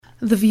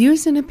The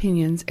views and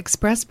opinions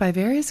expressed by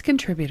various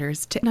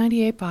contributors to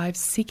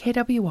 98.5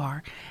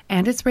 CKWR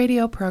and its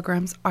radio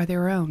programs are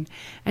their own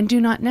and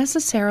do not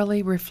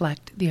necessarily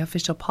reflect the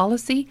official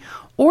policy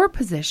or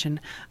position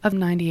of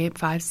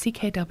 98.5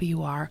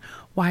 CKWR,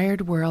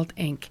 Wired World,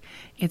 Inc.,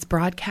 its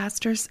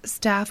broadcasters,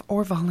 staff,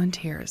 or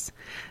volunteers.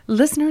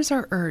 Listeners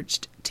are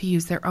urged to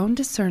use their own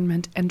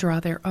discernment and draw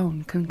their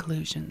own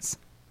conclusions.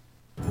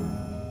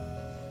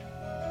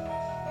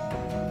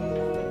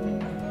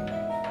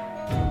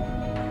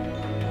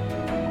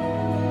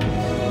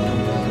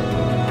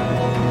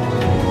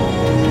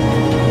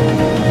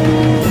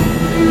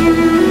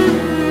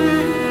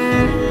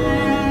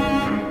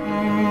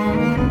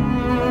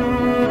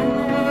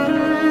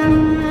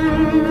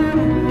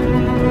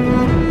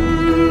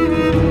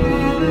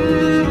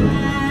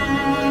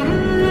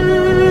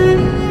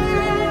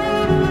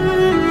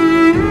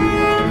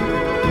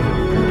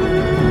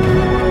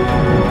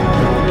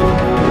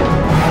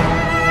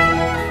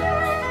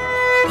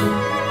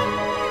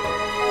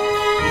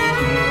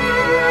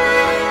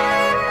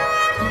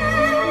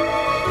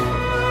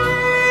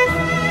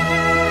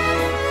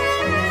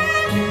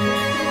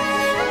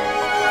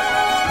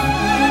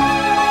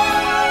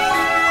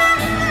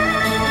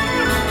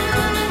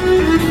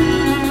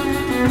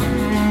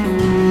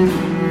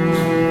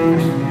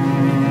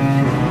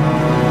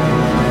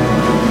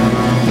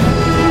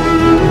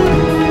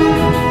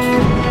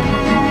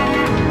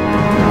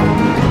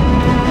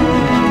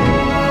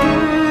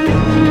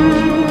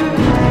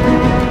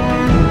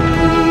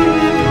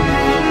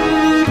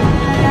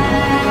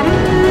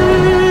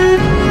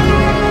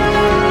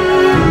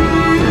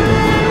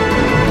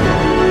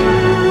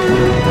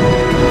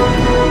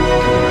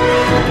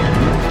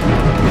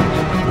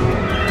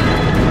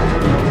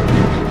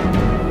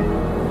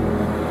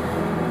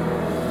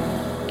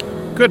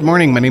 Good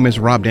morning, my name is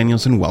Rob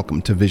Daniels and welcome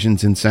to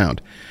Visions in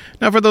Sound.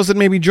 Now for those that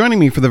may be joining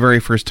me for the very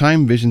first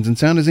time, Visions in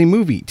Sound is a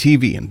movie,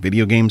 TV, and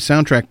video game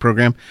soundtrack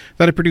program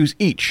that I produce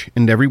each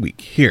and every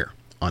week here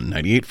on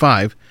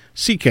 98.5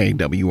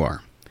 CKWR.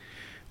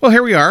 Well,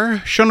 here we are,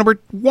 show number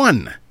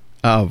 1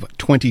 of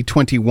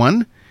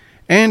 2021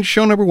 and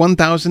show number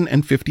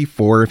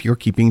 1054 if you're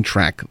keeping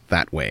track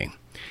that way.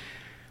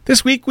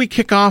 This week we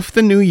kick off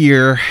the new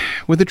year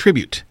with a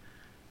tribute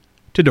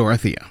to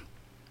Dorothea.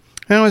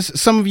 Now, as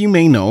some of you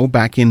may know,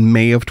 back in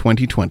May of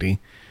 2020,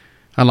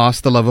 I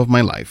lost the love of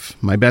my life,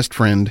 my best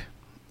friend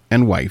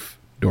and wife,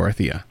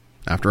 Dorothea,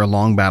 after a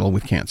long battle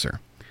with cancer.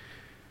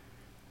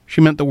 She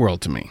meant the world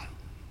to me.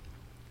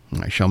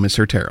 I shall miss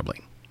her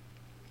terribly.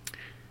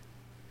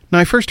 Now,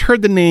 I first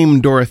heard the name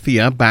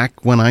Dorothea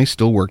back when I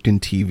still worked in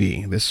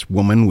TV. This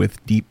woman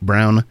with deep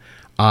brown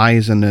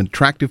eyes and an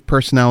attractive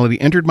personality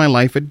entered my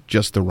life at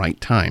just the right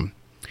time.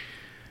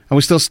 I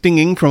was still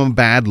stinging from a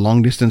bad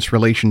long-distance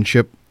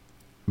relationship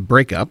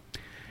breakup,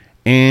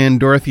 and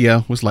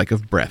Dorothea was like a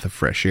breath of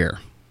fresh air.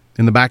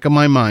 In the back of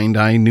my mind,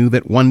 I knew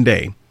that one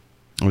day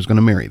I was going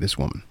to marry this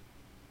woman.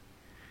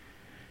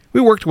 We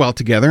worked well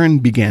together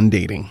and began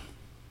dating,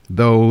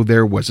 though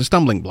there was a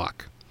stumbling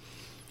block.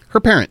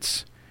 Her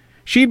parents.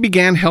 She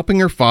began helping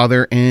her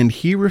father, and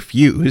he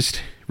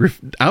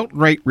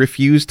outright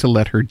refused to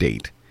let her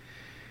date.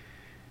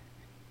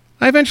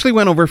 I eventually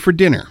went over for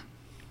dinner,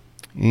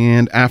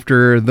 and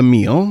after the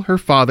meal, her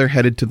father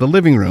headed to the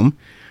living room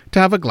to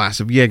have a glass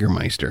of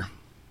Jägermeister.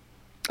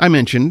 I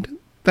mentioned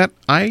that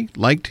I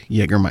liked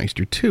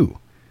Jägermeister too,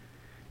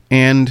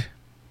 and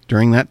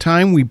during that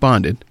time we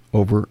bonded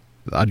over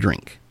a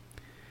drink.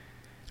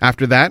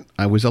 After that,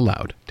 I was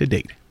allowed to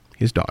date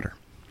his daughter.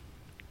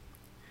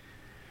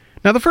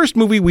 Now, the first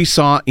movie we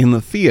saw in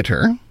the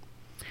theater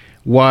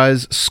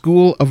was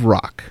School of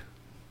Rock.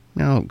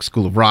 Now,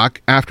 School of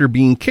Rock, after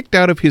being kicked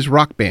out of his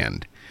rock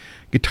band,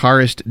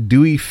 guitarist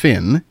Dewey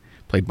Finn,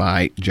 played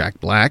by Jack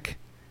Black,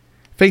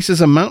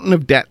 faces a mountain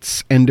of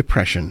debts and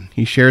depression.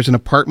 He shares an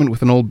apartment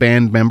with an old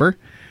band member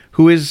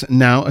who is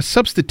now a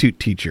substitute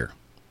teacher.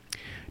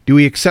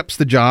 Dewey accepts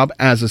the job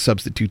as a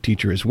substitute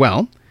teacher as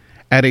well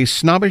at a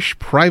snobbish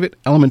private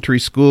elementary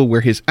school where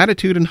his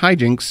attitude and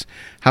hijinks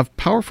have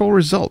powerful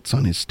results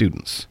on his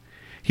students.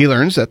 He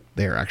learns that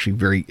they're actually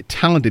very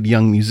talented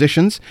young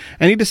musicians,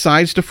 and he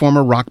decides to form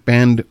a rock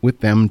band with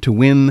them to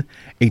win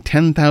a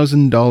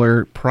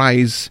 $10,000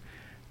 prize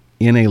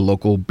in a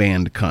local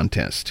band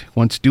contest.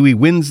 Once Dewey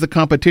wins the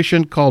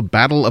competition called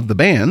Battle of the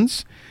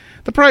Bands,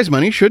 the prize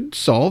money should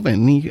solve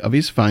any of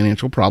his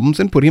financial problems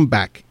and put him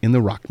back in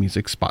the rock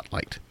music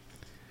spotlight.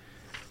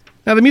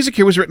 Now, the music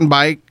here was written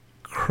by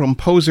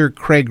composer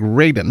Craig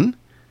Wedren,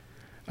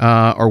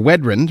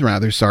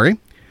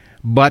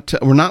 but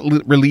were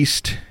not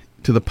released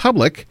to the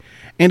public,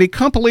 and a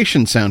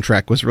compilation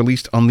soundtrack was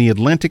released on the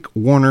Atlantic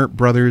Warner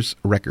Brothers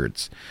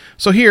Records.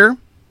 So here,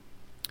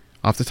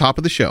 off the top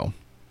of the show,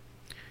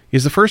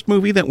 is the first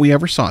movie that we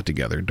ever saw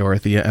together,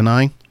 Dorothea and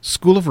I,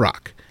 School of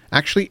Rock,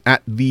 actually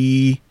at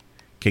the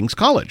King's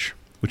College,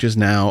 which is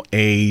now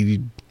a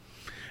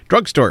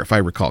drugstore, if I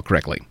recall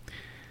correctly.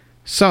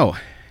 So,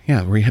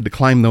 yeah, we had to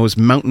climb those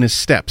mountainous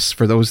steps.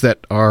 For those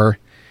that are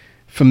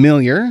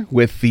familiar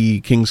with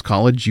the King's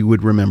College, you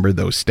would remember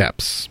those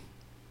steps.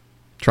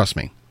 Trust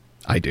me,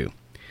 I do.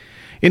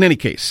 In any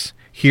case,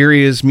 here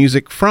is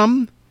music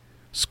from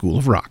School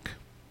of Rock.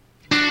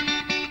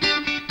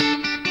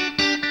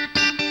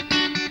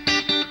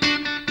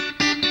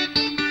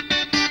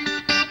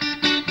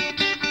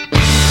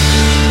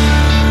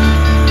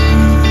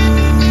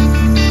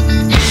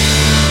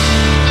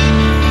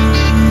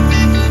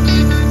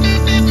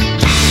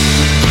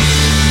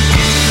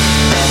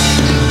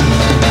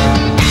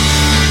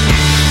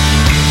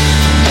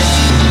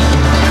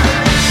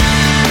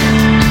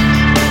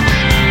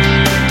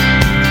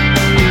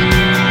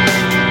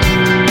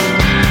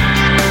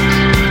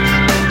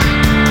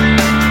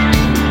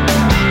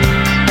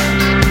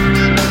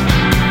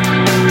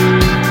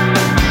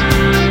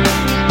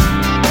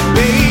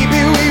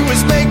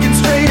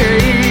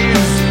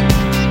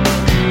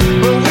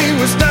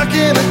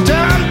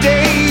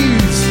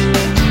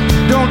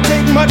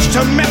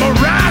 To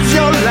memorize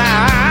your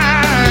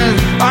lies,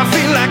 I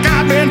feel like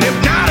I've been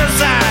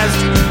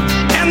hypnotized.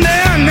 And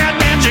then that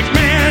magic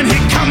man,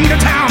 he come to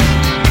town.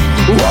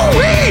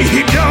 Woo-wee,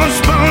 he done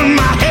spun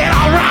my head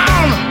all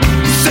round.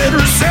 He said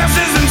recess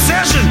is in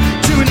session,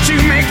 2 and 2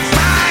 make 5.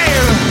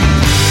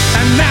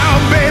 And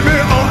now, baby,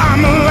 oh,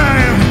 I'm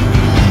alive.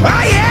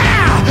 Oh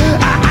yeah,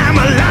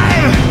 I'm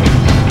alive.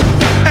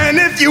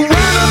 And if you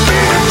wanna be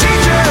the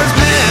teacher's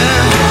man,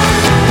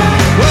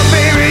 well,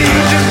 baby, you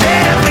just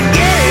better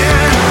forget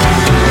it.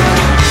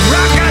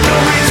 Rock got no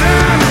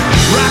reason,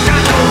 rock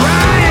got no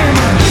rhyme.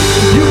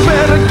 You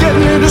better get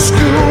me to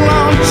school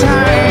on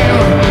time.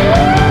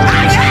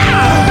 Ah, yeah!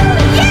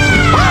 Yeah!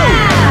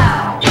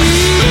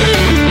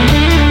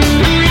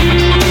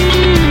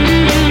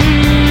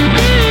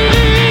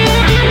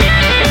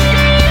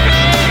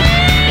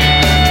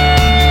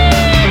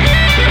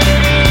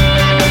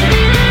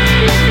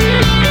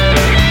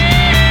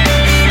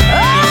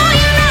 Oh,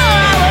 you know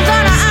I was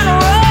on a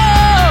roll.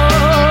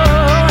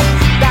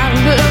 Got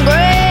good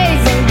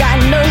grades and got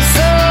no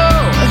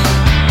soul.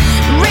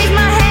 Raise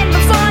my hand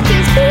before I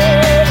can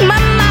speak my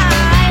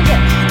mind.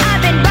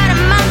 I've been by the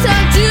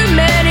mountain too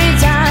many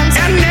times.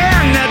 And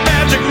then that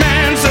magic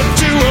man said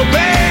to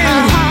obey.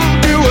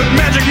 Do what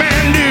magic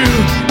man do,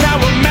 now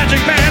what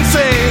magic man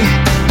say.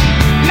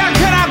 Now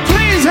can I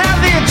please have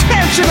the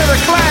attention of the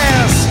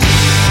class?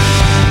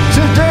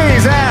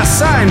 Today's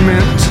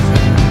assignment.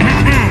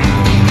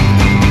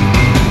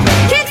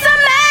 Kick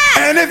some ass!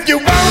 And if you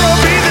wanna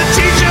be the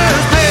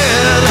teacher's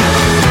pet,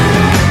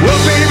 well,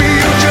 baby,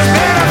 you just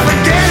better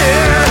forget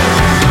it.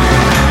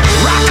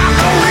 Rock out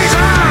no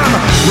reason,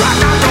 rock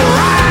out no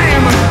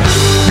rhyme.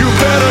 You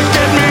better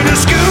get me to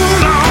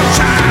school on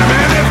time.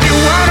 And if you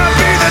wanna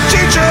be the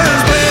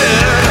teacher's pet,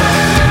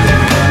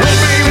 well,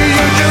 baby,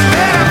 you just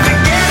better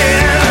forget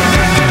it.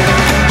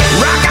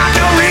 Rock out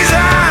no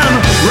reason,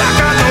 rock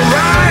out no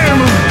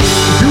rhyme.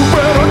 You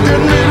better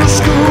get me to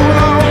school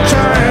on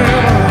time.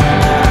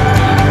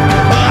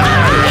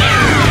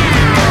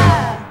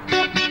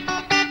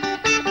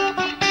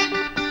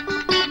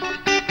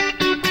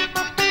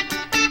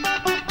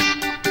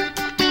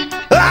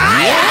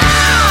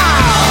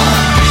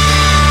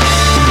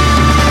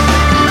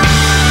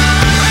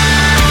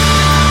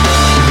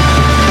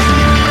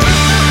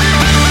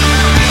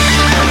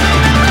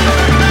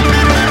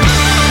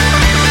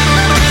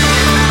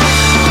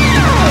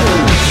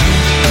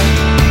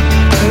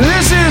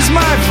 This is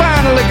my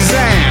final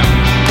exam.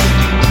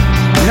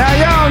 Now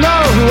y'all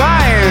know who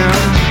I am.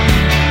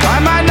 I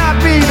might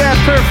not be that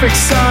perfect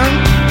son,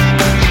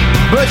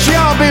 but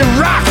y'all be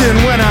rocking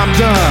when I'm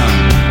done.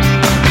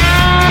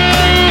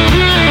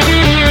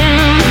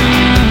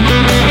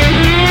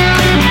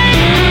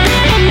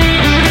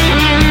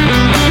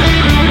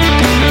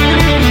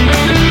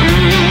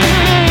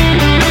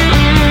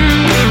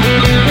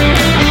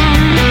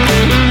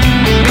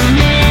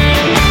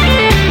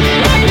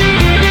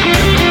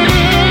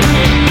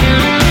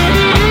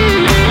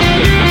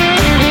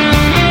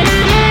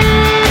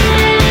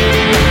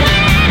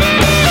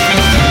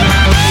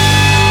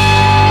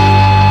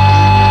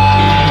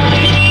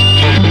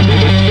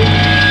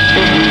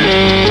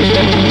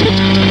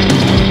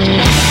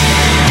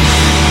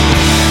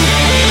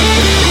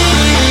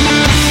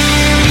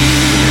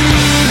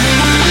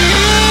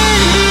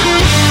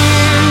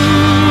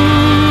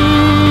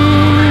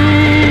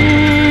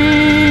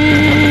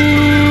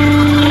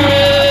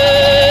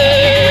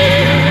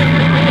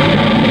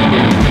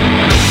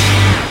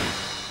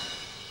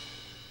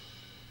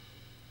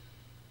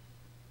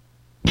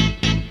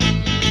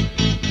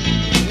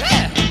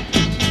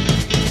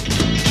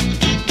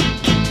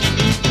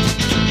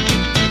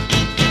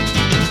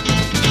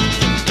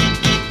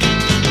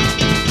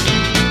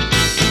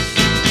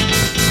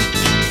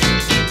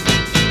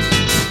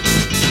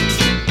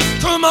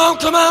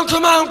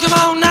 Come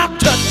on, now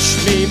touch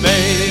me,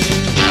 babe.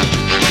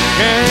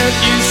 Can't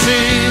you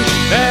see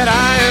that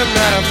I am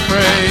not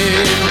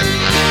afraid?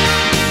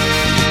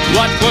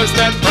 What was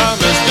that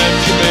promise that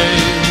you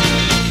made?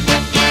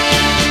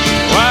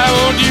 Why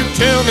won't you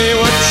tell me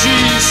what she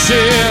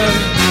said?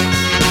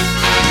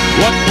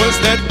 What was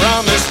that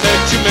promise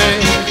that you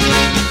made?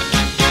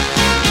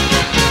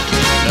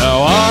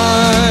 Now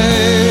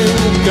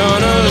I'm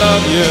gonna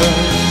you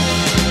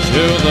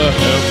till the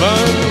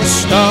heavens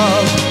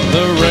stop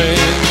the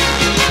rain.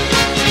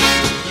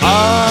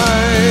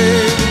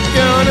 I'm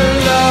gonna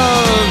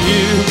love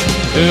you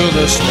till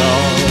the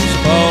stars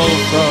fall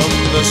from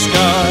the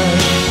sky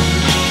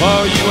for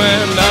you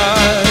and I.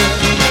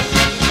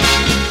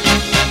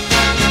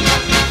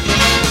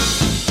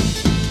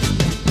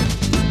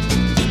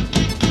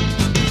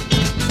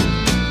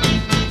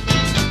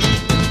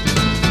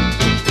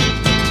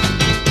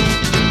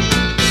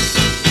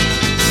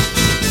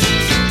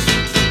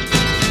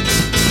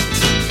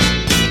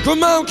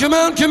 Come on, come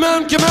on, come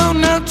on, come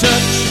on, now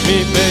touch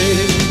me,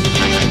 babe.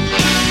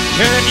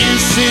 Can't you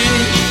see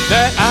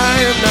that I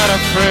am not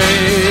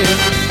afraid?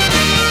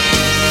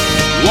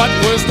 What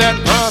was that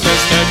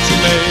promise that you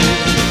made?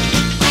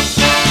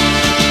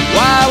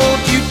 Why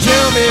won't you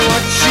tell me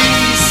what she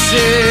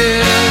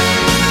said?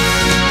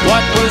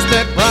 What was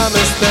that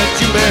promise that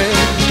you made?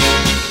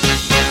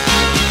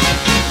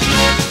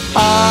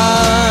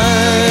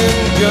 I'm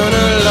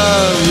gonna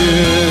love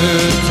you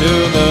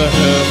till the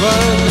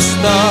heavens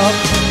stop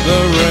the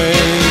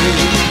rain.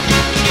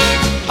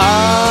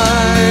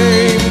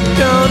 I'm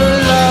gonna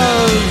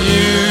love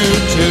you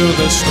till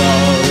the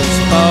stars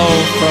fall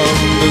from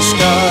the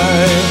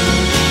sky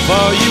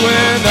for you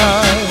and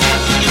I.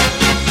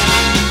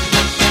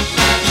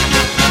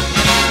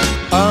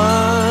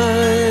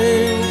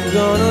 I'm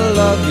gonna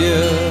love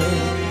you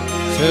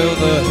till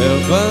the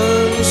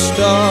heavens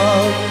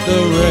stop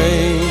the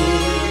rain.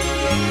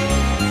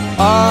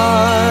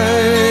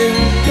 I'm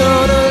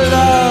gonna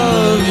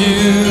love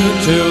you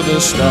till the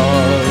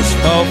stars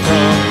fall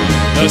from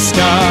the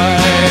sky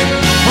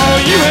for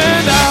you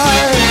and I.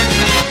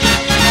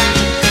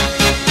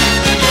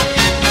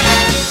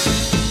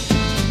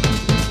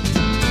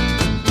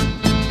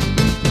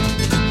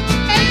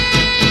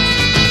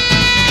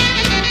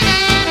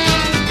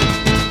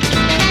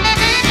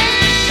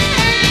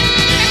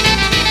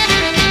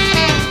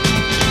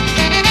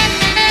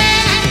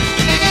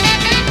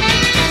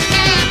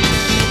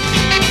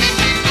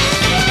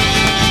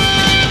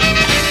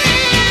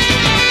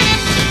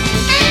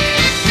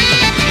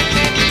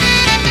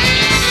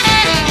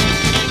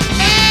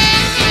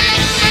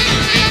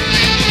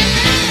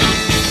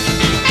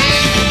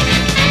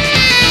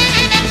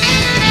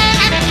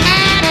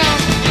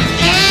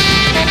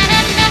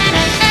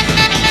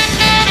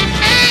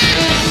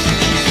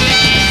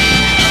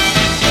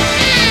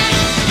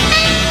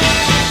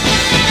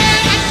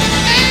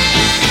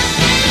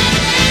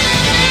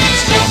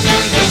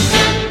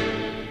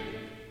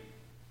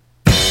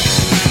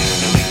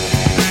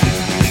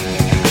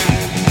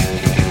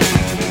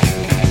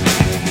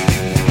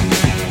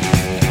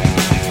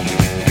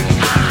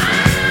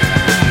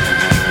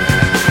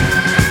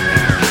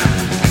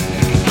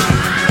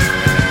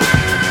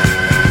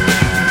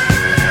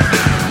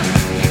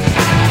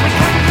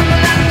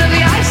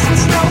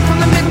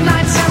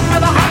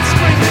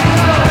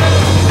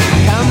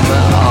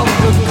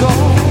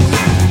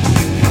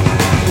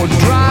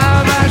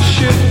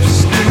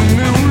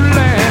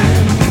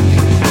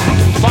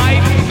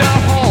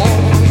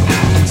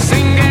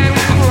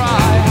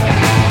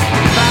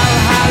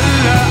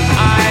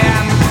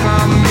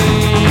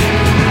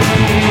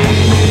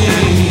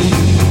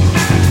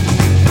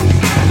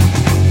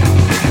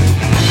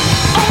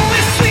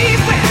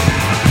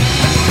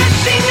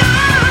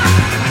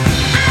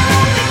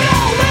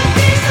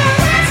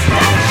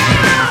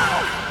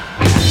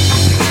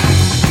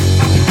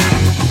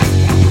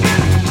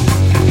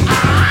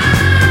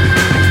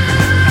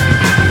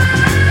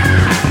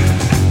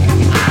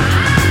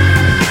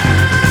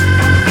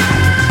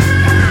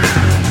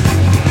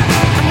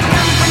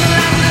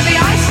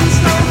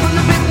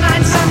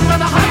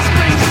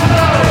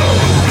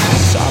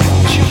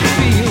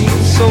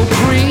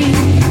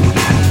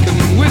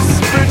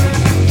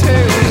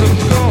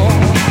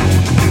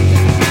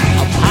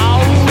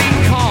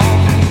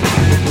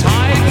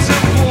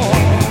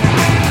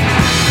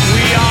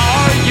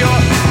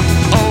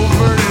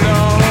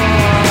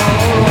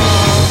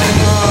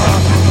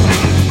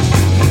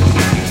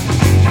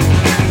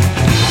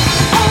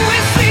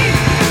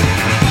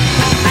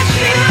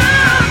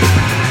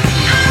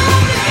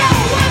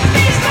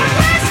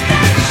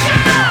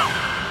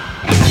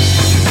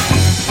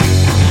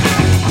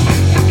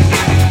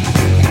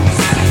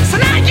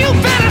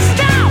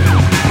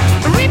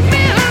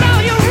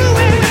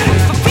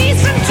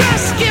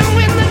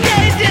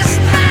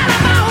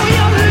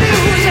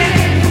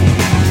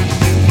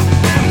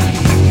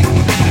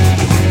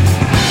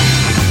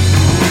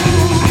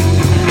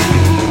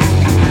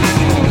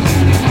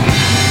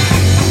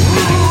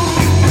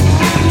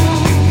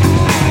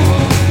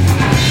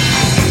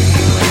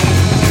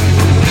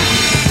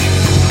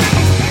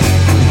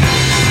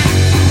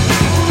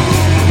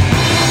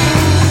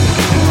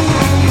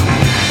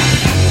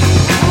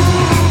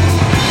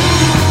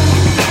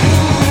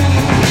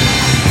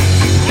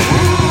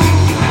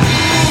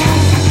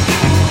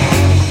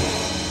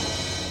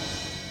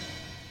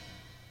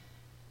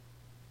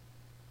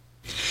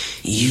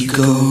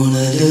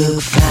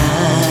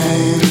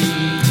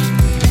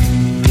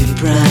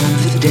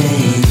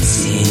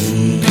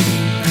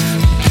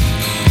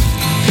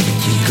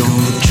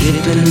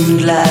 can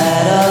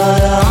glide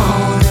out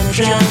on a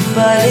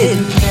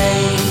trampoline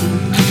plane.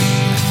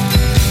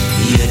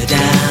 Your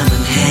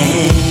diamond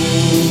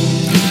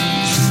hands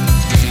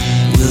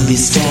will be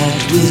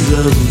stacked with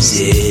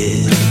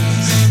roses,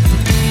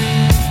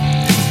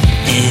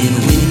 and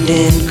wind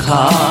and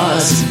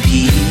cars and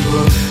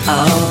people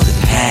of the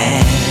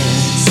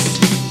past.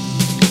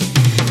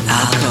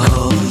 I'll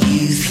call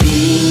you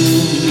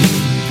thing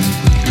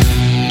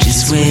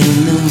just when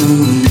the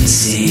moon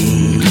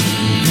sings.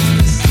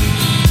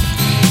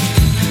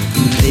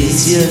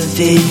 Place your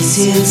face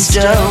in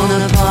stone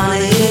upon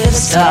a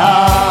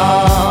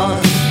star,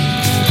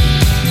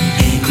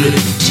 and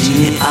gripped in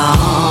the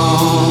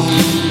arms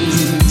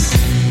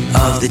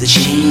of the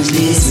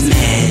changeless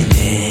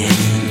madman,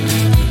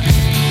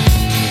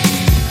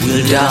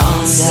 we'll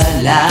dance our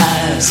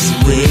lives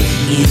away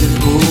in the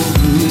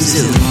ballrooms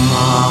of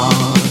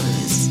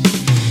Mars.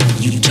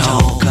 You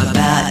talk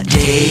about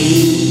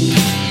day,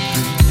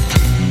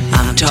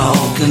 I'm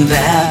talking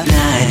about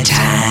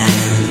nighttime,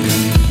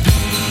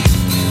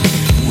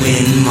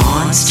 when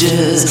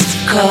monsters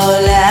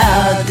call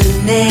out the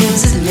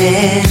names of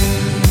men.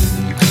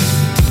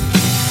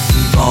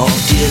 Bob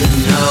Dylan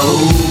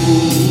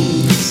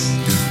knows,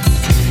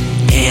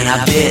 and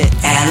I bet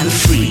Alan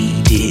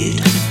Freed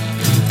did.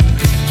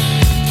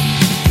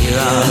 There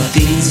are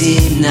things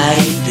in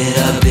night that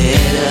are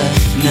better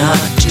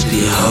not to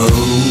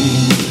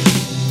behold.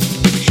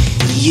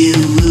 You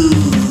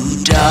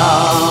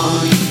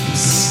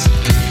dance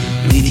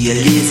with your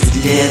lizard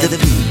leather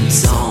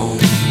boots on,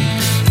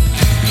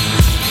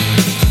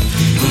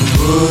 and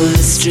pull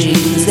the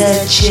strings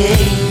that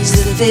change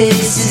the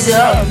faces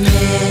of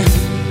men.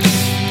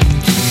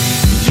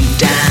 You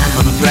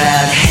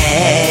diamond-browed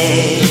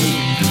hag,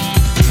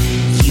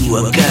 you a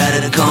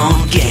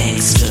gutter-gone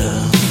gangster.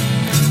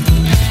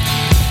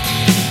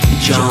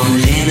 John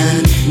Lennon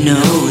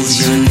knows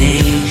your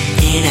name,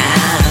 and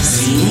I've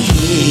seen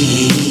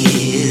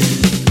his.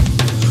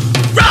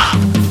 Rock!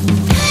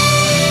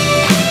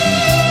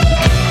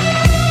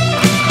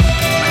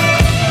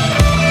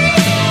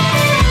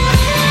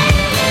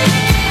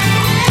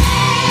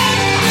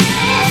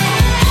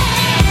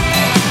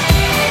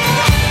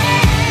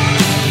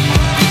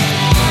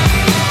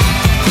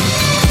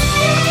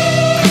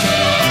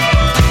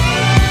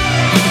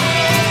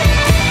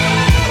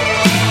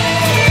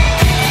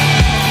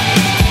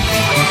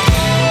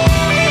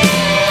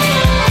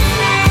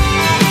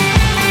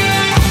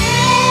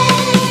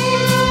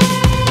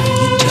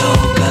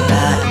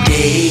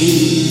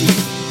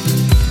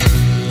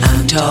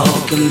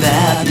 Talking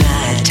about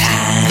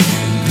nighttime,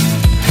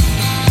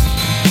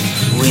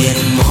 when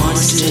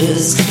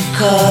monsters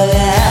call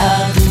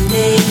out the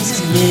names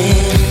of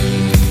men.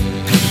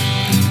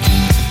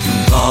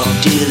 Bob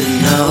Dylan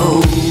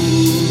knows,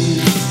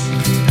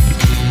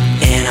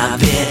 and I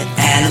bet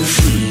Alan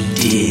Freed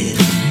did.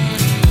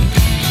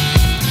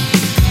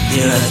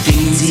 There are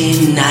things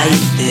in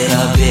night that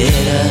are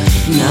better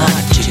not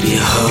to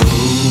behold.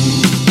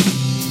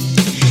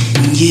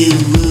 You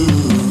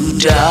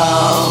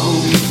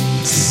dance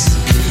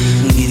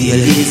with your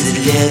lizard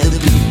leather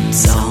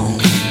boots on,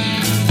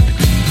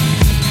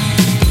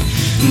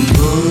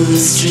 pull the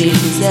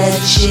strings that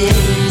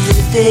change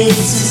the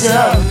faces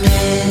of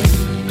men.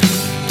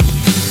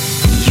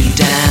 You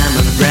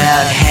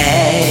diamond-browed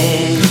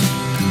hag,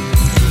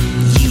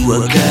 you a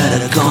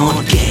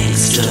gutter-gone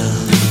gangster.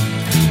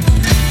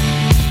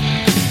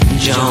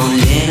 John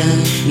Lennon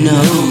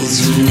knows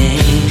your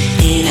name,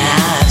 and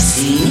I've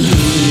seen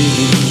him.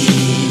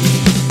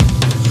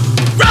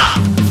 Rock!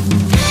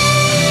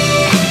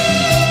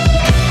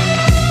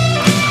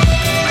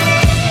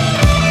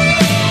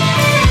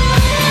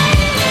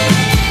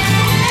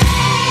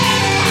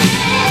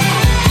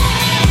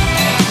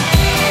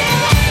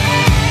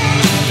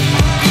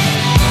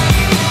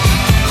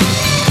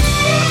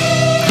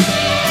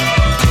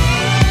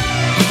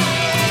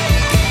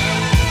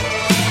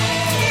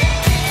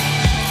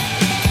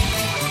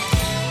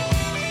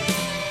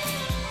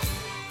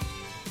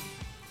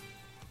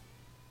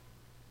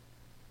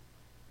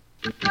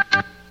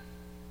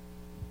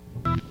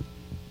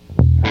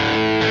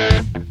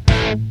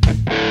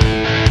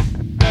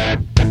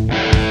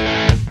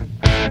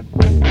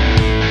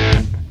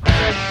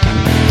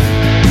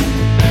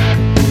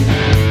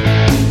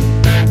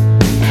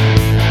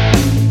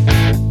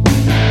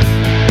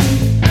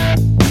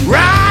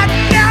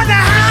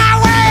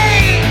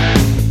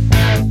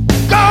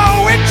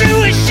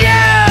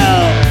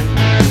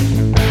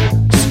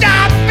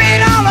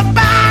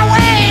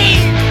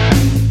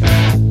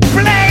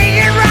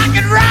 Rock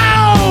and roll.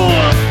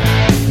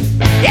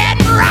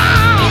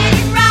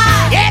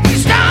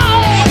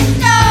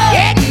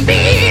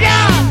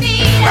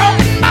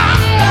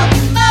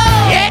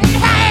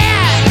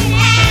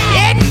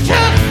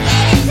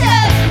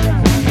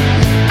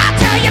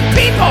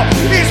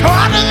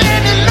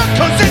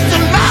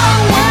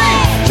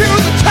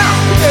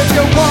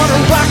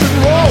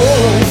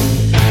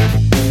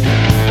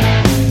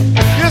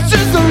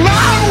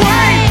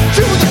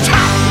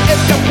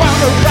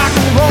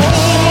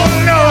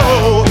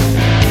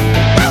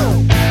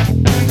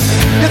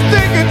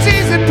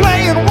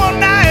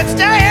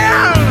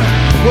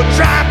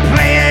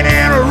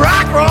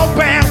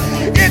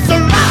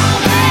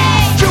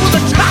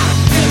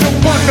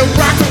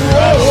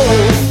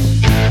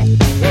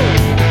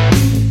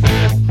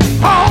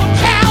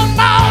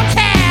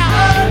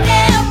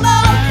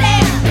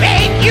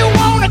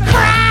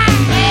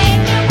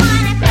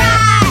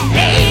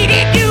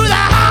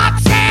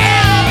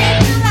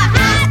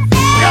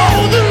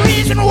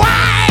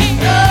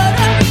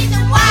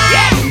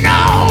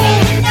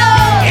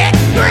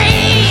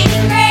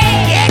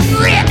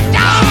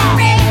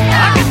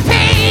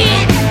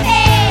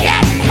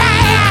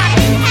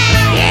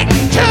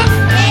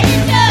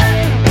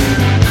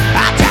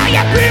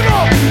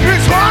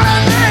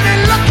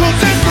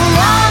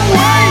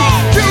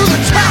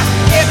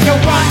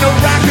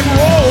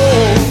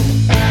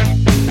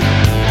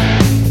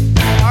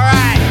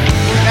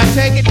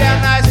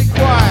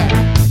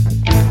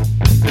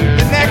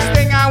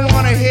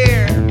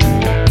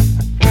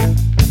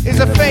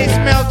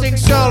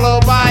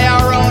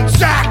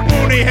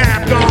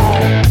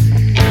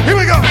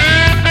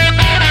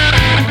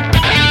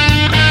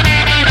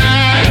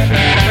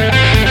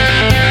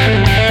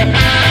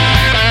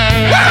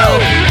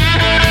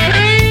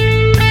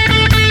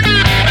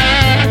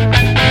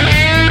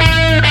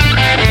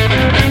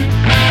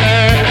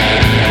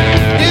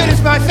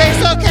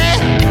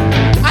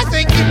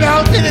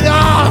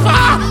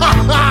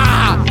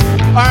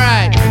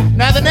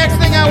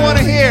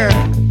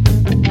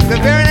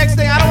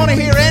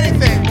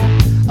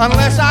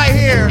 unless I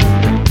hear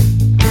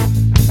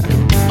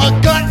a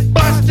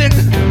gut-busting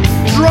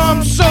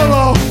drum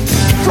solo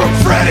from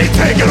Freddie.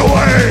 Take it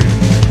away.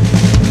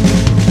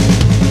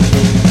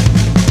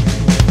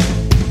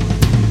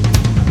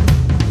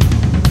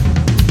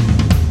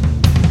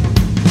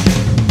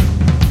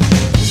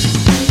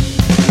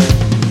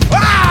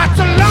 It's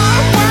a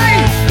long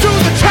way to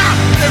the top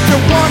if you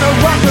wanna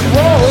rock and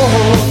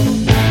roll.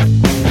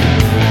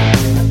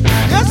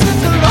 Yes,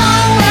 it's a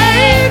long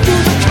way to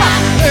the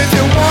top if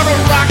you wanna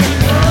rock and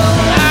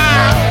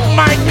roll.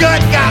 My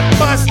gut got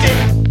busted.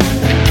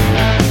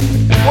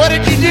 What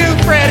did you do,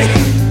 Freddie?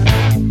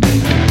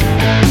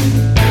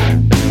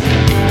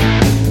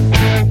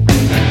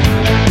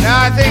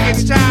 Now I think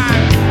it's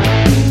time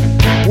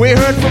we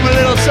heard from a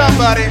little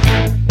somebody.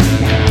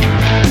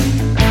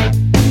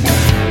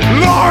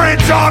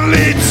 Lawrence on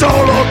lead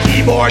solo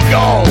keyboard,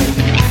 go!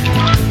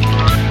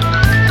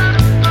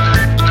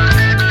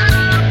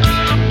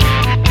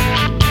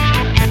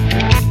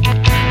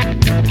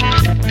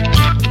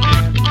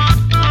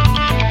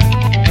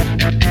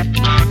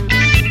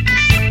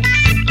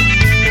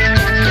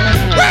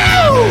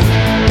 Woo!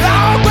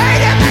 Long way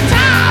to the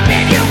top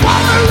if you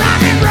wanna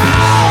rock and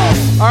roll!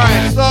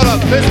 Alright, slow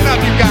up, listen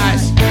up you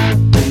guys.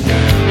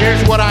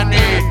 Here's what I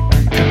need.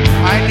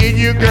 I need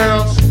you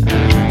girls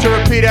to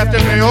repeat after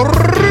me. All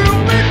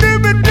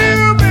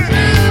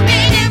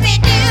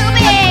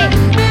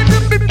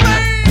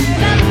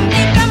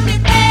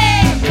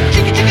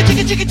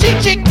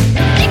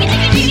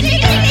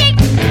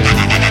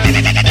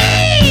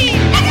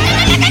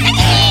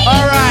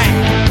right.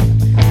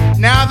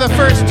 Now the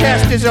first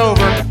test is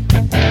over.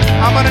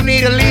 I'm gonna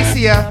need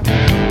Alicia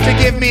to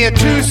give me a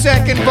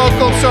 2-second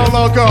vocal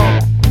solo. Go.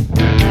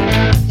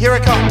 Here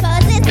it comes.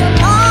 'Cause it's a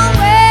long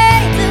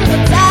way to the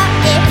top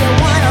if you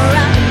wanna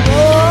rock and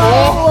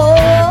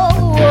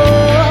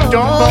roll.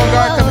 Don't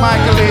bogart the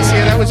mic,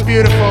 Alicia. That was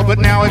beautiful, but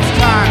now it's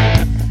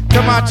time.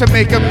 Come on, to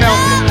make a melt.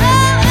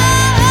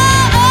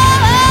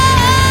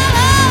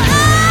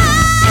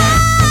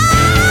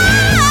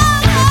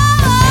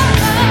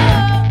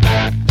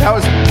 That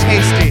was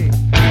tasty.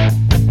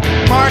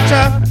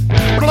 Marta,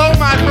 blow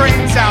my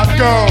brains out.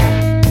 Go.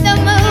 The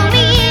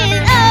movie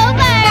is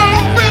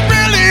over, It's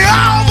really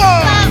over,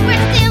 but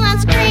we're still on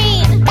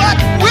screen. but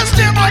we're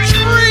still on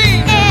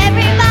screen.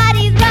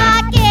 Everybody's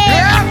rocking,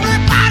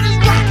 Everybody's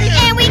rocking.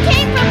 and we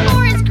came from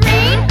Forest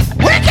Green.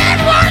 We can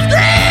watch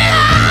green.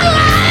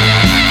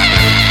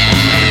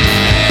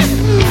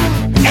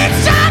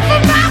 It's time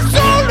for my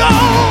solo.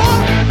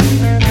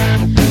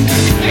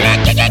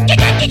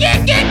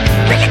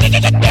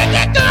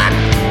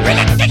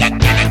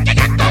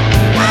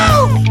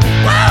 Woo!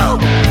 Woo!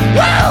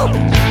 Woo!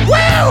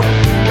 Woo!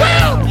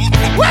 Woo!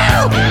 Woo!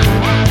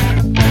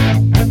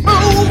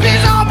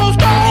 Movie's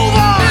almost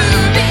over.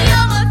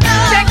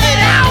 Check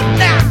it out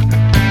now.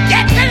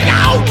 Get it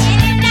out.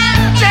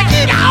 Check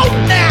it out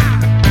now.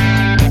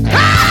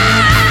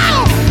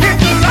 Oh!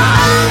 It's a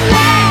long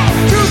way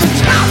to the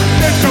top.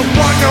 It's a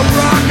wonder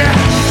rock and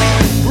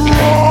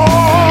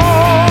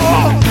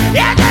roll.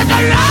 Yeah, there's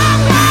a long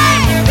way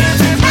to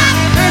the top.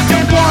 It's a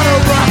wonder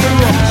rock and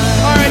roll.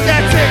 All right,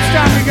 that's it.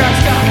 Stop. You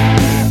gotta stop.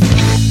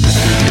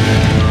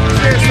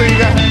 Seriously, you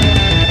got.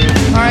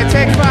 All right,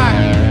 take 5.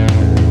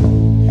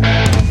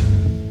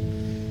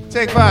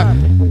 Take 5.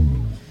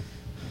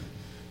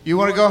 You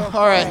want to go?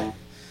 All right.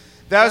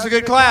 That was a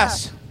good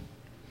class.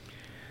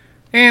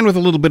 And with a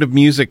little bit of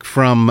music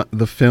from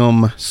the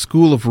film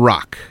School of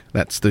Rock.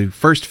 That's the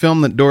first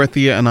film that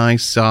Dorothea and I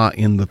saw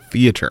in the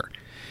theater.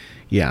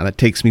 Yeah, that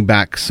takes me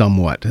back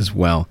somewhat as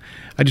well.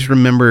 I just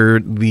remember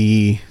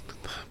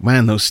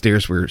those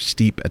stairs were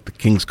steep at the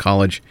King's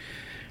College.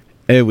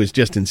 It was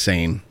just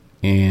insane.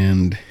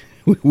 And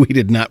we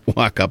did not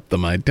walk up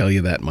them, I tell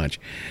you that much.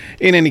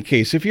 In any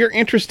case, if you're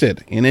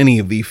interested in any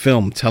of the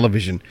film,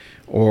 television,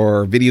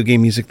 or video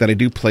game music that I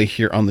do play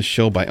here on the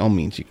show, by all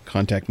means, you can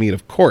contact me at,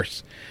 of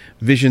course,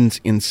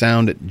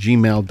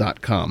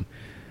 visionsinsound@gmail.com.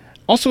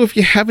 Also, if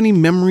you have any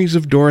memories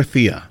of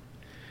Dorothea,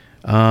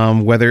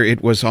 whether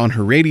it was on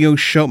her radio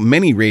show,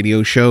 many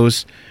radio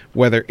shows,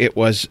 whether it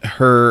was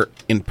her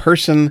in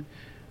person,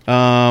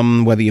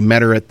 whether you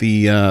met her at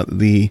the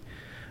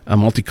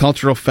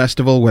Multicultural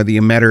Festival, whether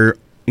you met her,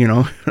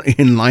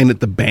 in line at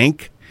the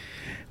bank,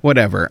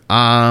 whatever.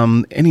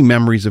 Any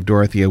memories of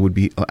Dorothea would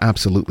be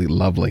absolutely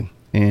lovely.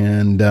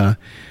 And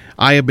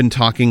I have been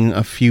talking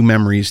a few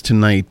memories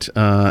tonight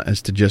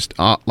as to just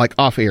like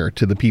off air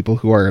to the people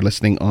who are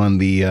listening on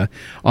the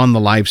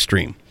live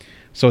stream.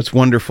 So it's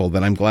wonderful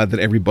that I'm glad that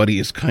everybody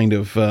is kind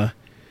of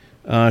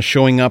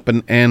showing up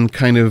and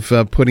kind of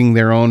putting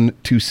their own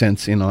 2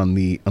 cents in on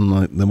the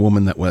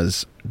woman that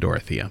was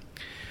Dorothea,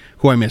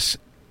 who I miss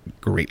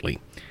greatly.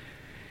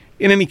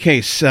 In any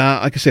case,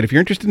 like I said, if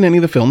you're interested in any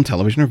of the film,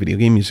 television, or video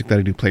game music that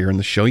I do play here on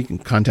the show, you can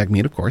contact me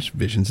at, of course,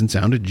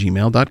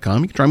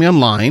 visionsinsound@gmail.com. You can try me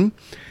online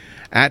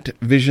at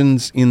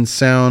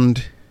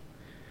visionsinsound,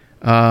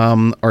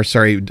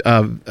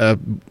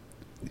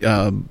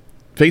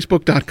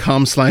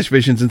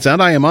 facebook.com/visionsinsound.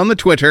 I am on the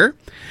Twitter.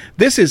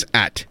 This is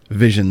at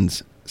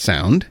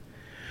visionssound.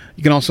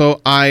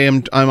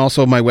 I'm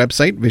also my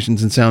website,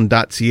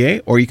 visionsandsound.ca,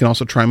 or you can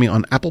also try me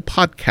on Apple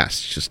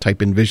Podcasts. Just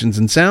type in Visions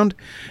and Sound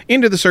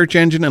into the search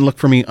engine and look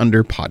for me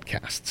under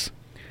podcasts.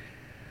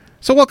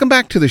 So welcome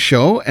back to the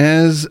show,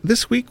 as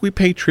this week we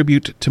pay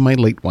tribute to my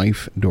late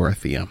wife,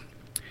 Dorothea.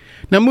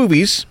 Now,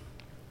 movies,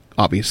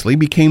 obviously,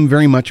 became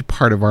very much a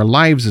part of our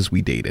lives as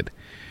we dated.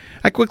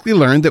 I quickly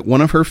learned that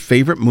one of her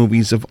favorite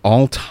movies of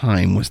all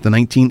time was the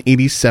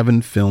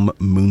 1987 film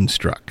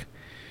Moonstruck.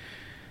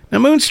 Now,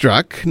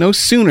 Moonstruck, no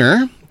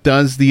sooner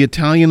does the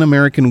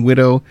Italian-American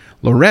widow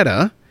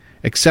Loretta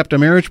accept a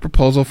marriage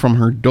proposal from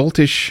her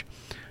doltish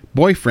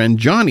boyfriend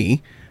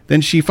Johnny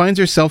than she finds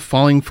herself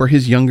falling for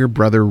his younger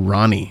brother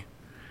Ronnie.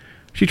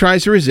 She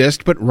tries to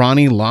resist, but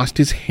Ronnie lost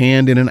his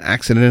hand in an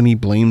accident and he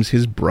blames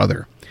his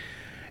brother,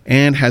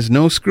 and has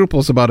no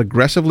scruples about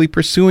aggressively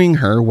pursuing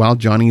her while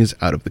Johnny is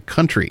out of the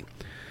country.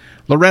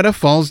 Loretta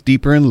falls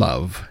deeper in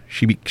love.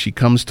 She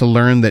comes to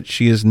learn that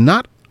she is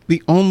not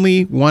the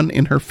only one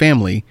in her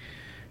family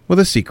with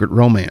a secret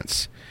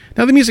romance.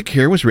 Now, the music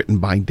here was written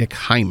by Dick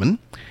Hyman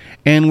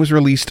and was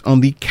released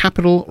on the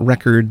Capitol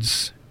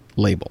Records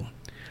label.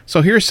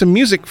 So here's some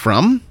music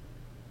from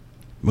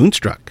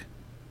Moonstruck.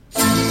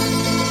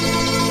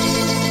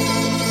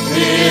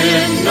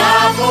 In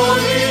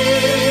Napoli,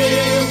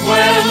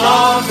 where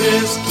love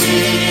is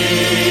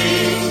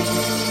king,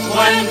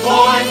 when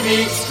boy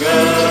meets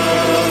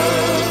girl,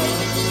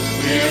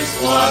 here's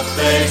what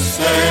they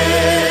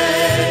say.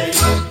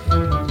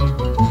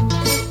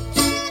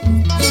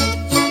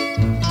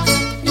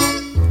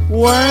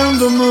 When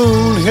the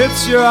moon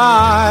hits your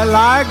eye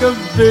like a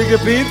big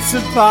pizza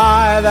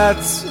pie,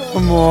 that's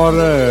amore.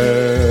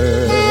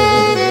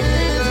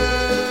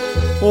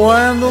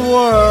 When the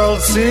world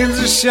seems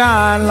to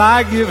shine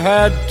like you've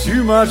had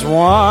too much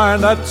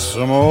wine, that's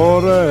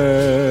amore.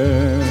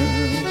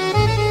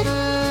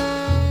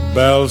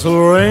 Bells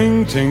will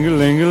ring,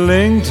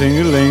 ting-a-ling-a-ling,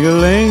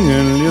 ting-a-ling-a-ling,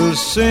 and you'll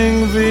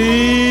sing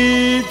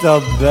Vita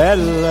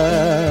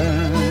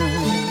Bella.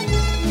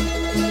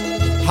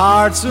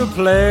 Hearts will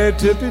play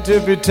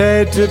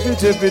tippy-tippy-tay,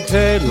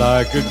 tippy-tippy-tay,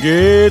 like a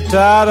gay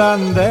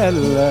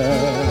tarantella.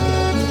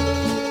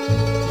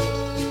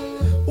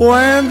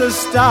 When the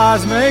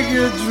stars make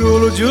you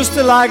drool, just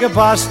like a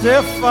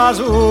pasta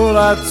fazool,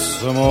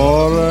 that's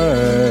amore.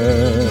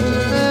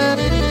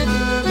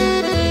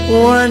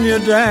 When you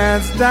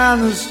dance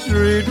down the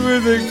street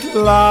with a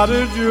cloud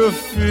at your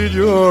feet,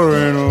 you're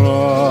in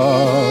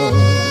love.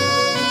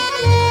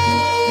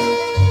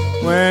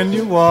 When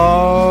you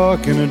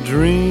walk in a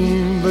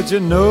dream, but you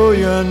know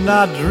you're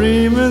not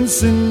dreaming,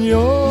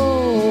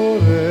 signore.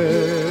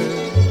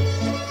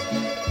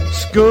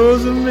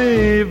 Scusa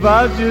me,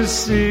 but you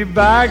see,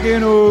 back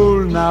in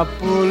old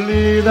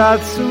Napoli,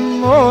 that's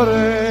amore.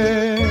 When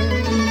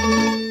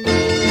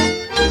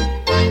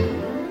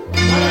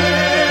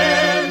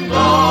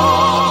the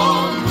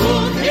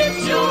moon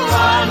hits your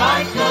eye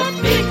like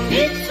a big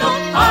pizza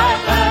pie,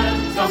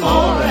 that's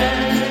amore.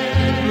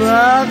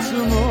 That's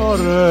amore.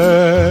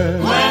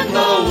 When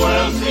the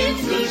world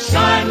seems to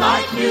shine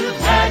like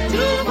you've had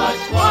too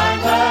much wine,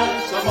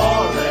 that's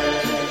amore.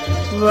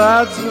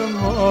 That's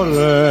amore.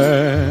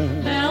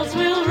 Bells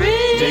will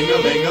ring,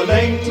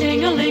 Ting-a-ling-a-ling,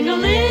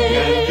 ting-a-ling-a-ling,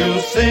 and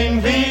you'll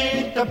sing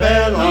Vita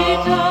Bella.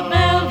 Vita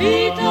Bella,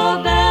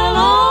 Vita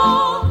Bella.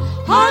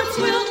 Hearts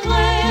will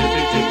play,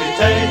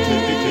 Tippy-tippy-tay,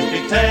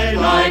 tippy-tippy-tay,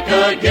 like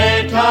a gay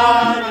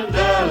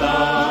tarantella.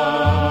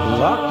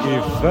 Lucky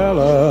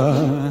fella.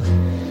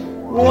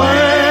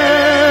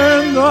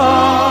 When the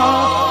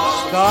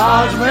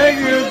stars make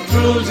you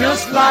drool,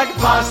 just like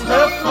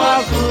pasta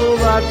fazool,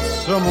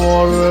 that's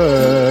amore.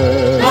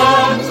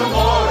 That's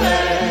amore.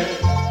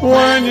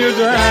 When you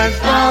dance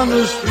down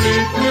the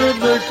street with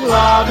the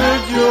cloud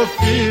at your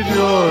feet,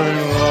 you're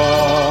in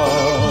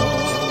love.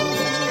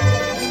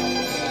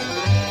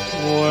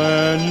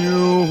 When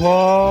you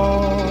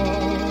walk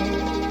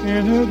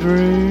in a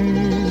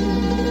dream,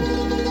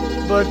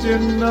 but you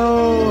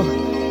know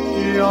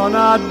you're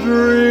not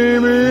dreaming,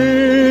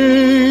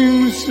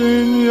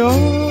 signore.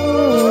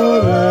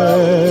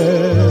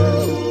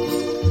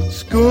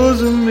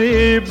 Scusa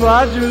me,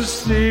 but you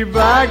see,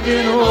 back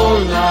in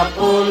old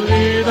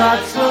Napoli,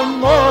 that's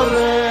amore.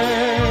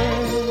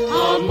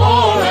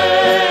 Amore.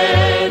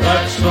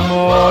 That's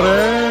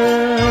amore.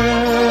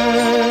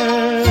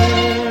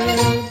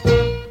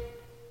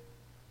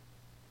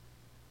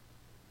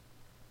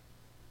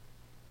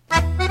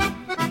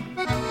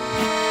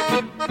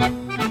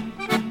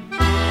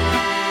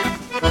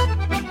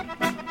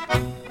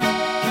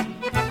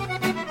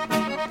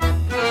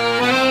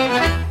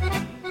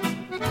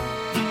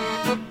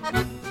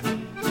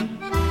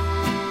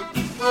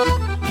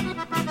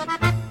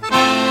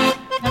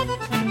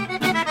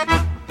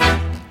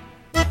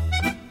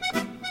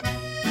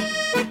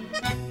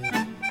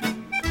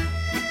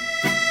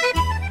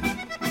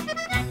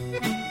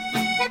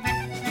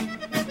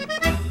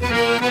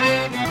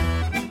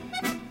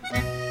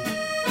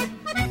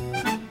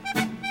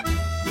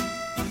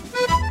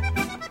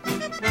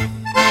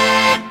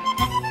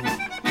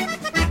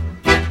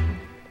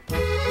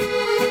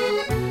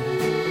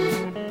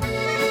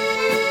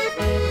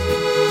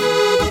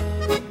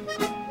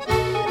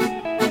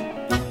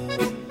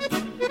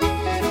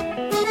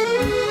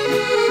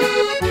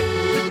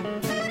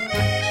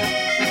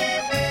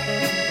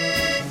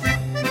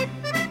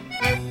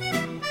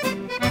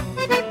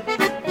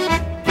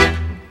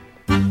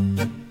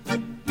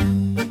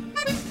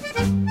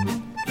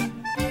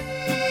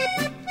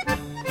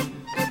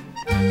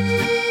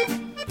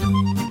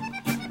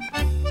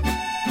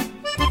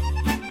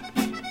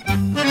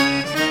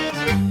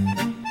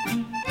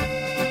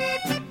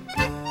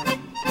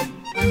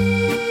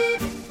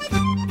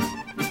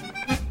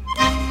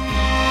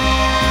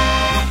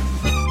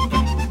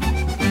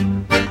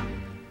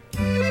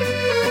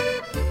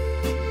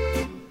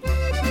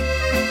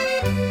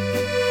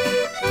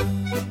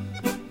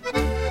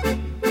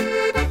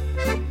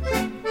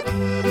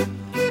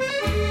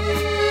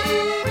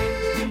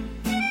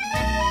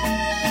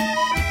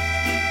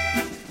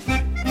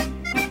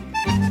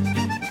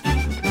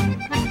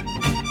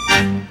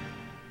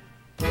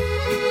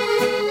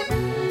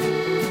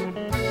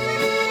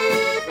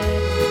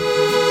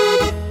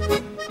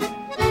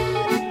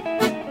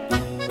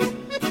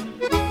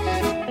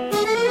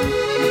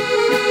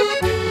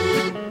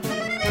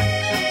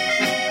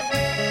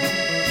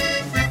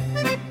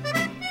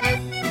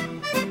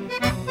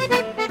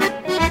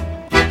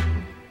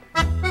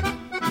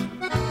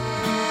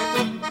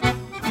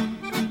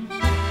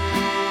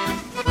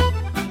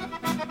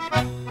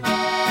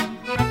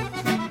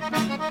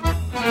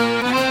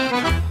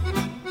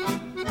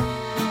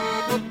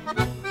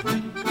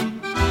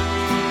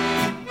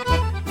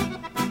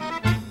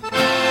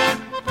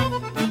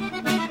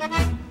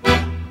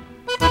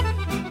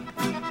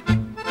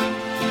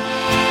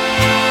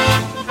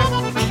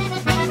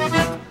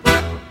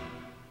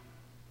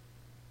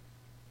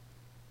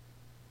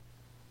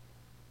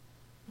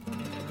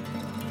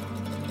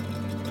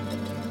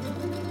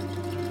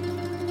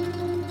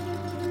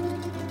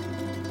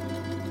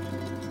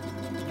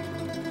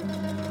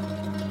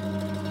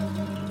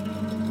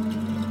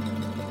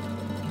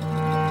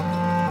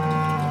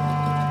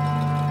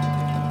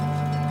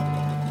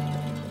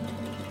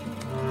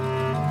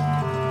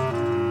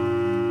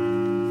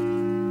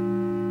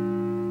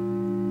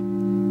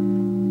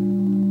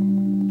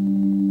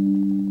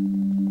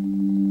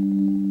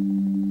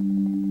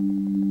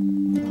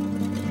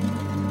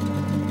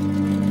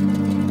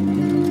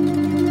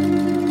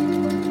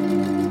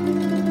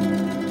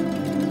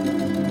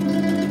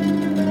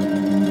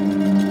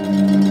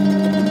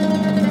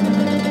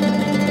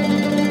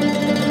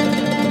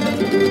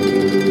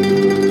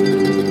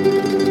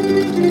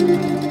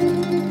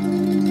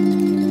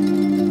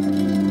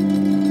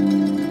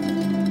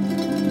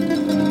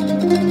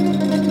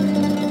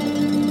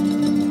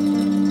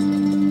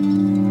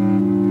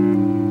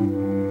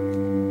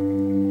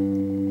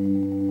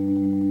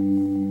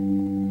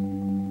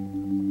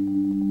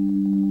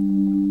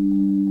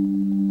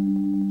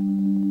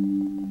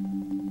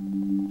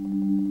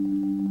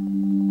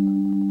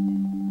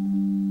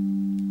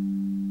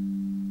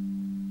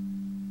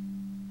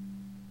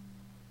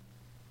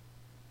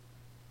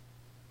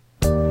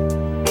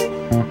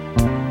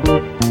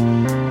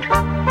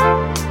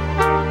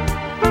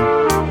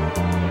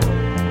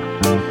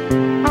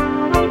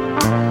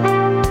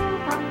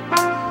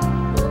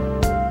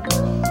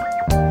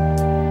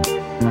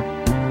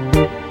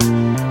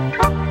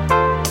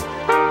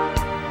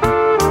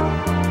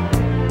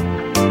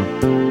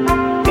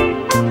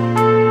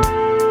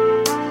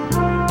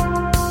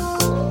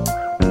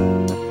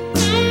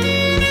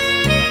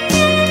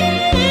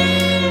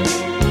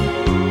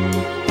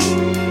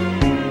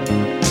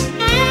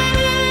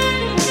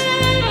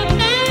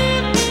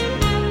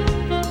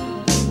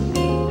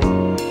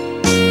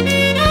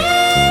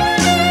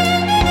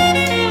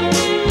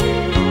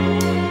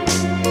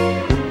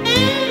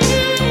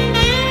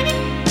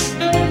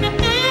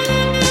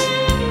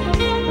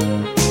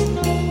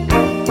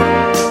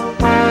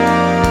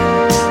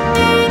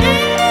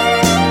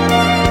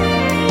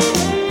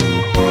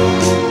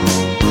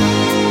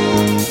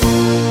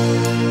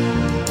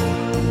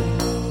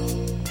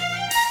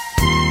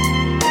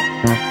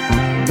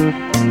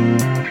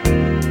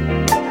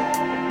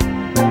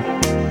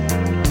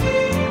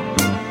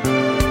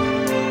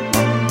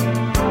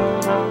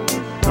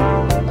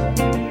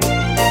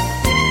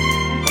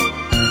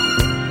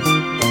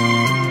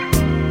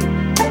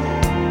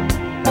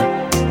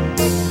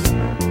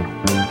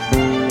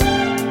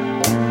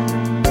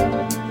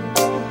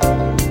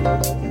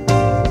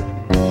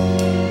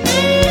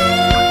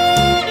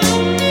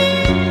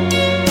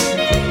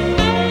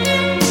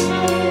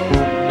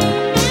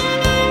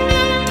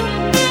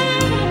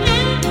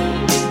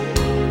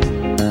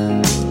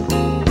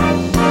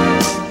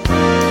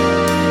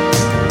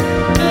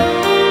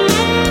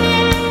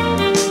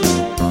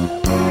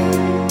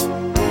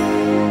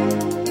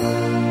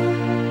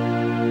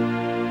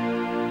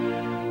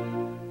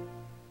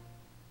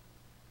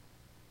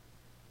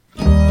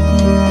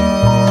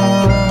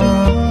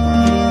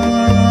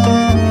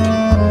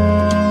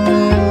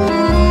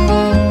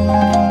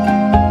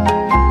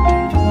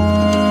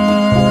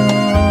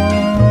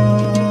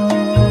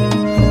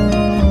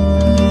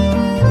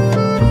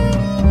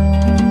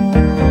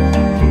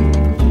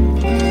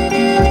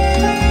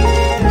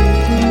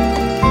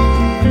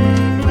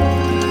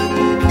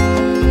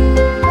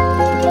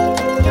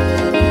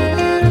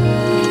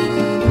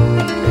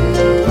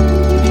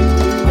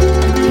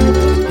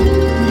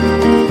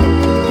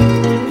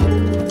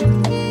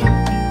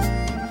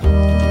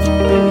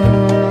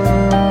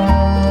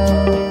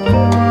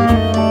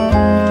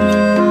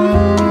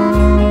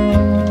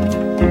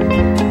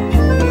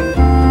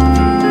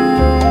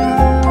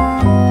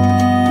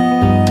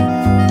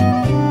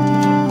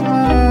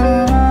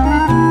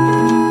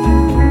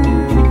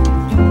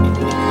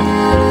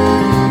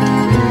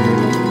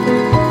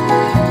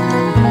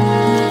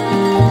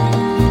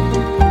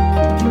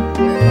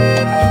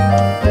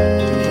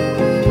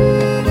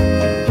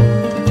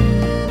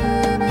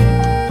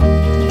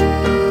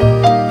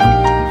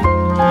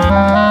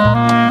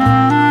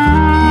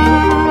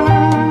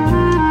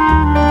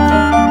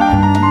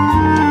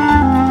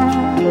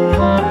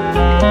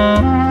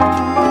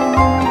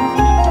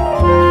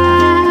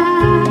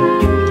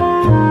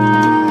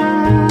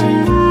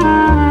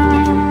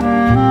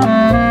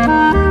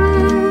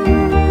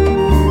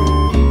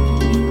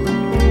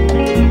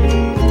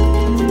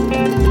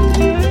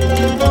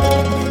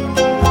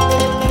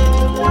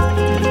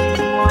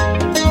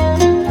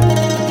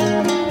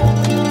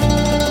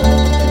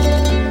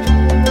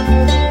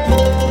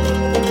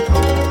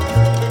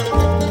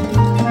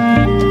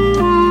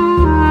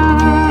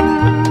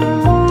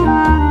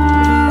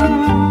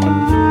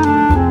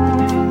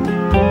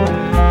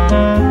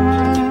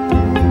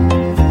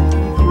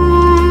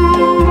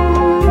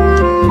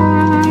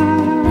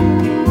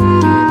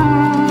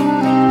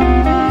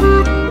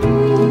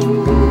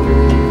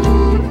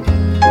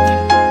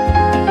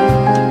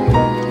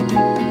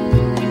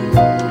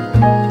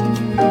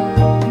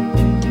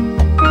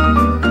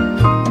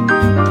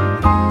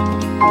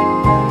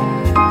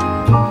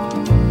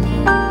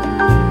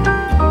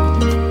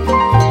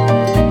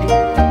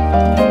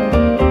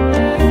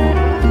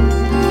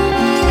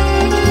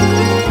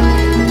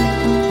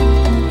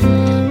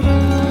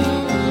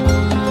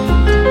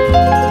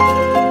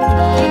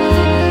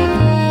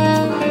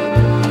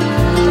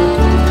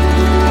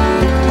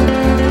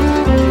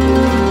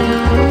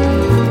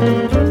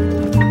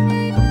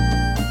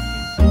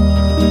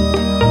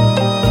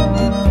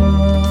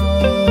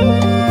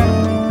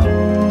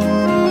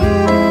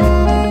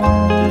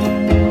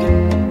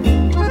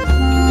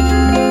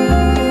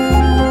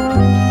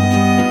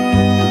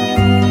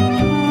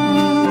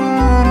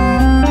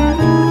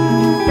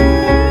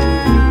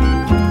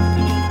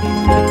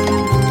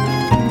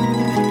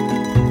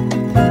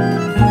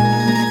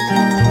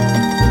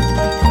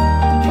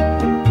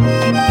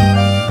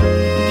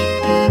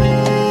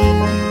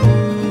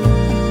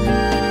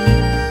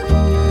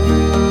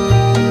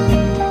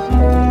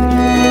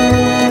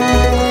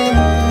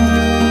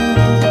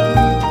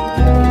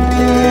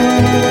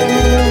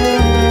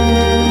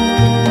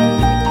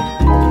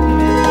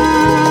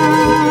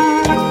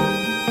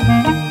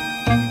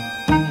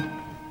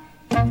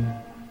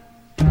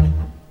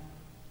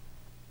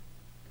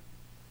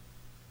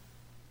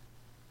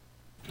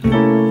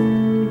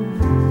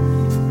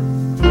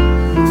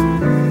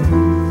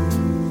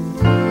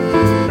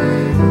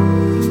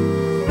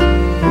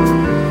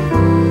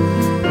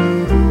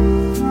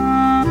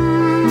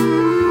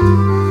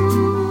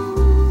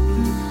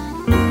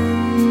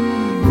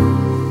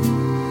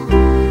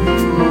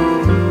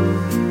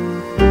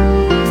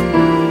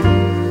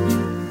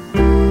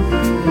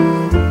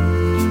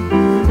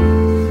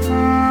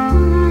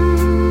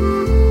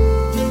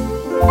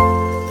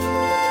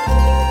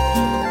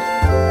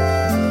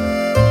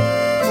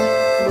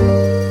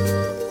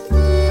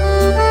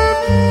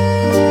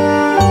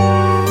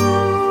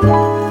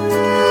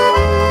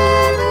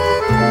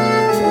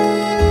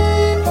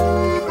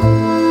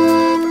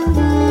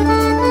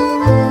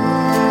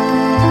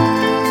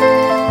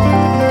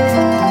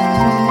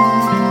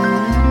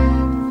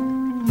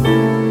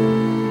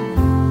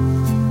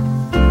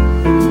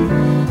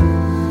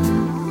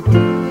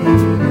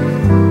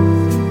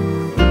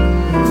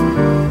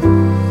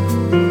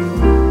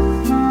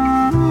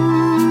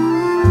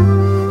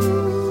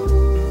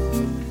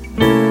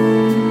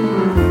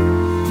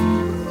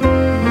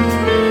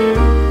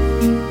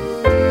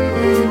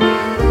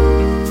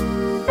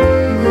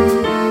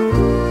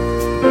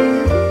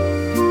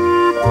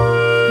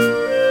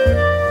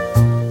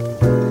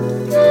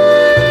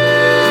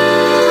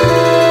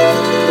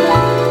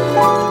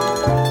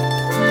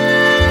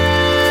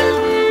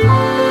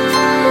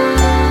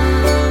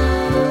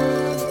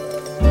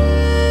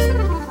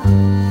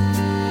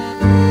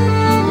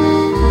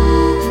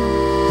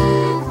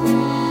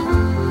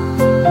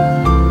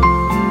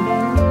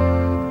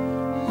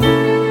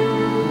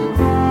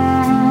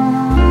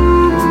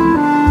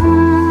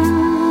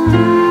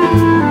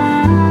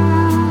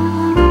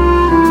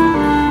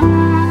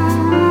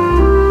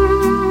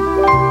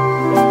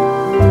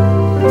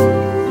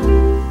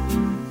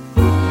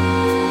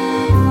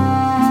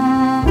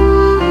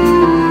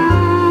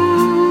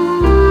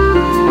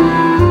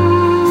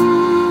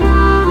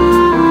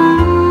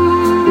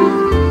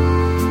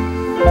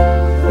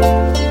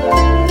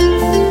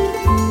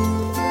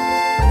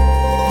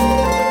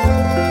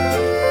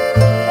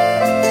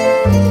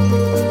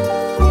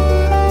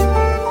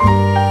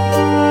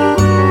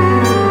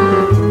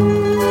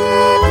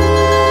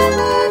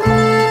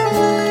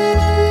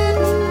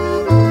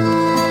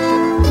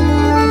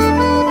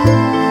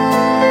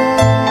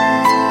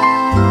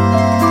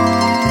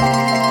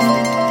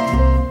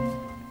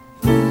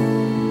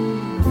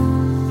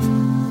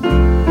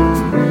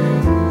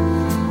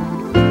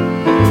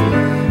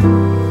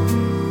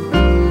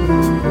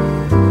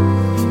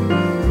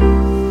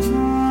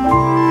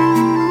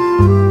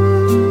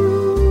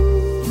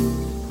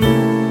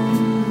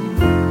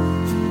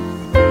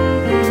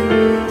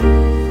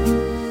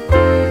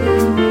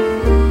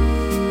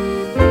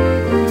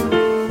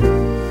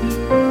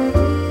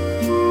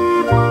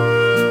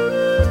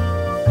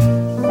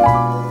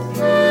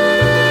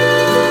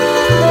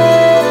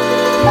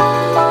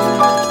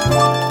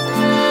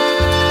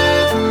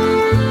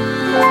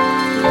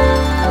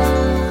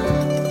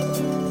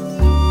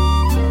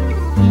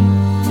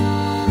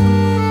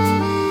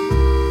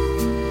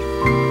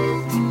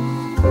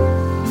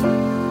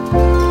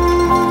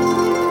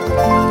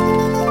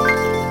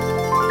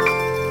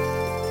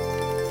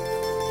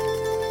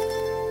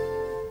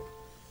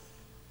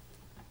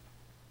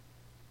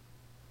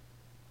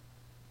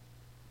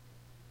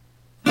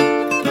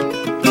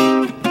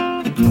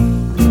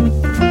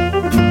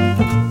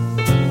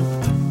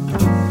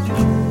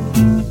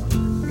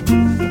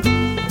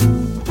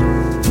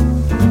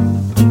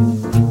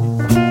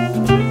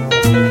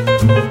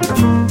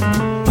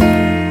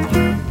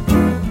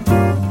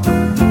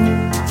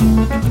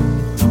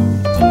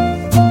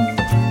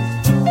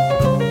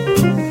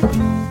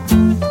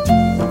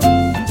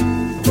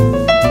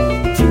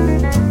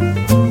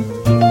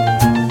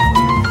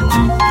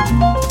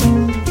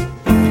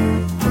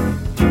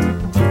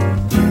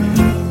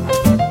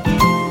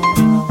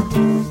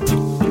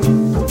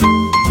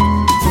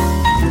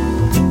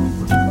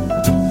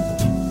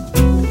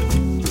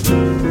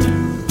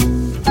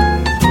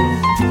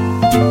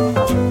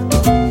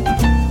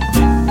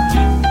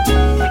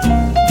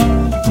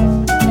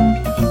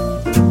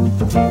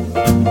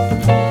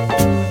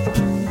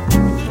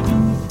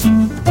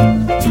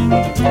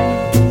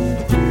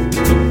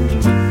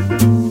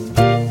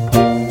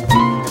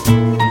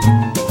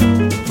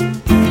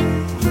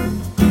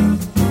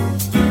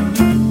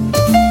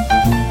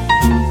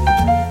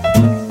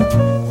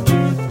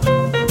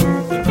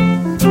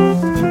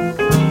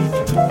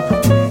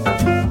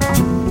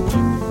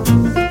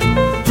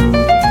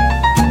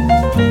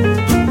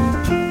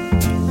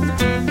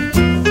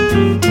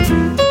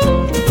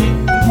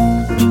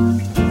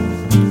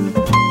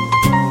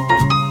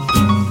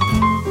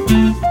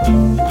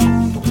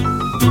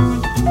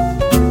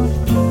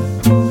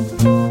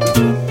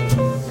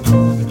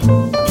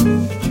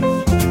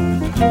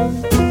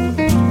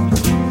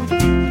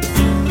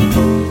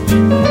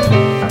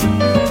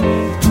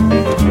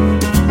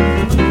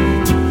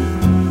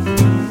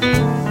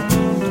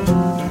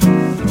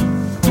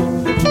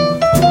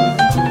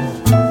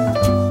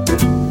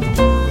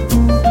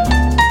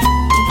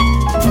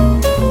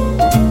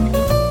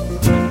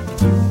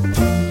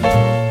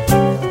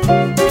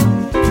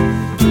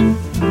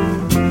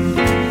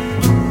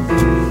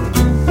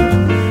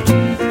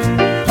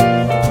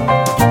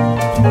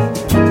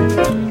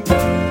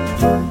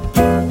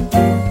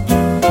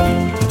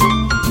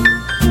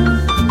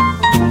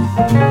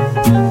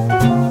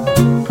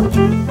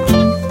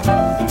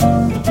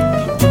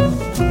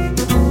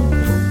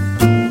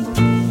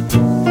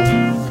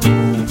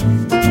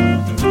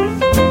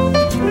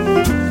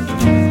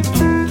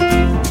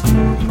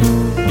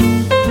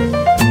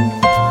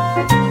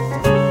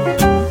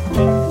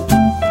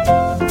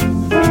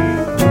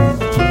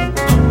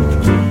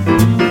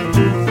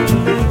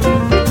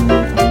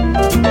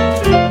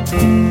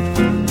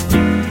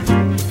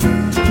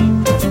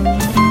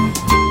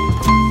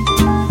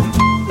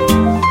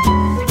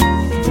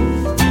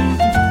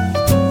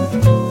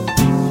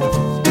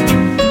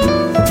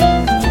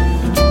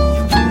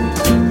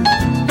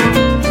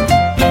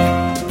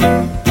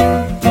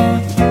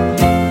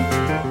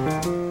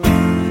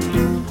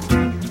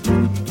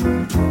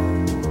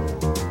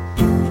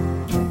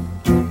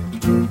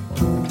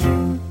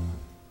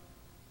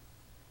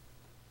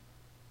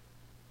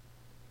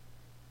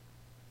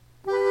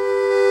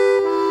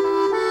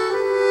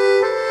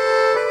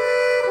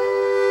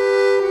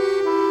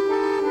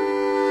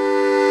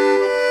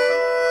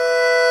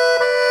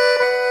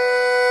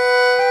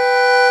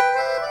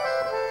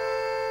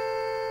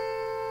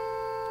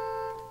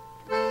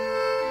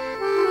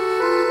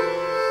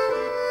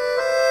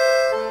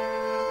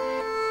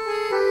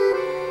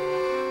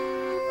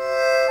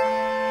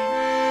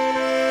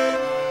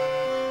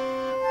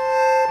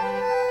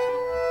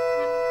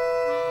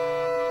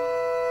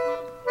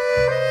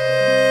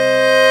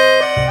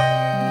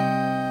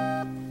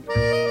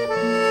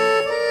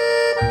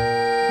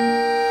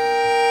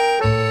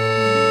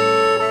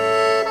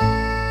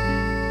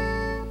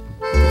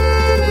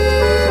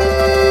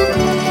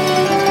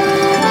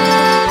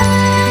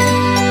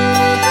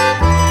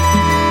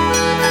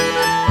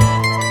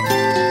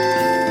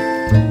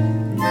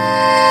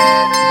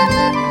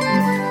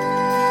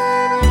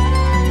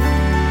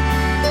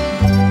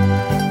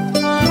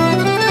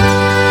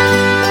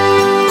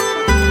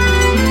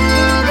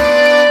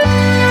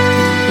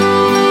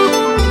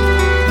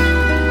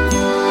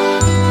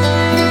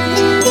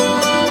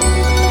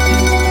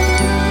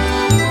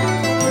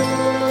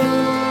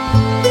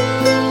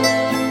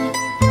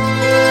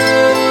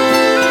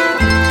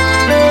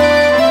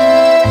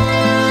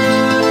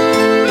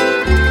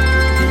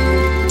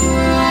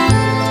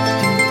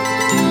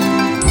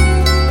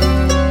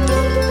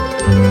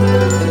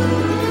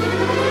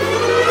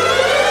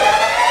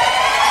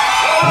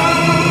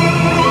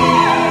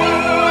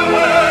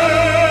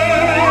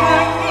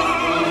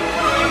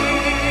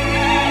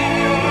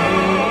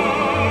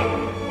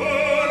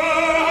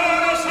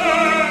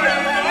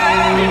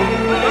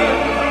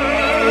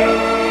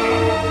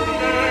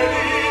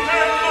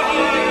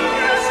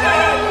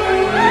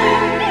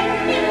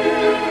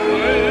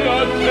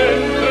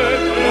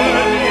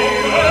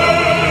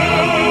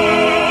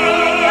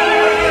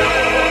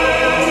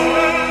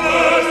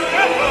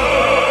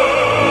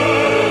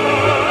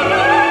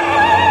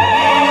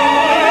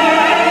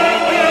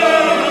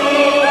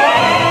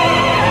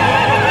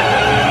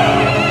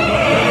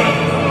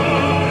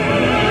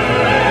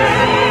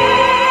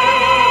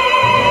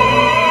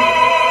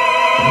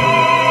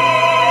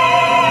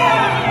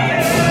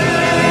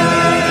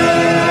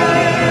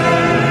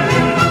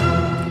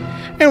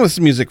 and with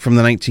some music from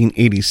the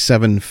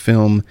 1987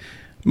 film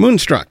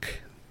Moonstruck.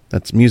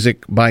 That's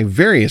music by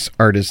various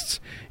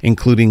artists,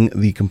 including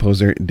the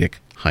composer Dick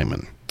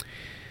Hyman.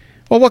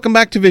 Well, welcome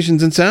back to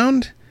Visions in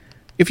Sound.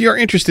 If you are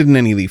interested in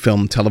any of the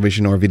film,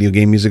 television, or video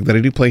game music that I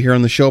do play here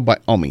on the show, by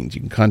all means,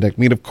 you can contact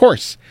me at, of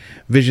course,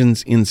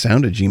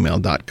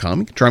 visionsinsound@gmail.com.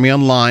 You can try me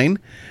online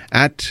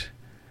at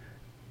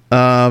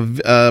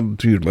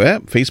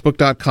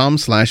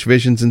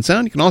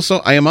facebook.com/visionsinsound. You can also,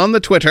 I am on the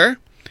Twitter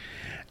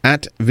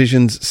at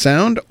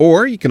visionssound,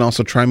 or you can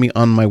also try me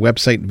on my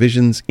website,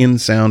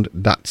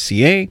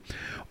 visionsinsound.ca,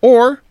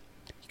 or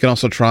you can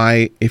also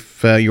try,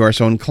 if you are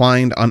so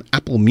inclined, on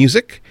Apple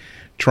Music.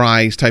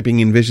 Try typing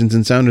in Visions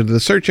in Sound into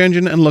the search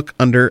engine and look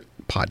under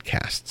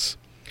podcasts.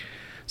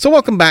 So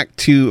welcome back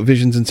to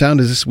Visions in Sound,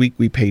 as this week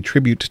we pay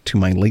tribute to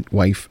my late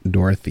wife,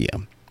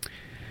 Dorothea.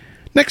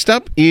 Next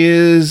up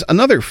is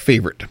another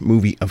favorite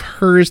movie of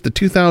hers, the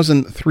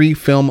 2003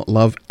 film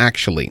Love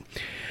Actually.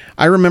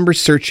 I remember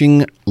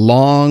searching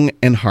long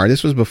and hard.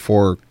 This was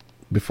before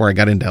I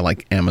got into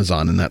like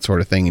Amazon and that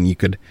sort of thing, and you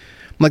could,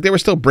 like, there were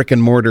still brick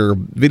and mortar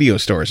video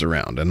stores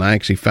around, and I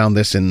actually found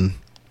this in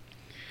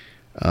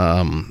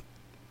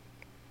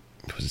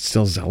was it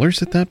still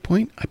Zellers at that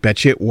point? I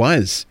bet you it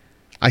was.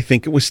 I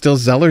think it was still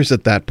Zellers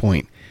at that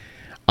point.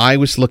 I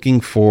was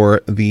looking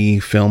for the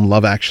film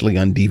Love Actually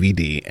on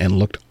DVD and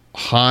looked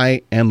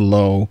high and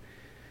low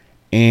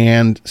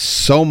and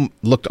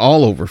looked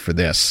all over for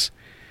this.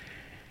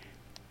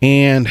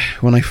 And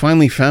when I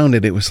finally found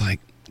it, it was like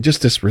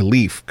just this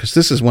relief, because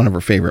this is one of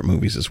her favorite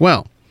movies as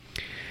well.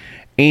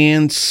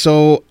 And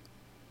so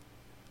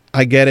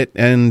I get it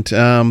and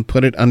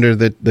put it under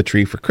the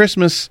tree for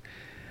Christmas.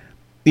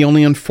 The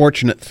only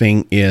unfortunate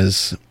thing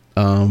is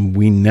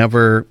we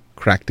never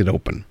cracked it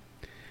open.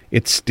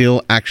 It's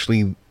still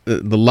actually,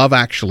 the Love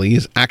Actually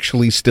is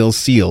actually still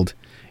sealed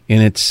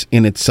in its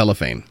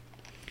cellophane.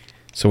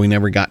 So we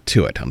never got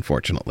to it,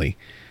 unfortunately.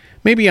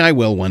 Maybe I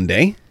will one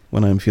day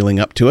when I'm feeling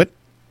up to it,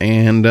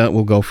 and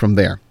we'll go from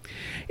there.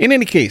 In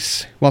any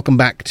case, welcome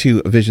back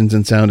to Visions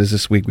in Sound, as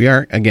this week we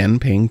are, again,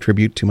 paying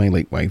tribute to my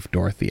late wife,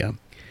 Dorothea.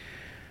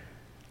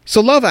 So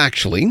Love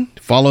Actually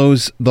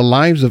follows the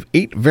lives of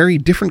 8 very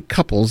different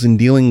couples in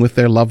dealing with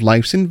their love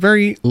lives in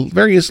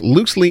various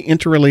loosely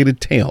interrelated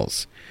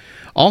tales,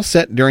 all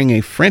set during a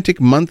frantic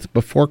month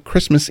before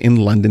Christmas in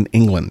London,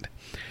 England.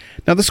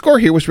 Now, the score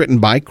here was written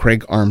by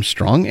Craig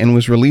Armstrong and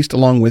was released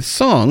along with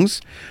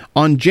songs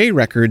on J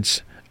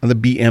Records, the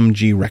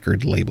BMG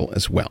record label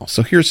as well.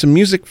 So here's some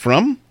music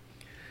from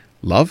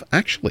Love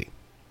Actually.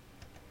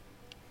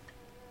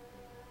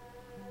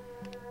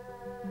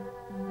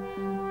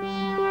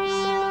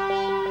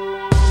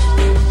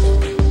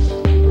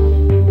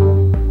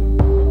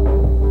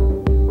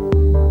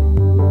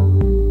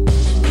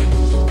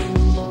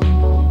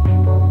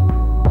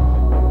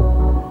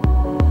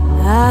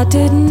 I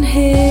didn't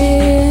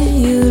hear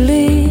you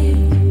leave.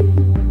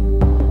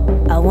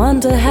 I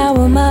wonder how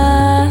am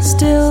I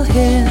still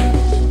here?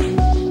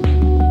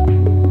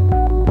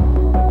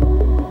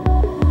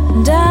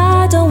 And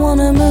I don't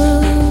wanna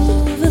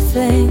move a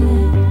thing.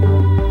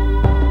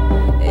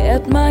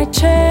 It might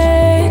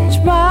change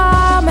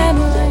my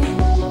memory.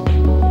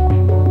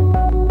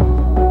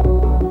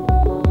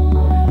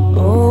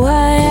 Oh,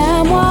 I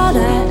am what I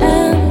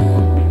am.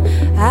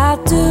 I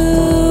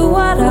do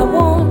what I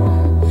want.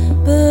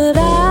 But I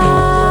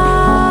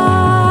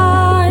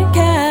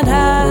can't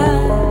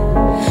hide,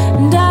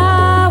 and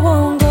I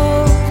won't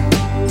go,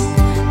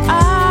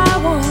 I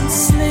won't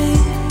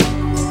sleep,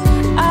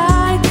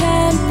 I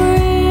can't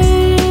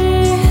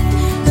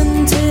breathe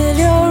until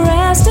you're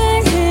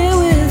resting here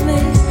with me.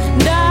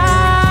 And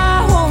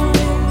I won't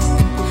leave,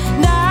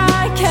 and I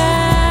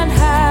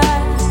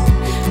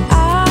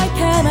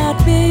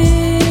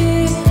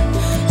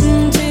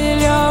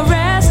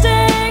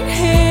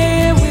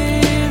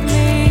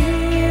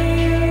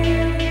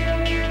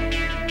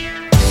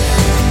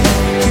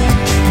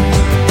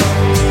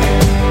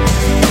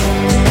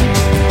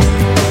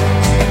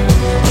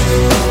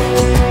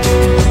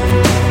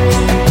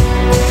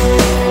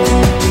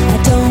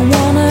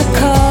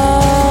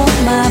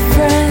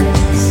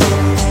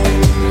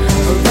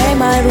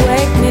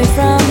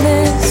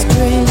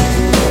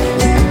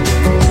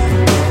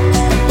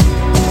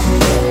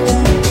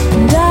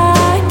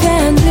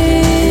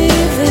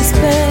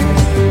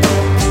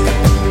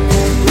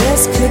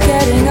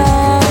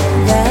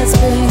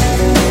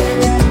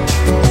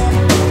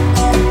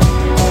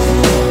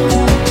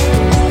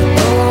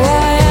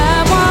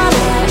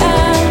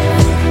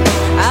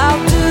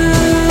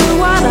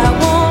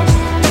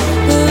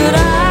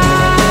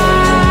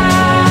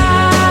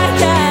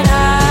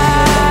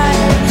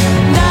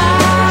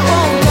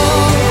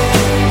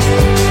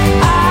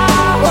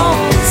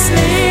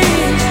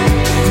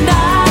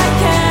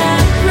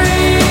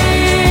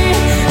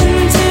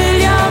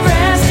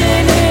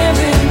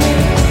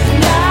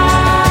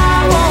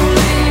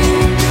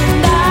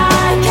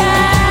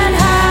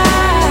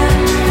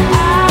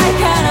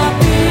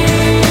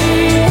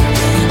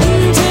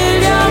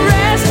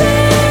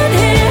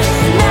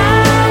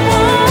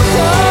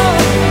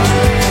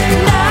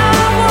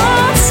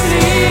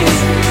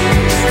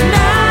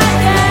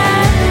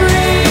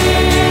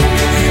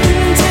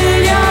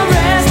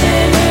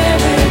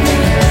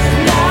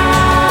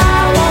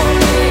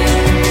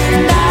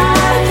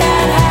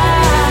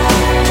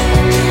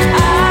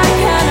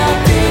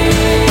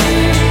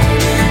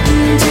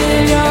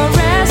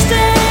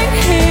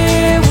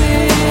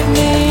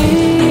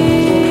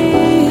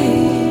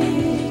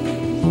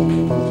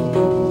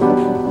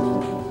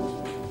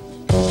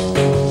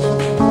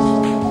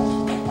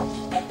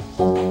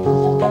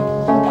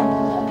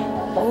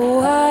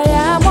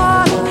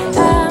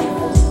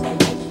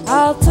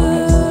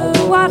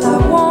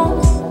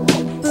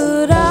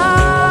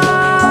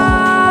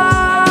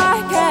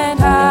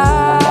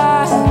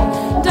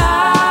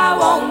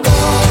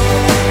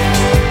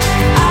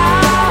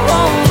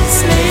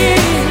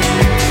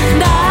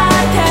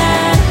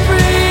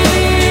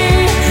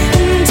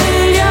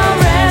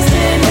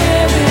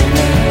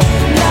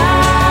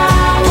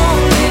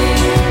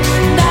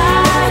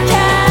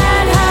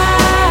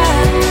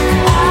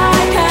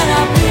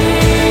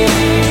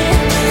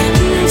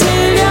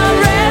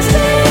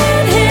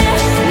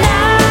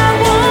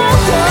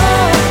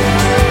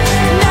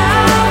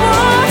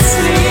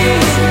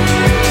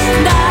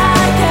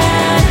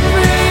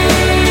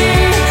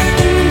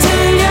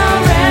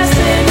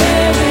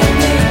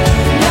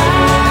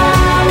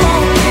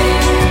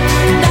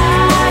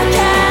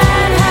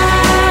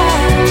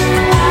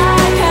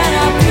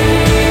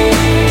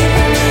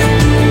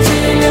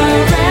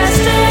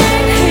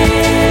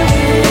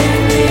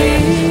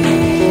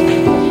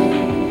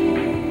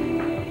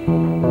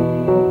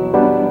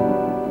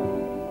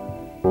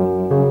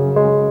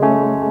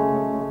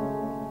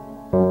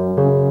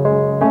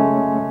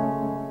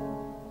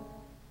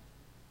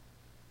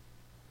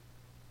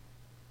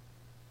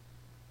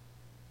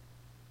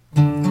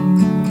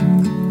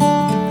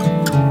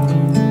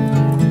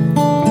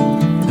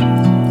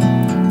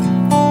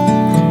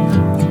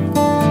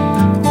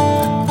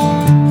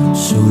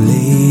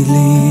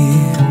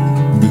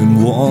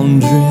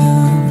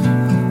wondering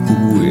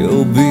who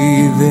will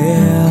be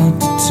there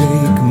to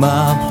take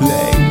my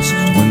place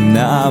when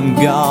I'm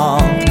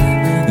gone.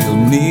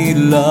 You'll need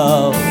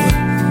love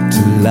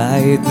to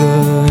light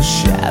the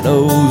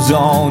shadows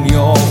on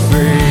your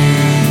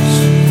face.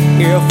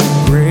 If a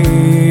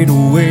great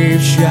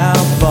wave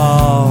shall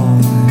fall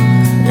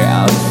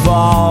and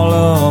fall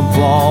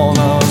upon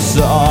us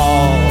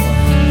all,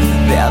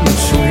 then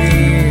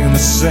between the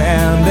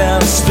sand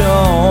and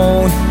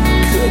stone,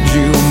 could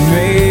you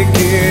make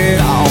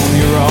it on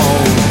your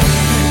own?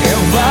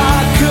 If I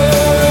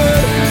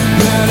could,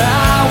 then I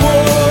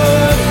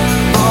would.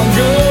 I'll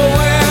go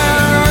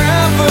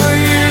wherever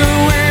you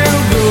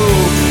will go,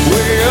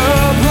 way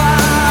up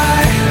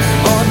high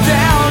or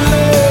down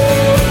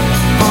low.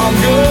 I'll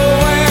go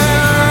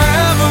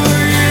wherever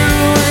you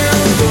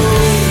will go,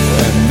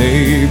 and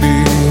maybe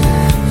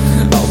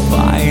I'll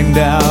find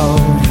out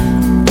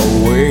a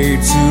way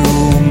to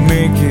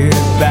make it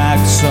back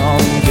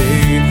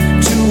someday,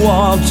 to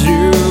want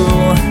you,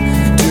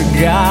 to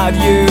guide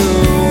you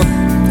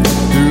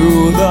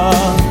through the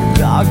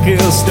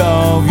darkest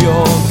of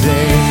your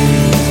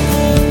days.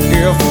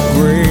 If a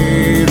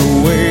great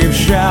wave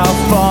shall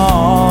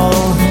fall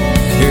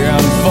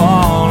and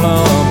fall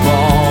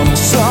upon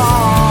us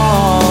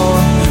all,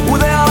 well,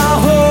 then I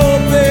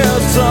hope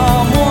there's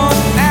someone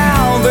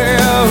out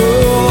there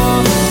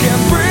who can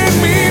bring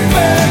me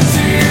back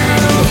to you.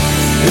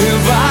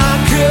 If I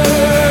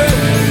could,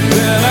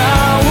 then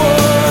I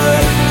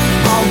would.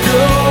 I'll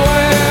go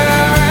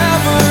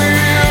wherever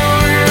you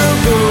will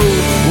go,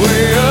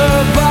 way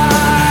up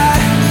high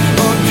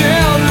or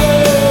down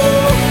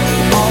low.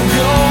 I'll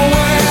go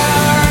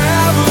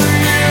wherever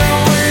you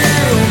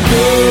will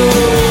go.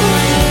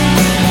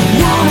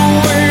 Run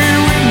away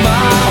with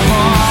my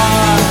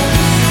heart,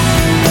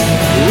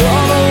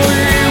 run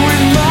away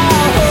with my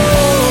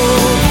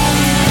hope,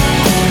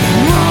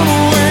 run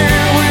away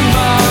with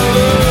my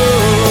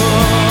love.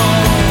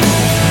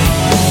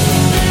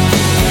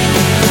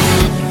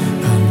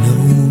 I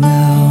know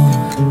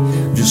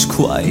now just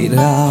quite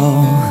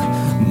how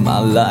my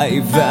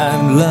life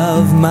and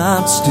love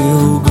might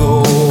still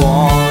go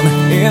on.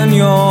 In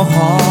your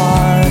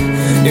heart,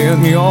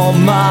 in your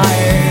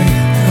mind,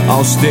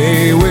 I'll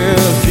stay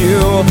with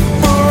you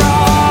for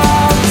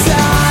all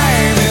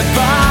time. If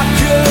I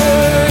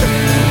could,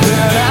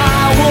 then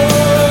I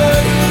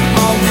would.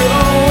 I'll go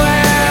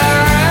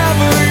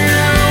wherever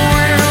you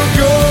will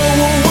go,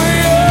 way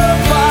up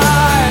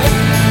high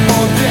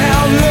or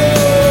down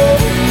low.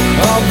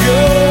 I'll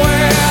go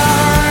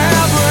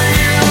wherever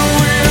you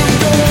will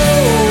go.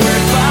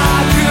 If I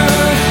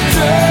could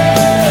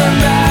turn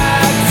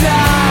back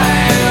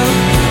time,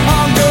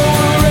 I'll go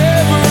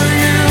wherever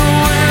you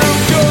will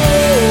go.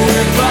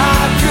 If I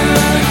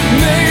could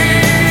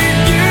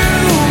make you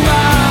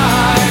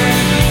mine,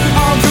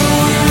 I'll go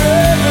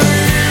wherever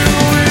you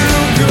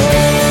will go.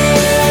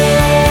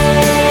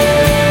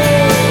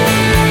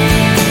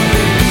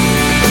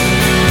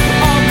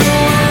 I'll go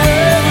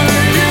wherever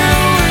you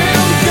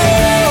will go.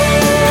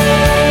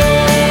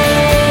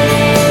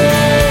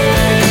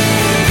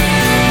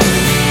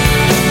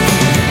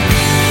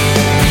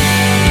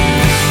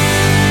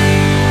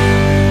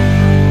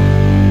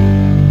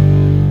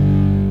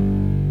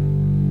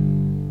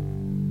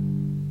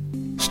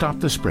 Stop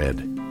the spread.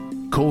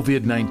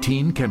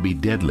 COVID-19 can be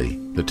deadly.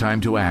 The time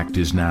to act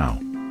is now.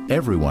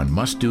 Everyone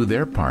must do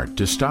their part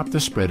to stop the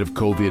spread of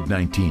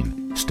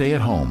COVID-19. Stay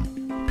at home.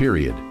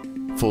 Period.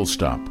 Full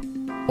stop.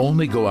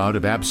 Only go out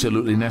if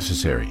absolutely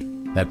necessary.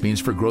 That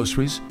means for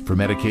groceries, for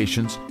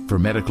medications, for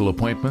medical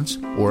appointments,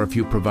 or if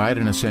you provide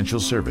an essential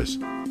service.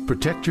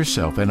 Protect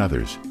yourself and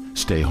others.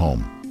 Stay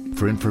home.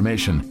 For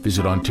information,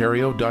 visit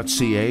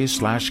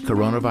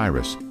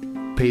ontario.ca/coronavirus.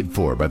 Paid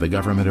for by the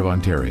Government of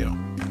Ontario.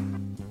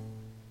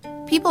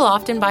 People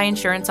often buy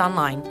insurance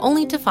online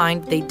only to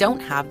find they don't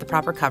have the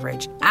proper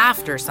coverage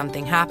after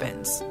something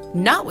happens.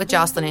 Not with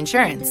Jocelyn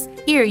Insurance.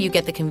 Here you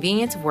get the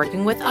convenience of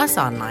working with us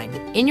online,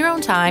 in your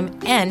own time,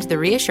 and the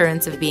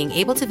reassurance of being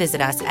able to visit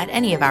us at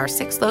any of our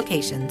 6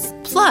 locations.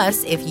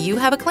 Plus, if you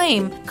have a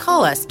claim,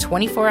 call us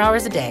 24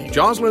 hours a day.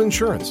 Jocelyn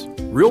Insurance.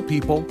 Real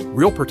people,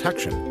 real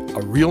protection.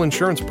 A real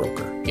insurance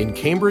broker. In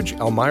Cambridge,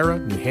 Elmira,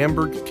 New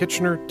Hamburg,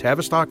 Kitchener,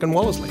 Tavistock, and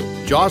Wellesley.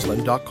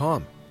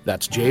 Jocelyn.com.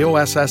 That's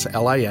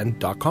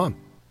JOSSLIN.com.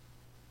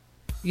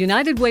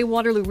 United Way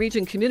Waterloo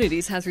Region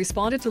Communities has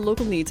responded to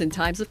local needs in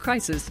times of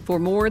crisis for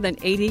more than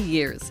 80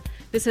 years.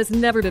 This has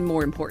never been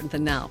more important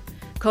than now.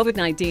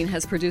 COVID-19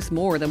 has produced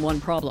more than one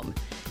problem.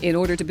 In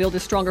order to build a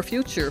stronger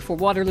future for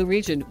Waterloo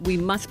Region, we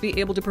must be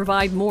able to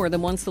provide more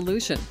than one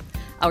solution.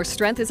 Our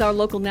strength is our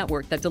local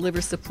network that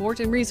delivers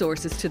support and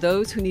resources to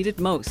those who need it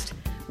most.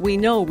 We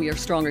know we are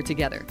stronger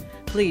together.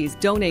 Please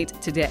donate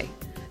today.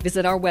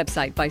 Visit our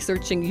website by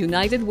searching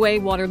United Way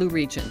Waterloo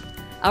Region.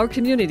 Our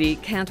community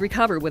can't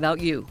recover without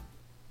you.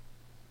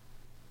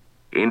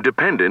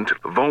 Independent,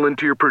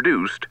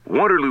 volunteer-produced,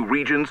 Waterloo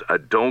Region's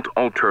adult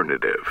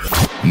alternative.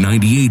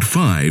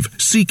 98.5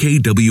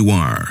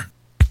 CKWR.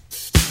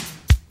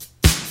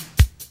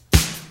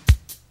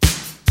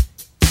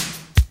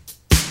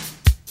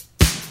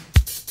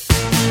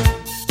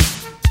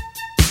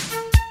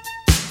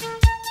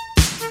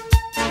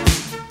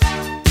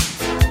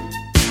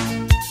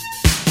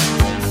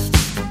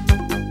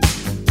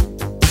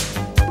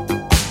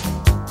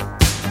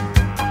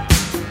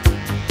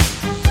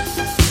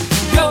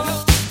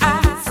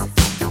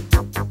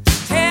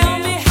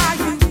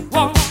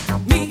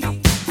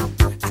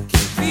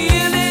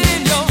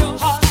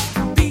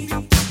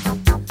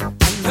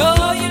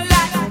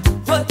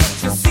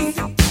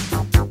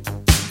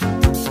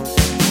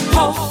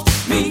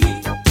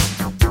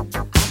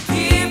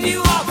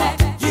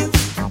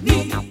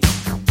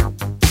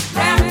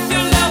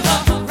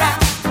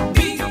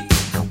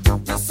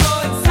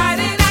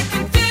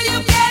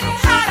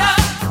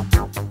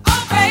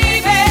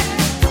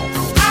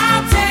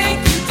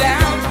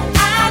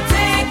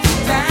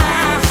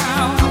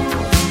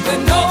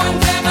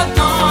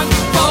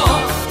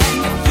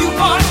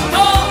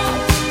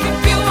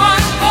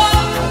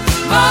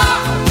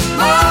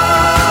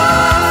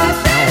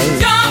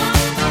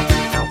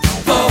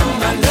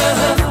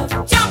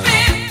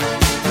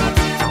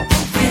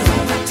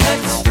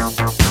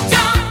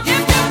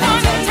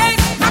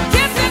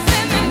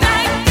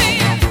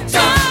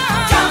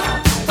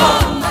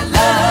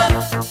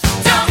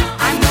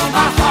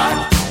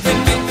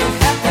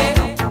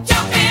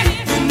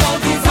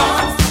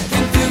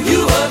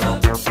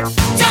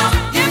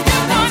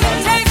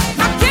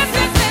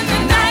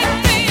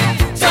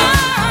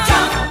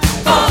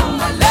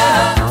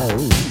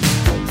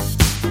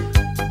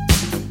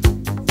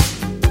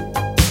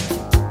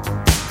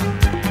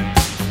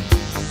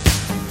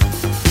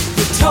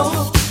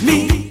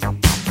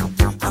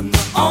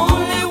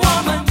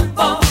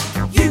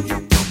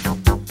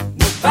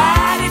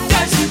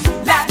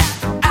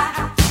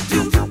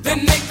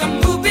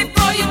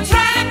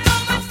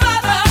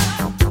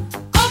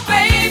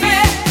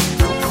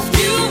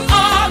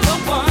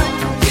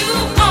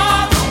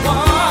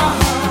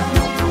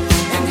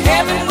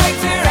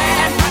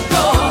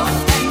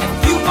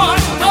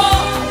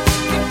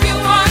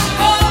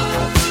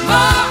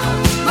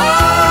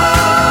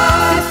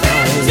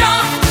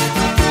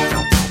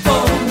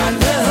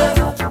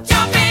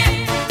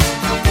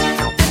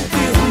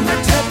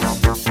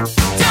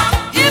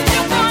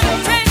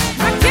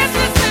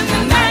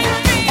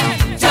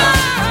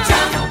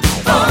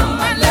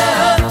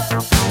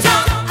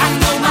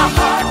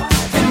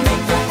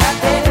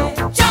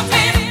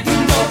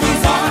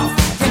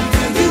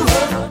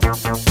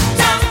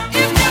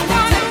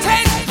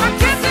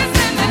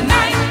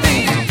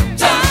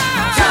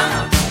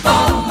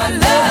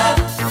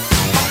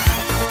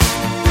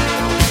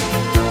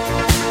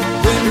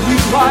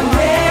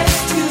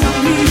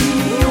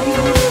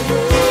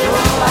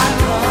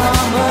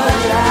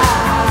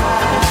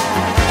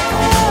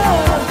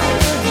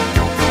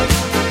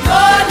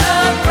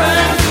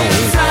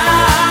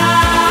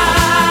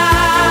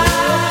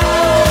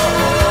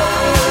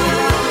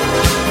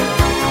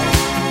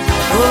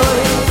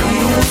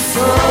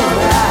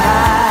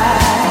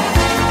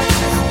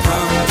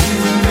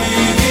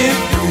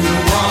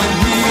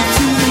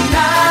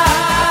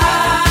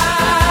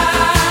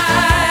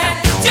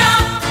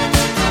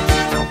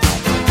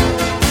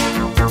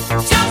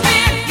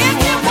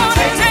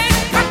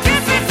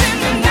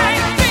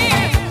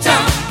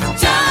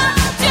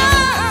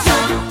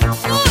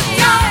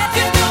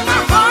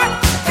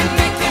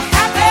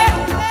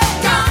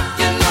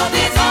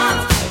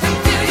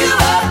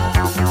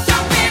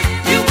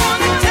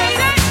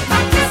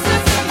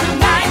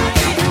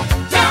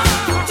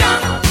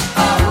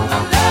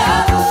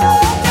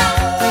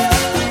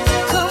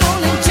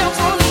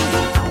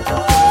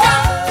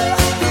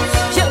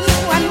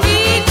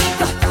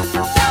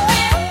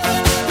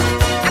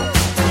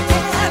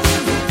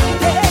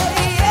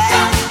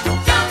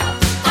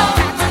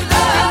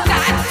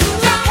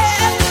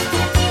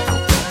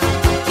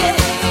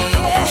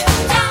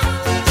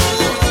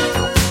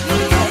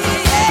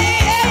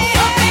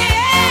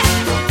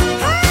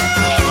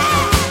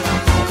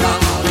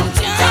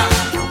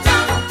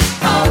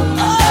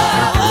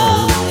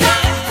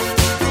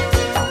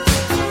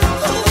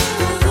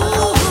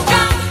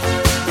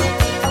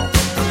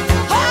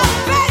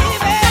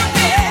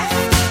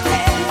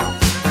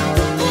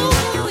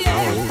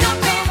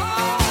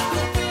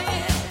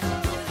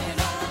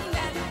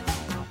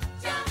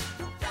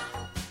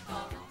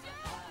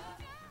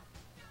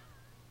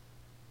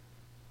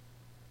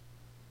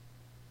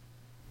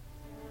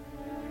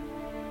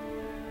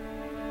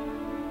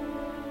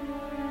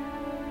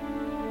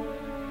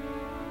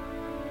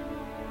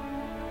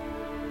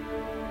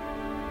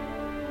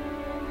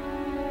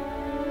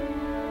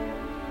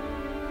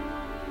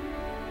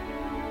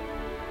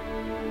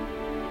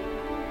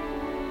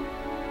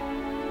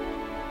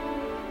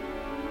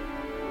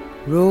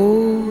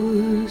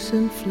 Rows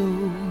and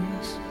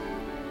flows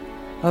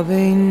of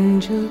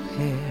angel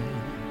hair,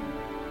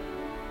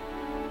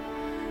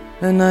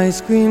 and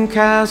ice cream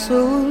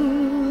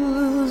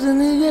castles in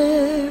the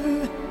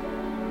air,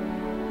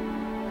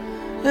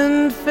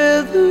 and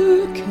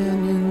feather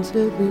canyons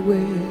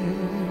everywhere.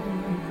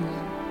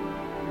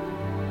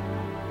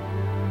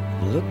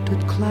 Looked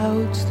at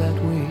clouds that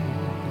way,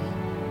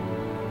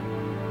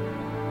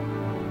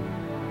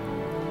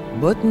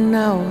 but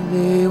now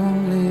they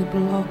only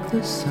block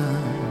the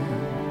sun.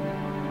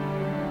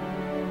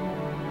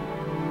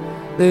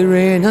 They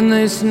rain and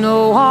they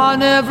snow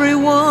on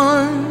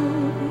everyone.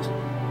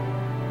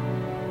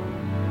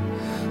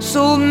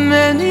 So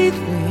many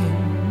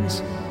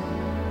things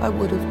I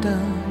would have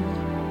done,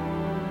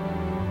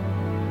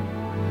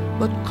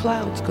 but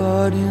clouds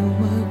got in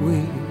my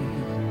way.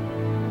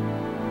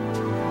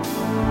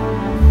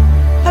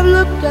 I've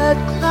looked at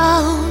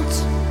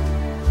clouds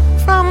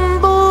from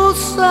both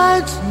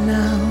sides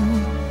now,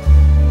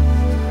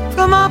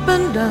 from up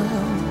and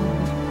down,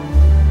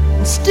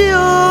 and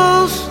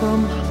still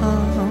somehow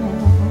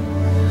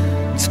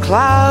it's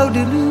cloud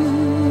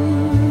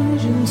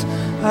illusions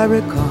I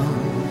recall.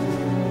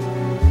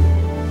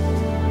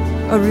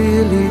 I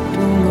really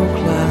don't know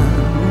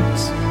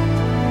clouds.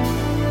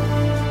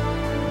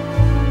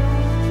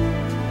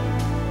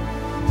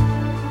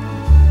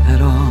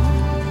 At all.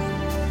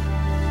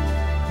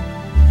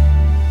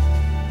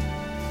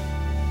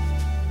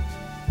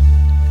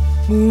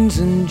 Moons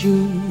and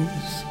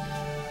Junes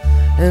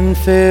and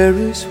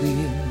Ferris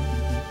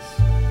wheels,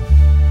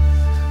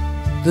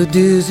 the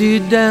dizzy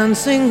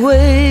dancing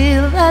way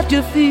that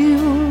you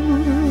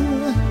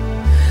feel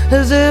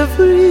as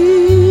every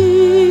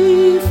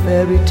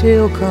fairy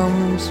tale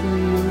comes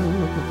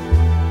real.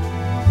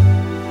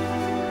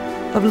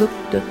 I've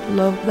looked at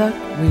love that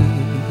way,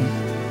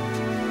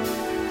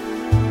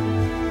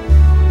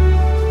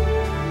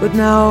 but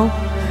now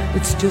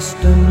it's just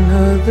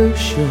another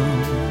show,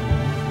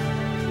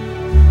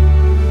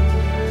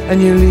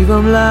 and you leave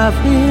them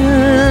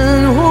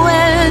laughing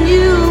when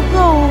you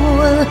go.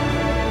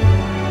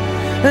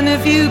 And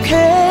if you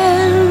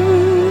can,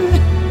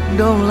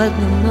 don't let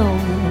them know.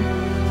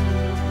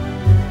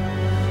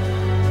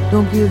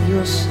 Don't give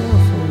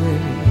yourself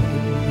away.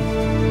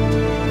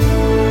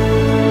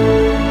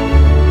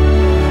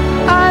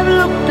 I've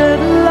looked at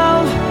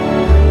love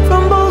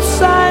from both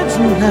sides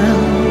now,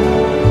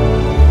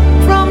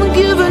 from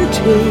give and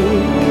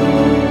take,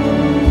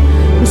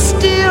 and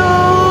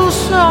still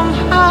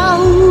somehow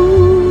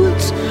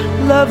it's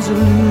love's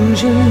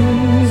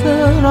illusions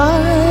that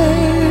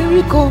I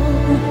recall.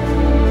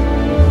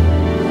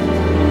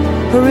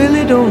 I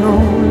really don't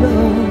know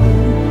love.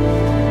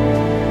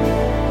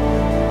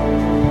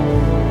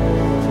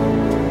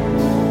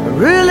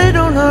 Really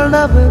don't know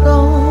love at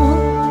all.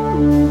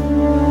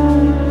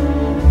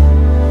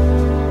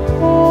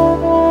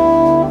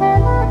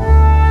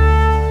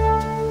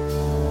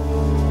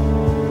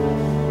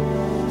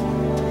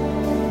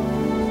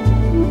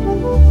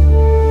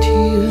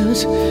 Tears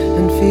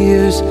and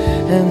fears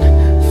and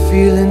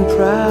feeling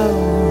proud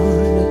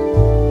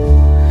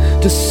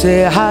to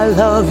say I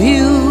love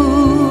you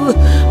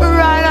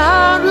right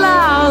out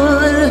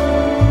loud.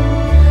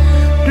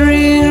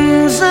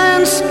 Dreams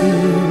and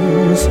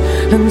schemes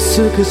and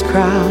circus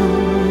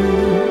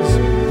crowds,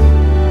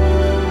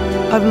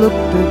 I've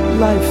looked at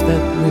life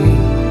that way.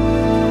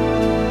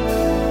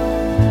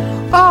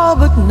 Oh,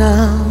 but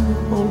now,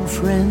 old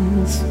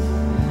friends,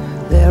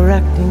 they're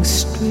acting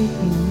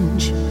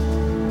strange,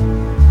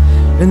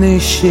 and they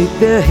shake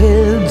their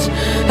heads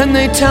and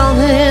they tell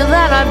me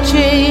that I've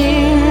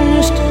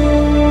changed.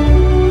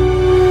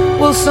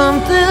 Well,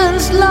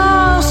 something's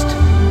lost,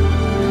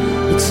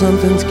 but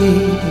something's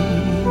gained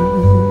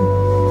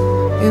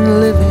in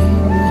living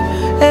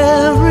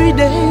every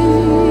day.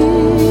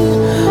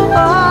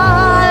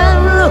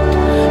 I've looked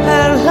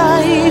at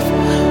life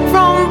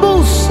from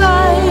both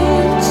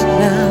sides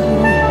now,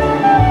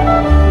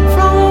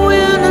 from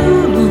win and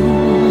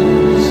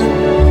lose,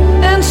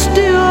 and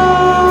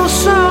still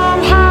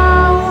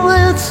somehow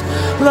it's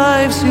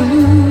life's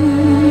illusions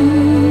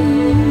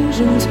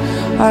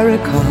I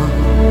recall.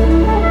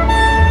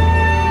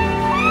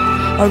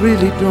 I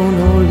really don't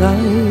know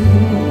life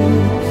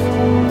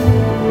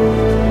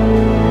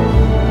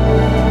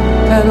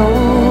at all.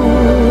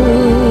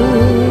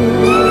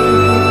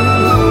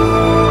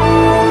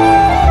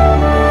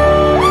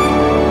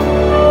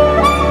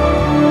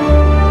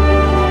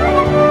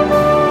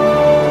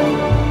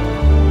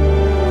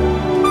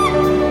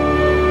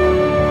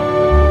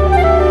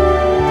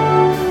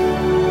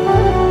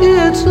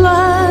 It's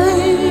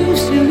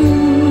life's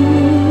illusions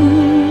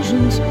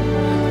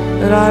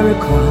that I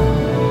recall.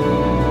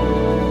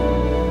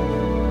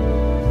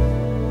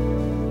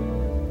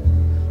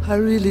 I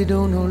really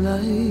don't know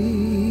life.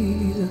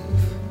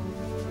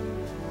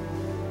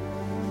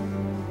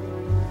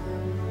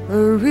 I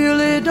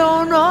really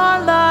don't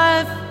know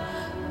life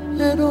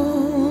at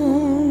all.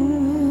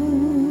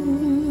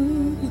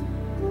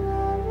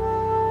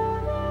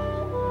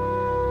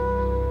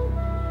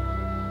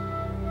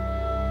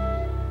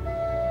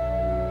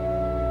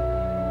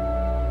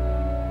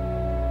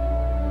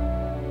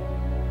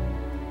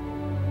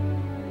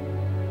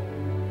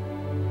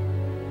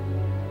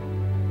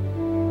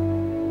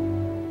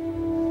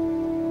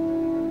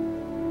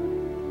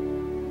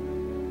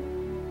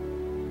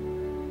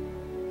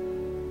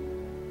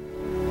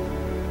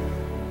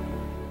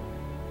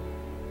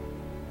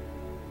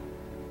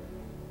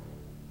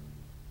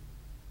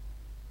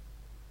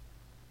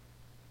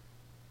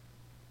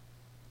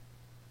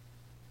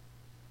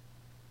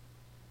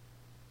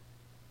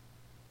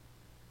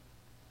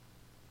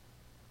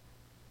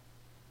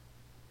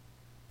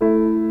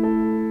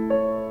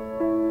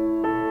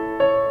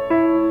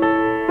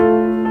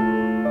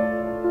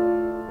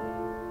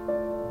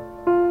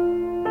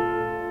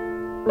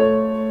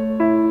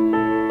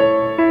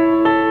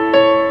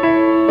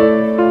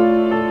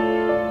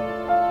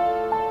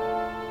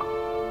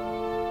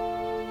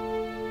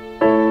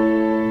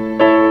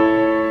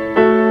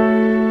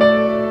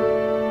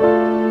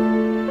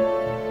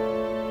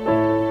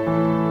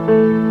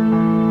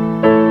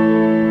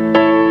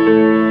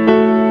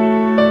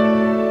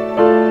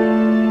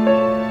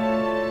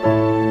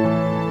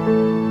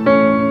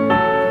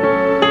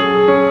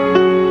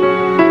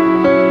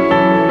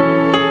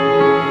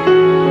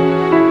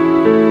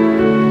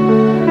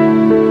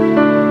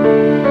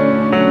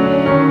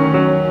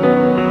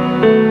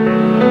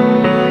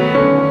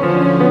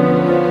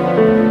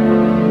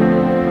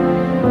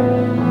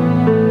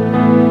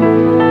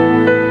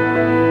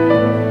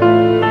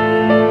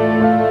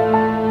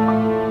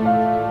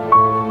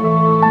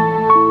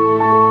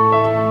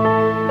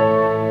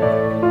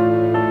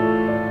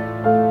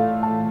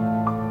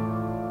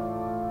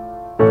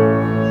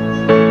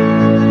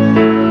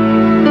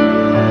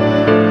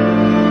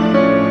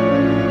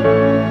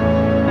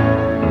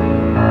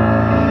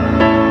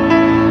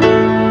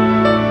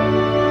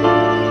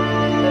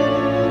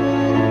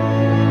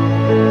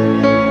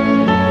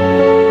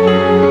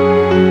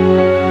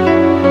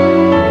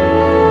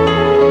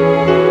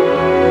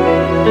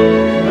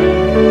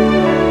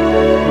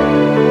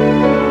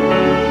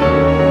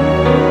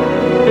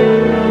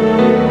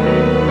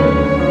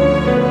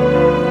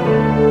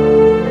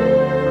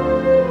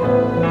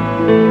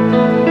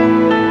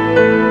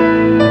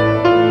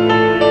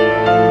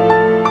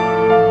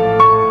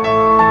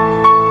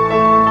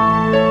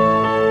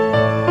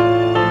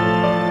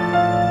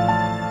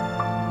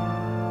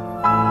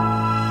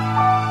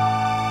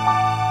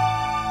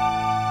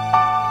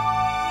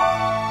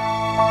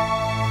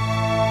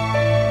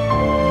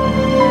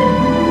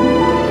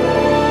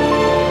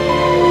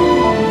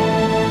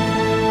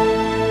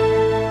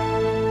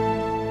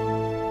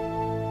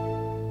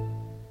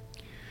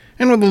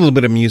 a little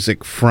bit of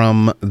music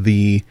from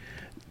the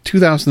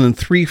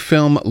 2003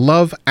 film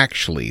Love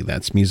Actually.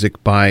 That's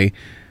music by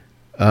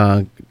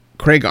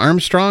Craig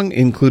Armstrong,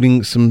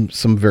 including some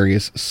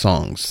various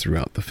songs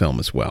throughout the film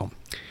as well.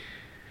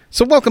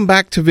 So welcome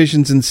back to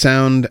Visions in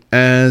Sound,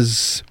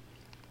 as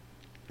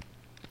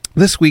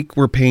this week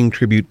we're paying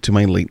tribute to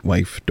my late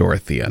wife,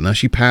 Dorothea. Now,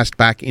 she passed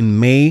back in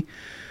May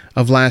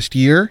of last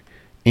year,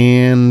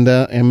 and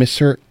I miss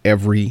her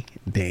every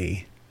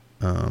day.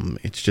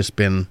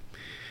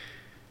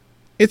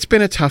 It's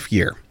been a tough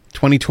year.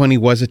 2020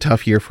 was a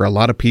tough year for a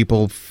lot of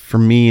people, for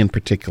me in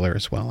particular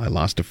as well. I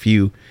lost a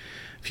few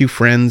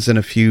friends and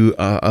a few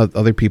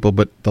other people,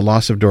 but the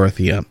loss of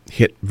Dorothea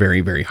hit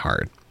very, very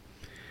hard.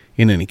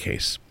 In any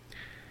case,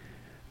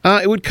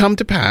 it would come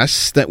to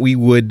pass that we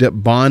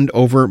would bond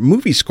over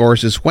movie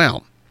scores as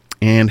well.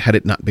 And had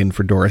it not been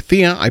for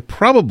Dorothea, I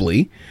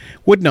probably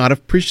would not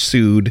have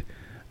pursued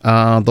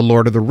the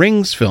Lord of the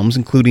Rings films,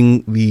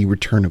 including The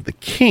Return of the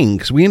King,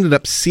 because we ended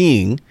up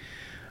seeing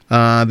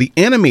the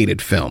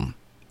animated film,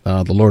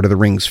 the Lord of the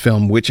Rings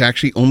film, which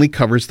actually only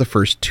covers the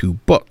first 2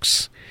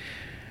 books.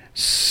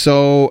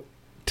 So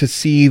to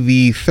see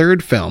the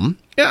third film,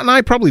 and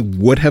I probably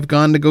would have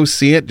gone to go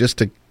see it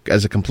just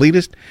as a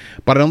completist,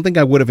 but I don't think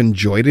I would have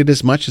enjoyed it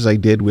as much as I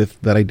did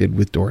with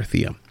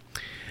Dorothea.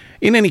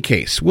 In any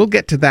case, we'll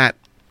get to that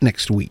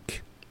next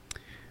week.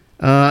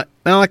 Now,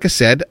 like I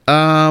said,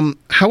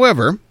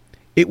 however,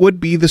 it would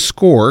be the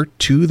score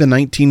to the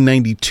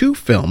 1992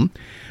 film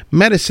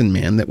Medicine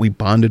Man that we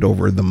bonded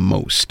over the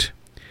most.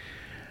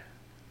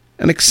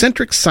 An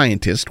eccentric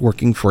scientist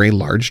working for a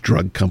large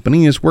drug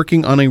company is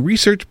working on a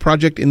research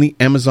project in the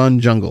Amazon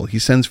jungle. He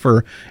sends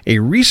for a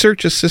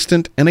research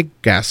assistant and a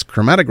gas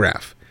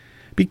chromatograph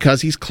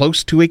because he's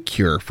close to a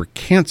cure for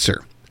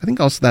cancer. I think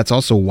that's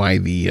also why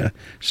the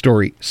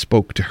story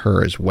spoke to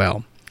her as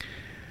well.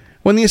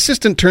 When the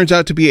assistant turns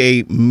out to be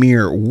a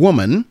mere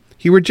woman,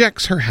 he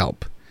rejects her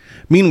help.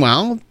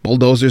 Meanwhile,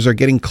 bulldozers are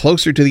getting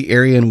closer to the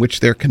area in which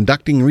they're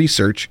conducting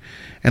research,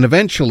 and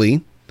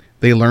eventually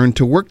they learn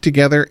to work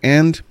together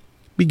and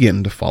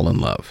begin to fall in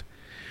love.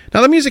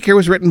 Now, the music here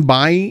was written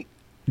by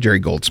Jerry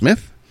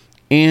Goldsmith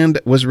and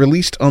was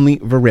released on the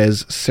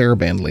Varese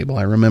Saraband label.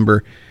 I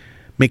remember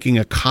making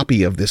a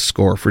copy of this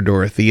score for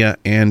Dorothea,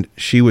 and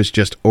she was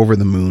just over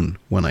the moon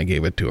when I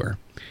gave it to her.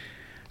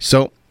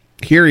 So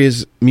here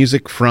is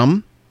music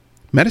from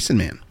Medicine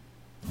Man.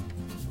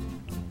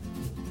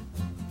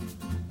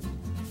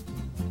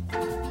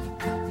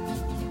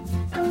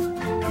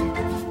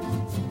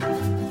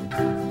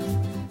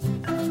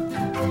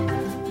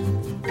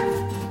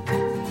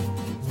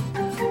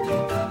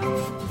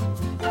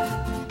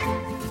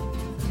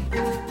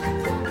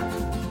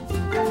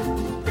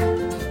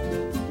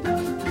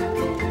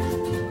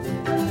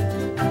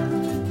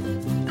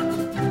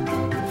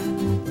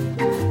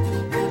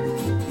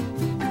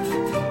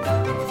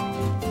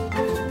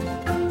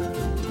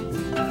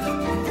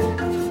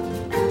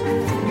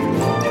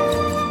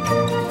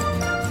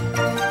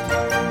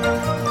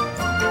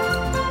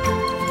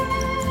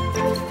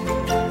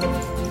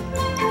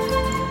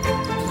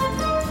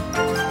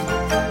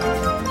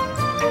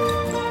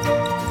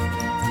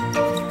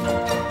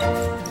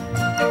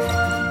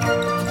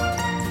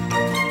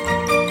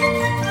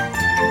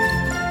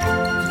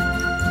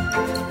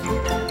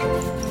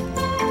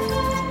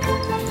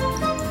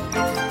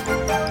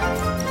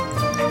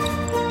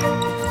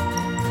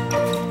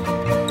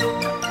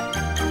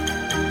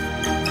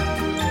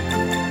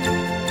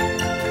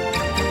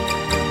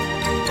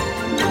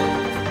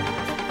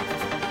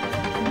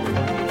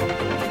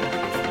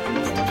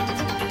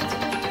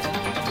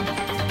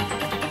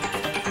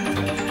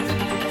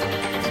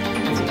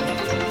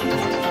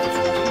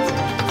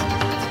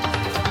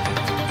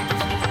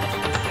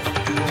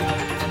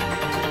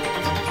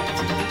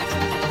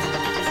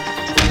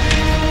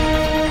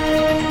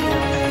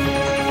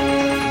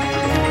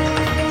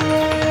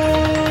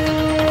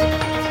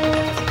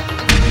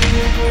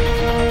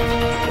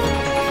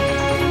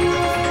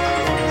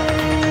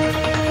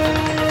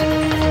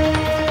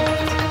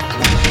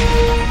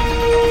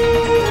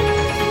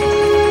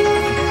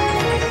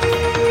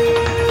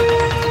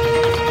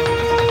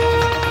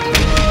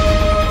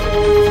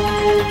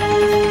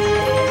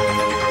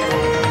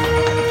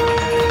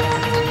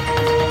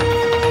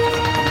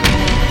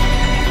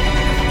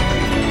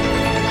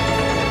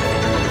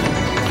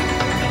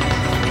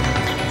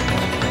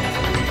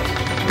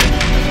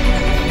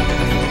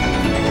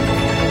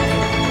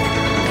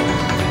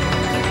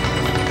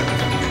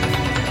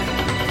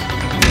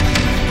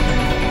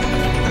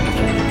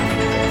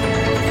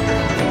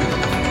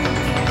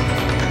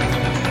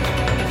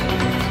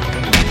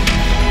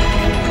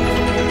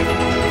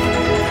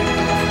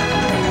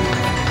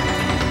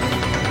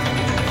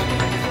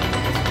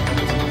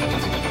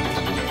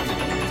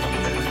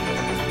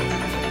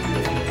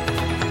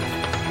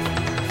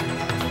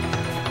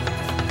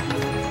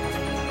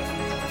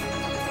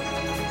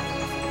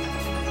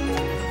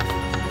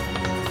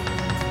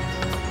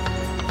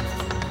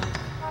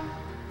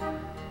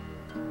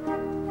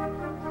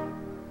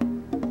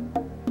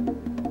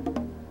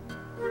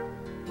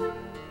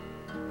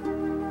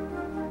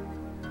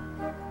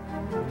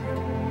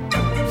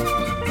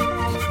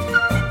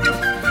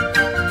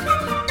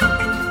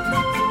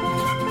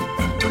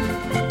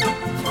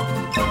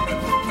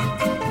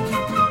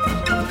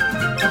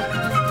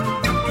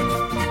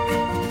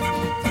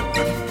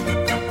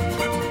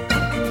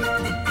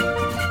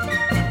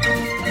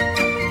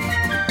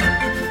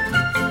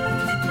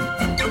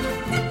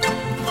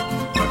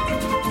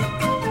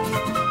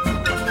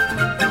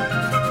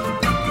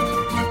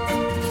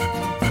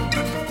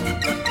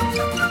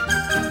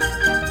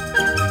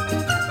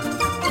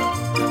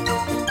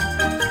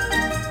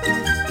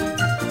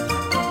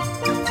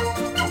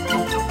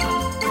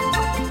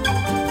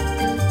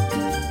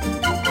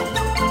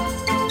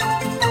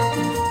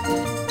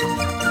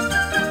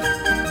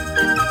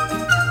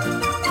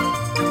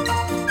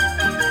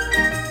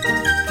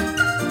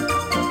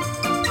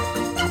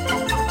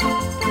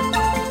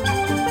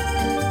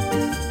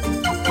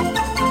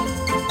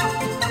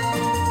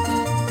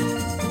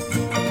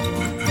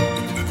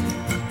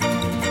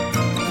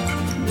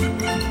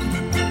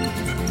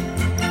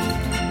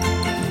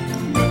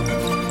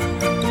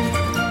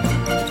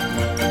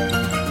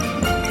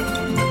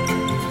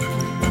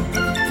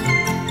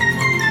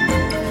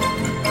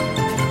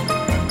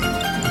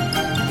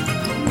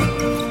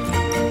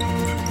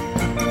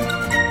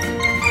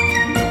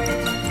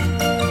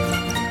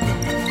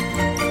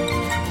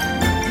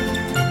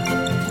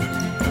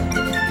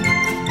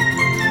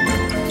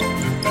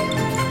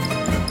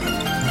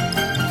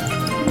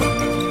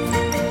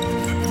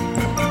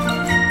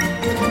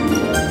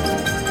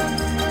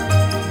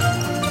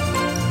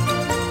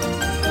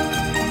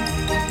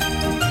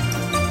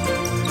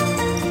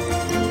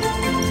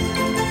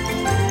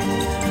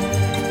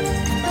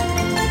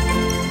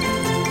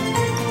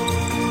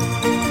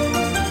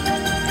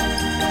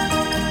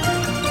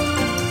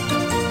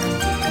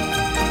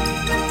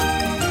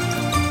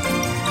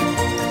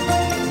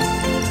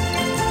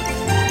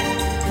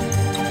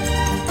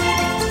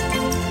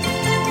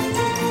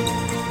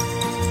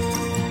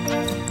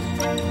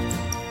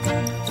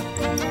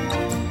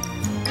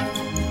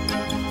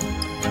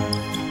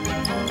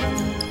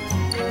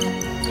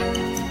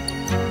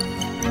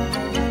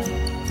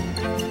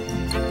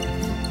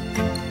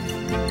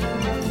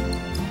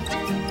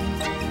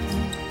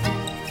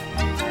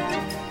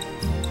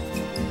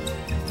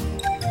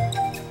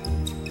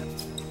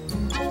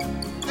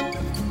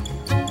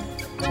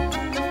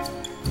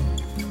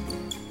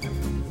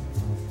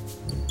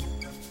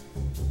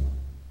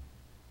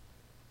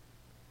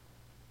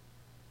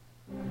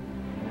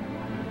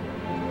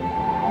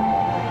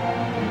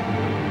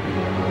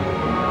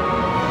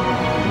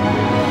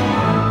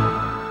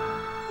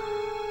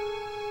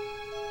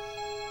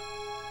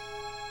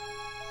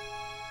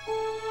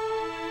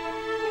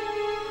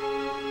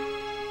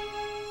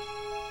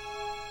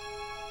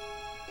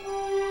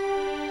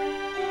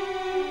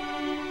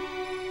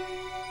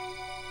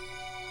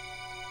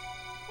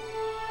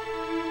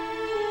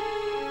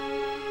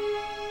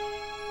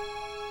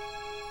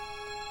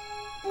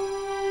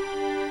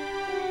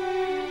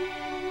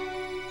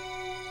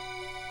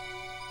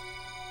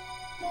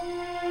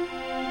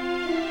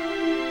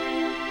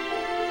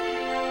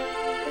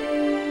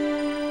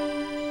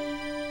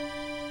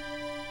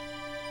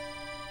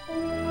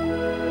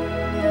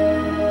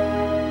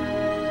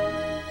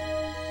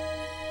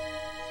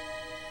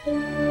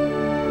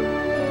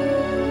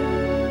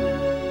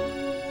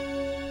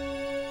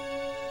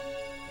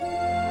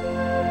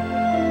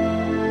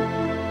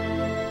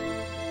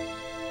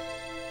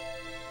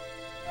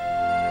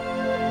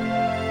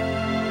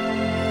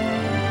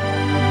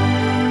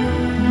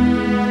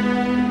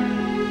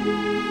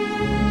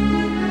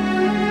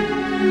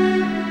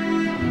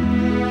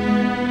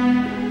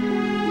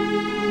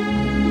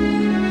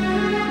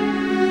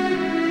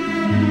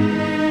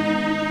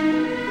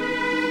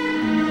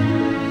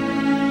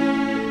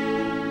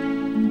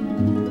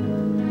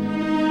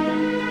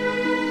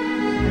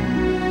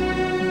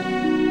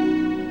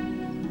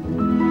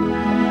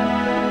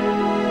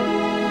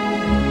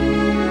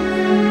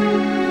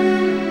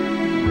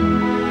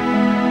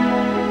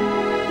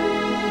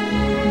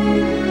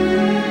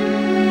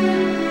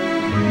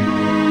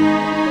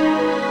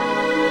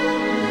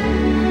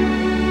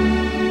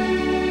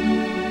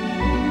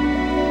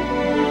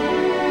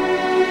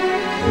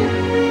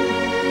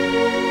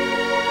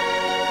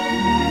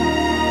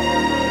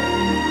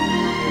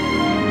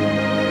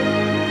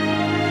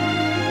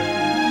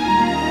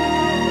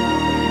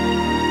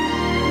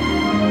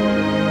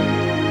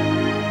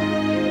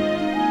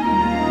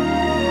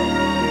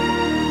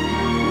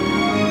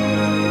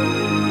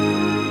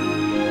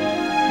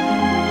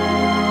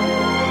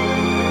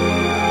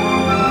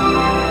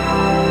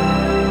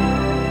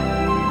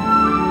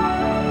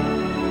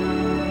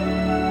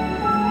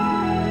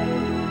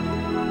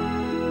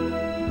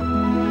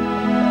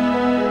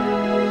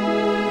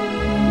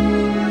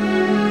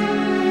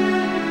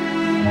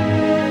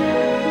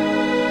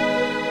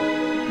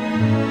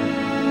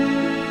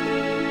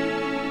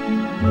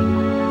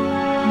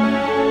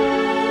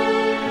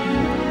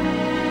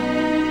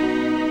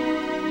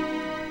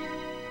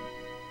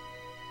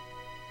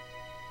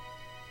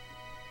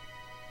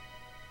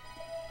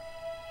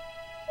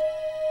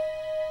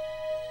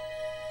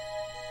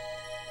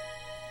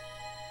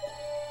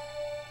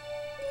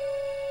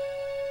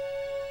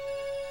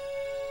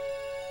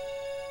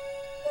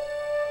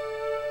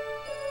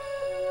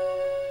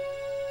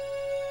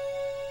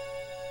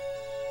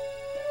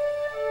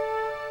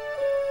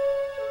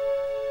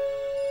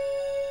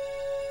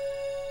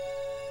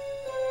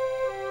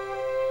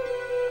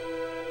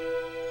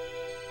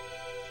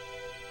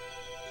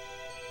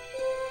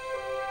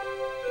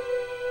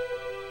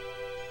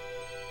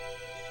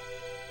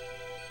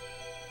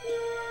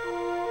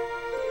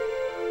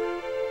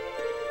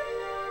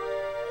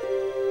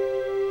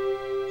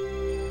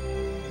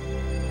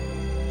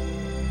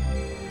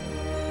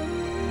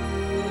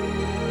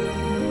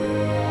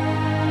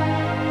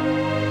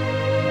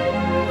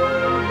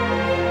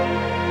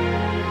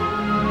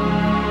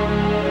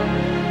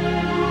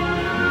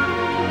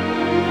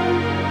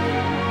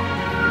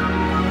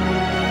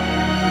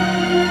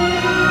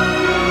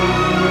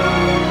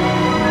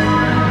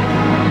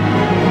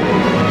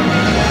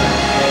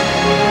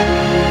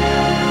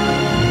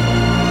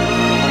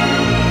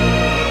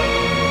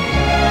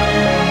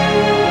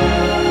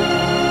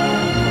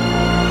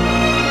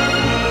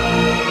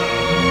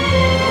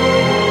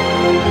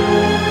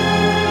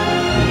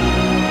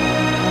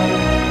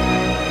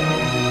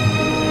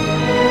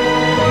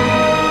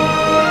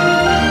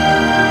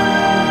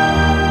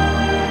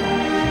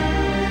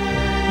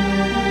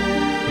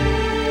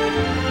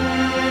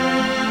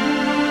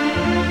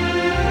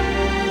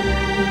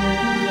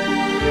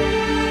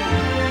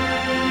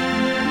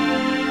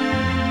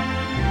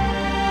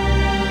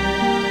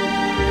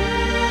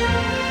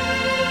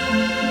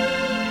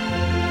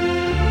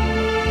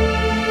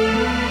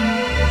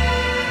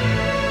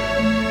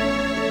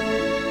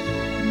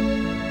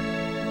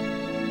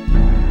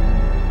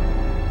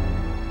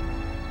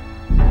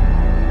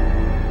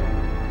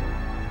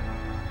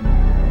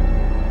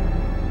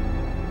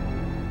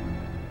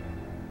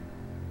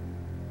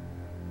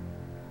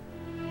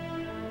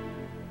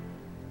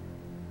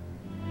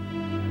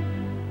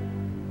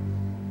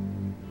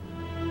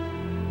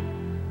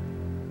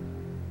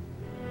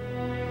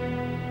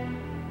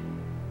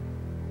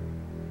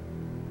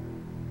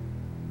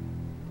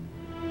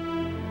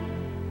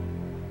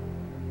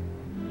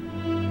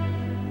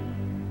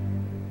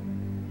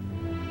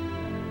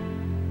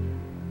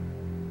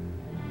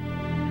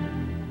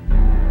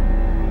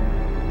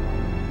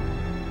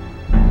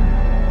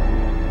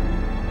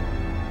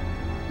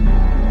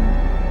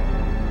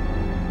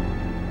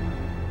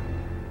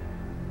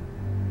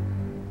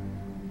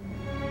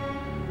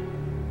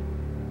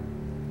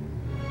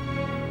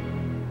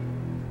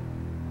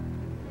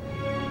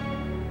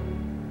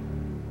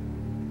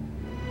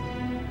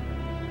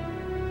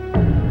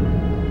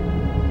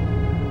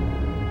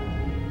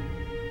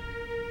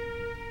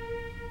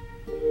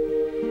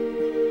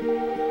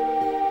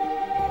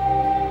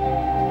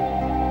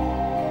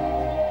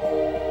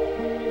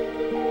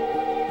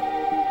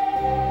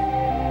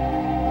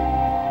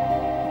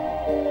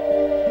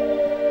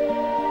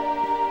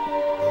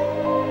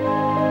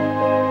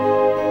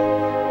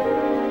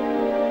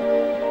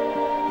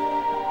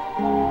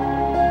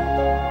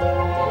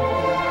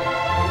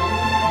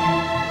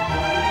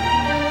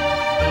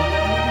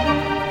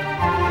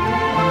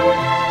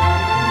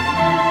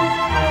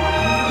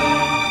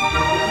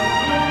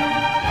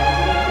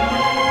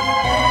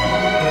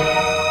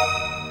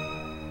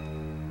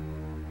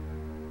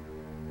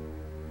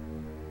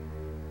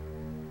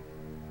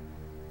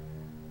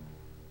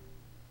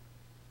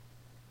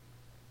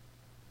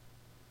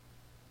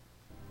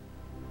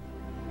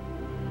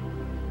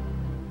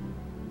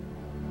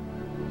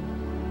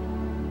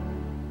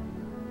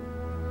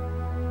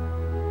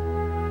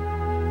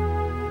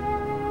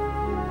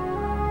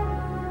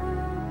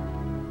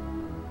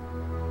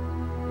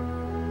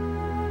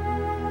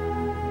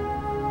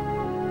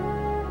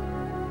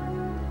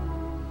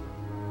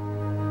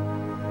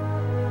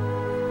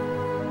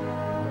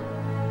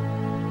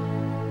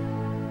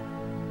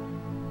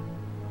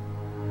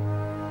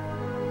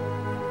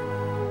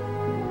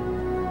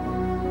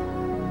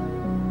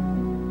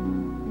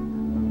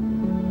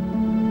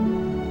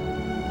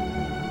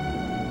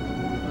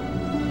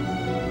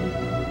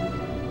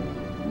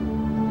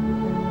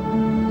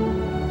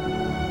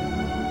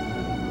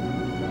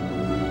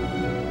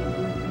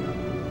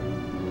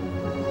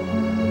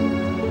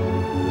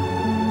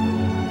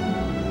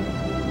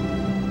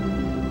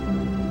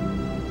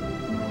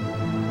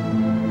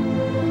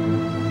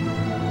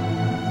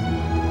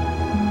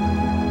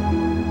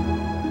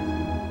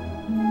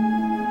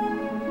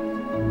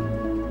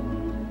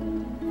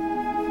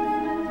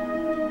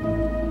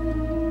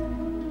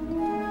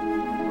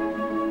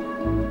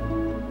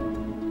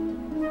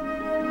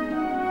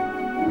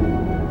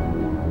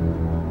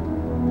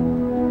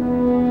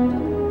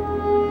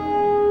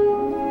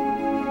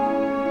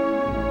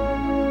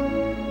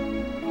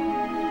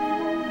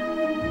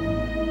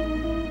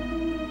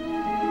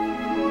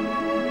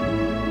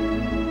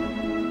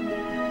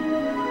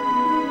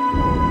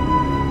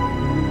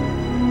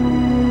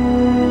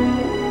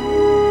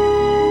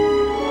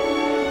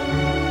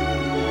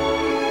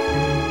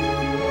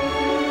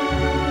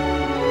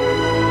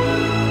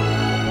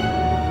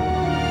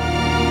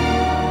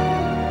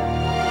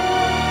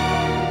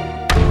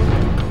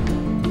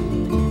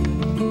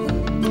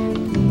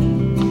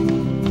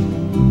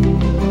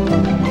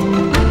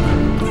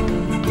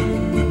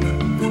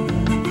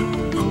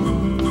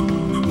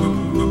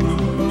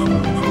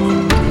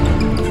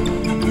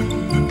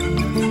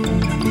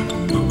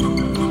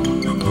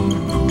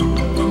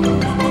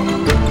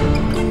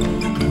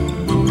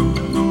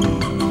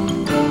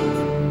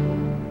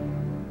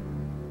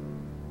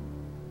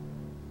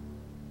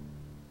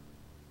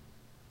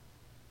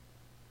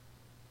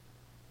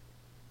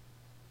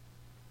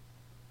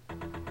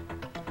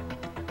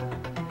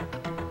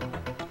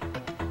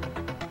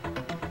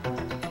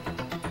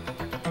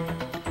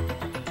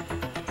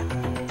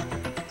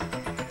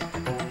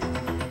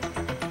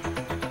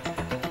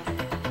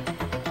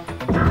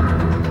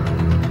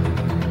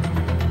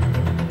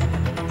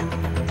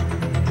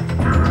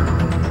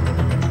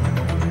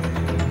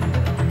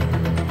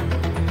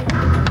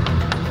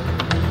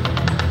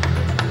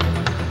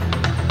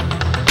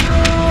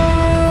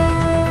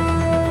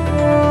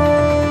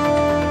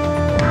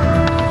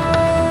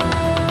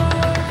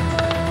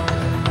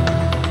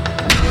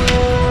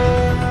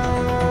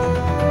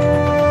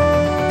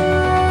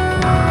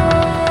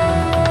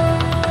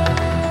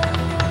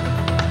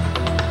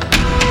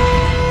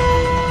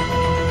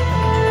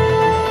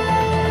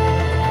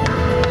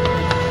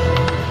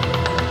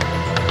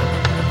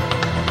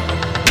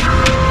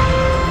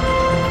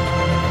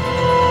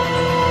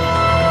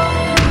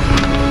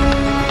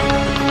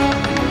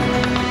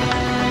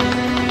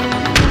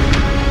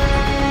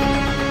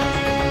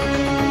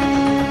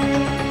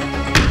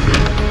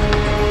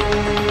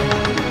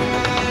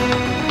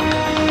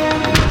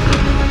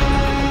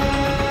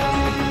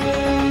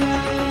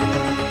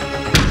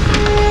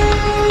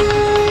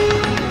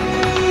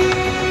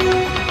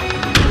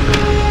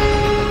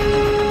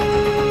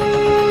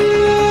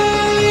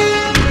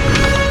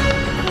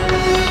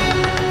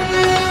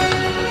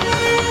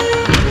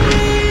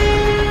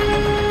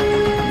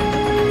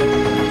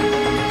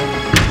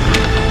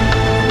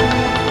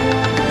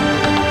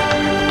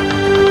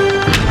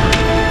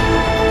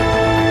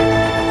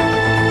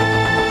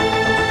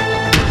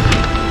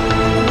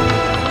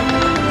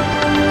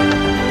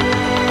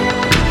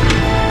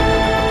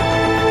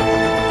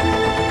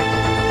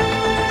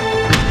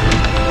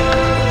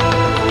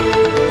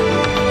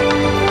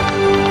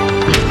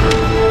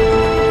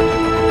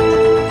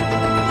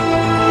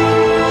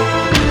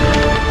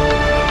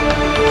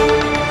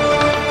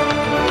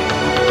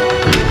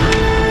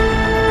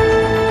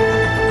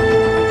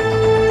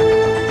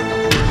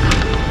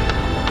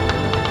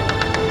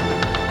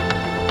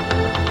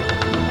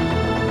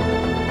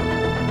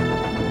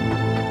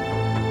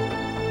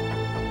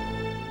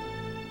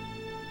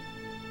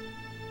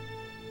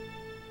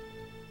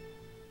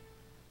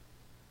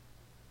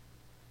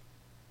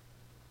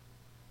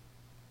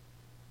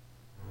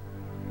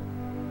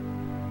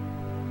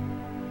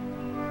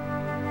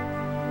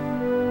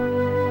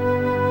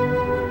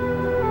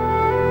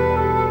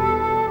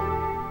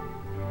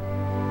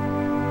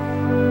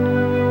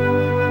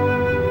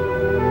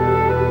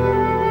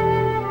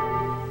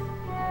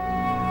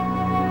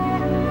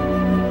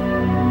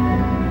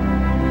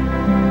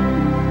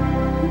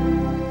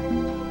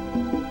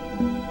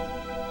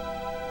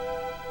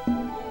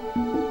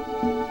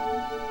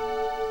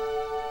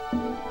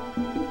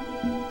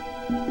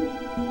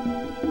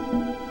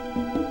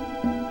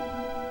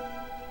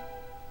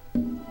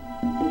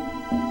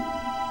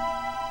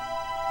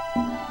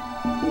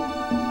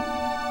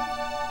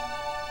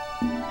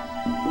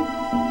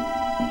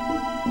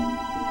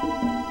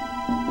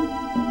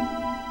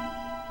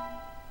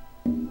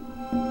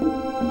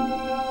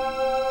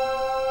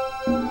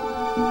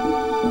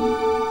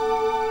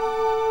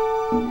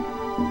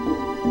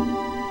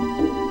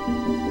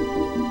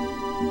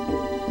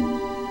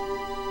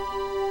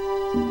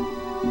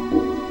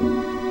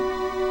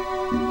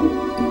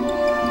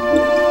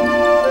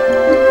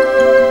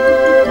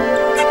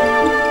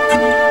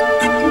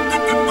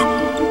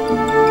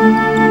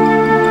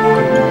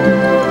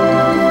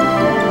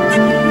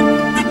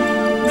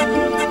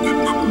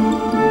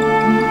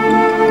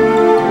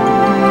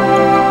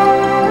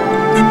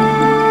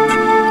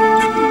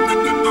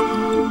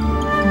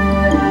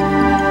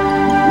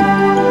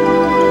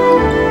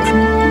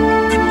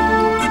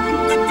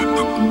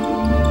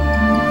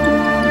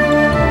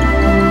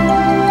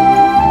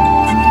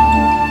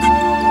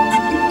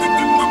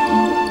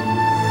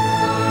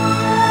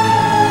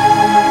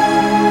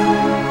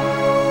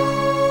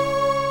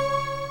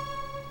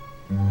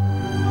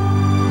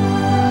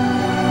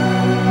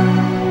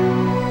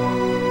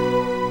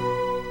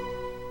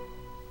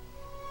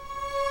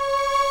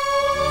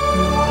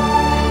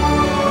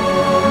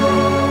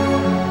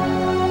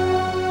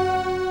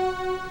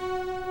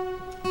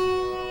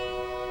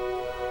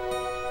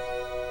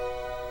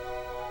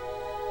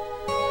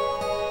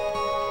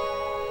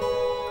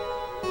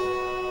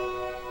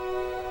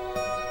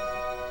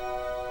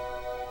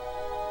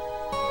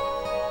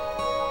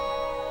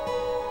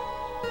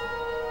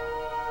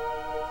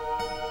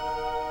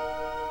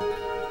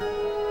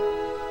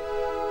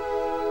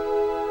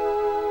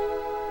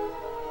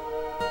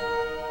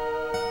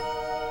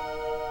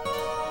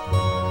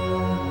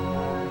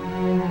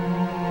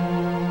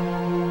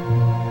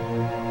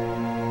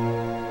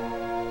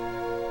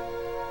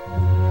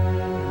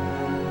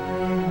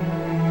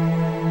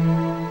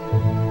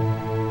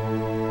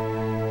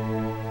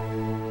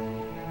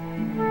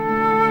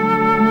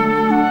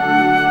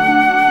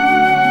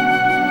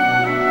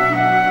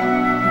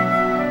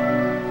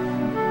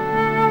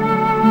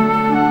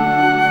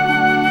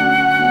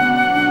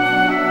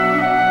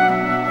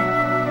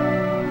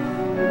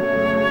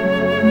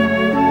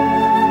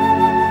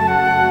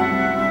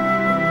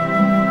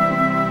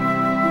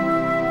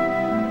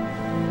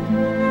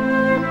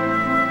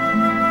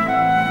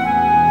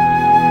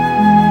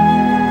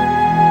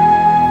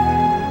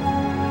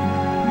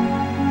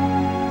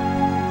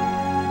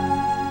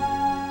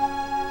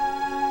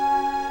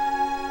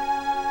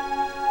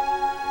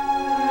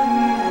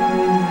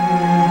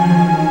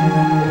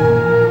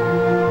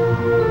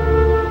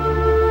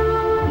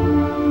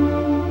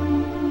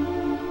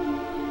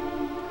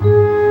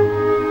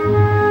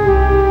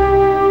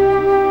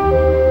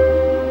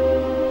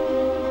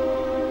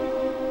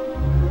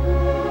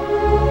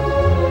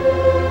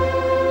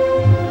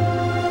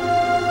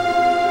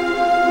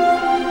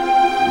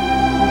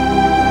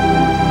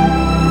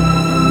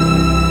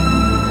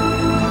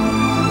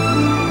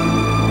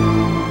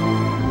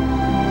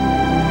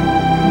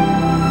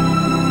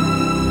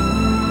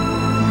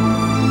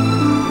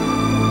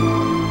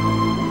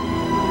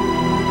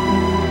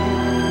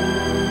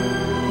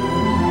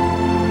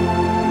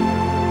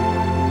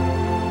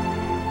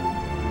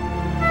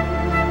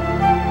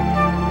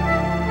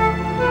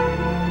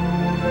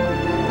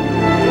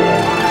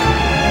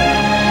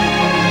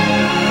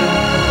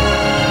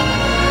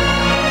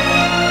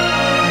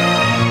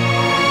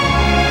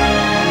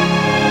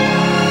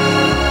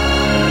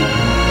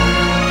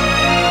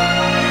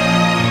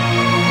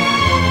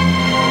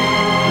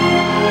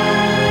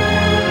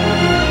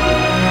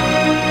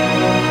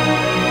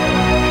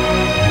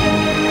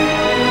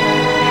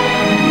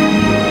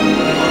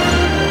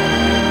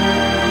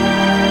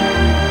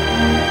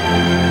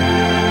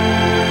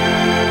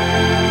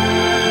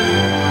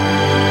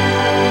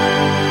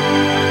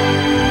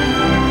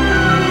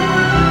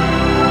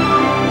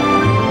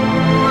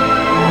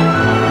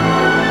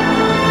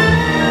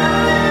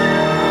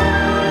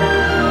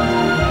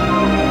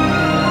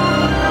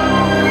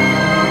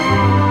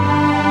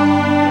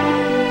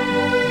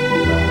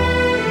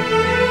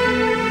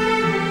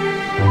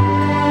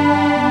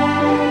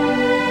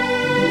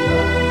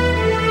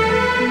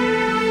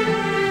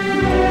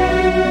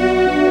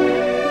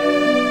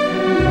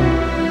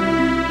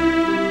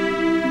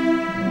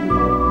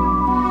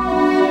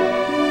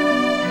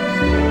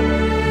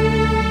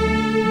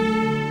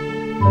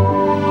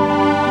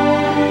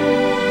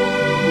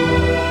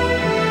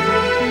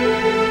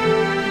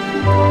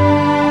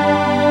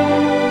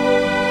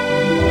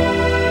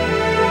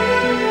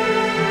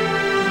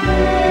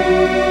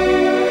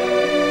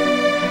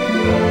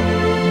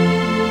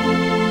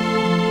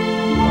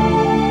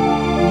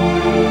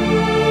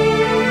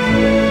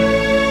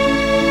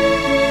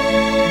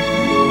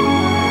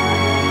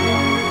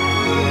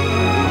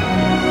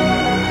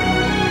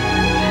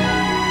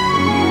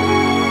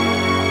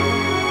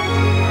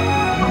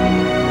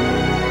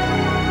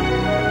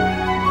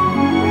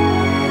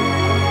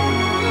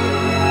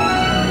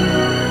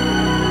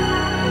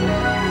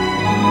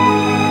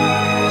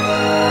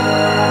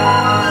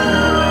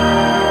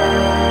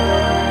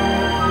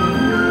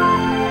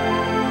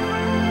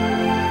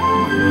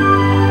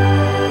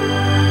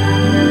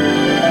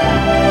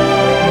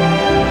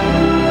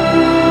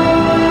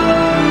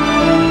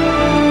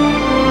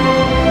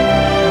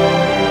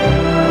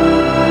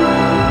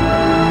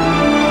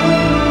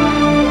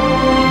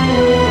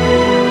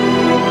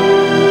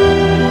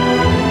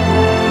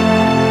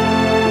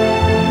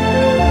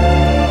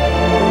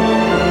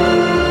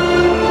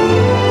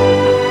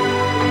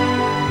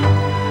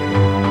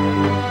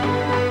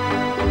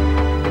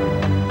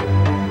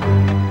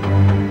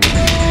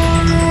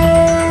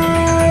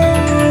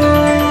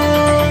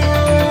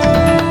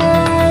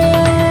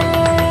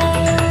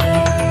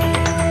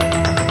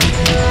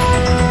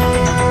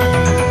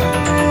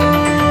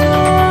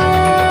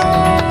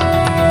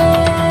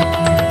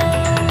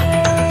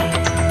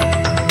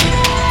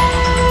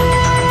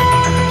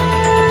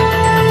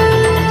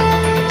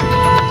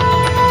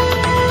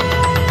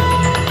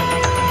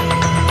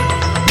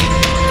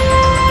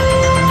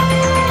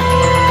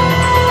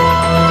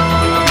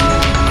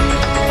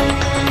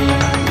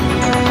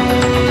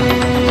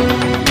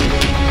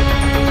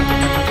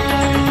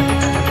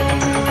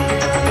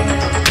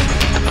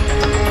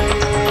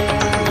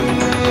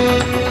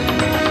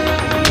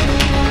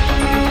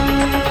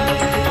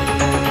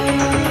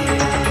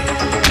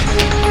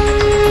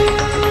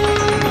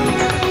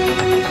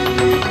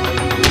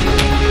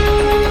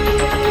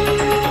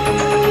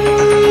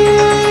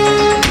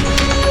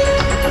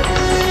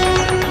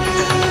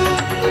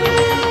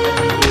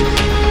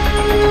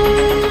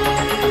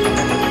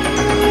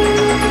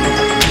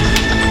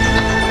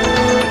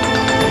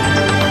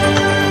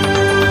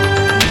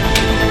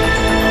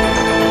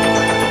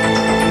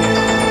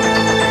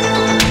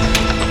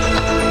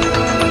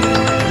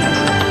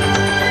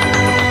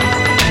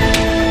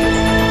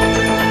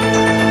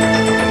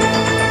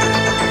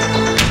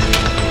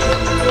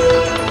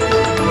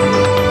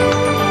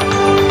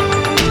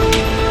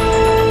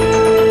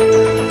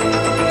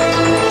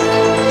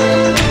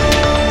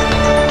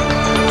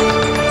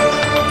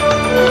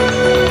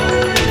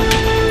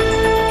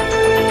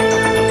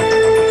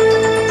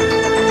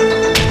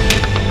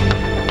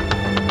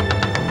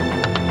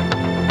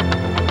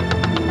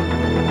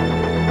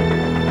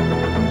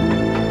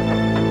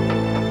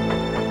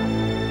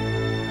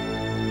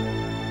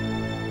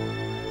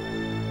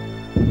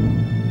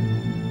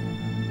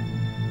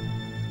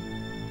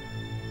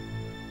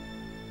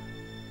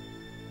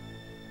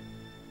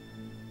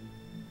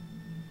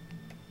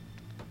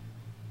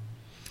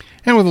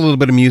 and with a little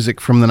bit of music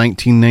from the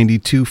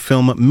 1992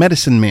 film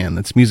Medicine Man.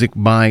 That's music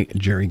by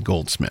Jerry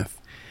Goldsmith.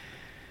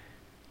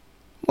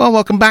 Well,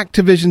 welcome back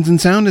to Visions in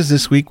Sound, as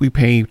this week we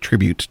pay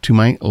tribute to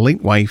my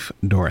late wife,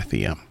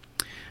 Dorothea.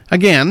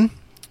 Again,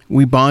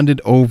 we bonded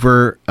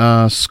over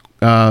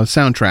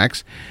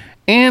soundtracks,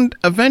 and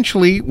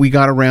eventually we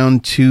got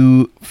around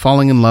to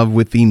falling in love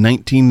with the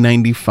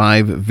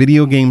 1995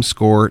 video game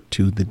score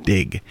to The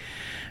Dig.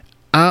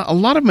 A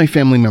lot of my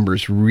family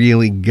members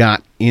really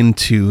got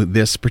into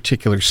this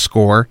particular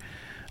score.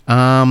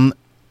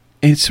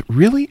 It's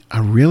really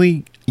a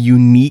really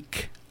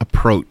unique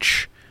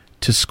approach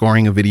to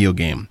scoring a video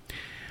game.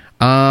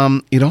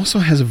 It also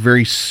has a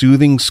very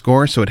soothing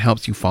score, so it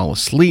helps you fall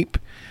asleep.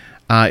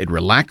 It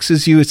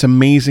relaxes you. It's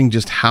amazing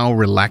just how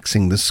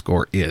relaxing this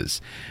score is.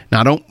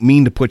 Now, I don't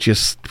mean to put you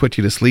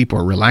to sleep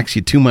or relax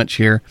you too much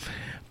here,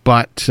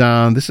 but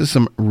this is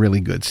some really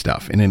good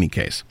stuff in any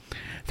case.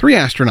 3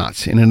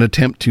 astronauts, in an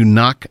attempt to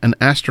knock an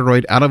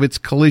asteroid out of its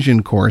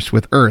collision course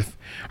with Earth,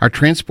 are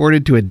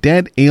transported to a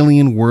dead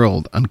alien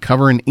world,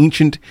 uncover an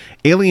ancient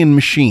alien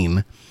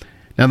machine.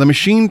 Now, the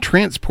machine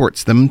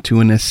transports them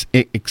to an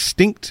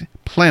extinct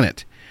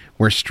planet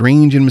where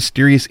strange and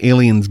mysterious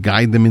aliens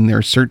guide them in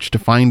their search to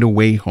find a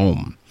way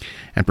home,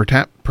 and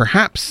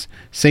perhaps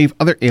save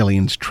other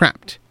aliens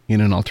trapped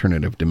in an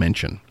alternative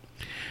dimension.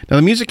 Now,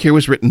 the music here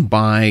was written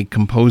by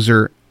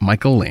composer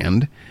Michael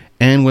Land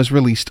and was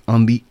released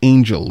on the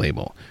Angel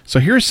label. So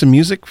here's some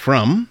music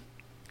from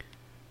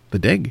The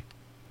Dig.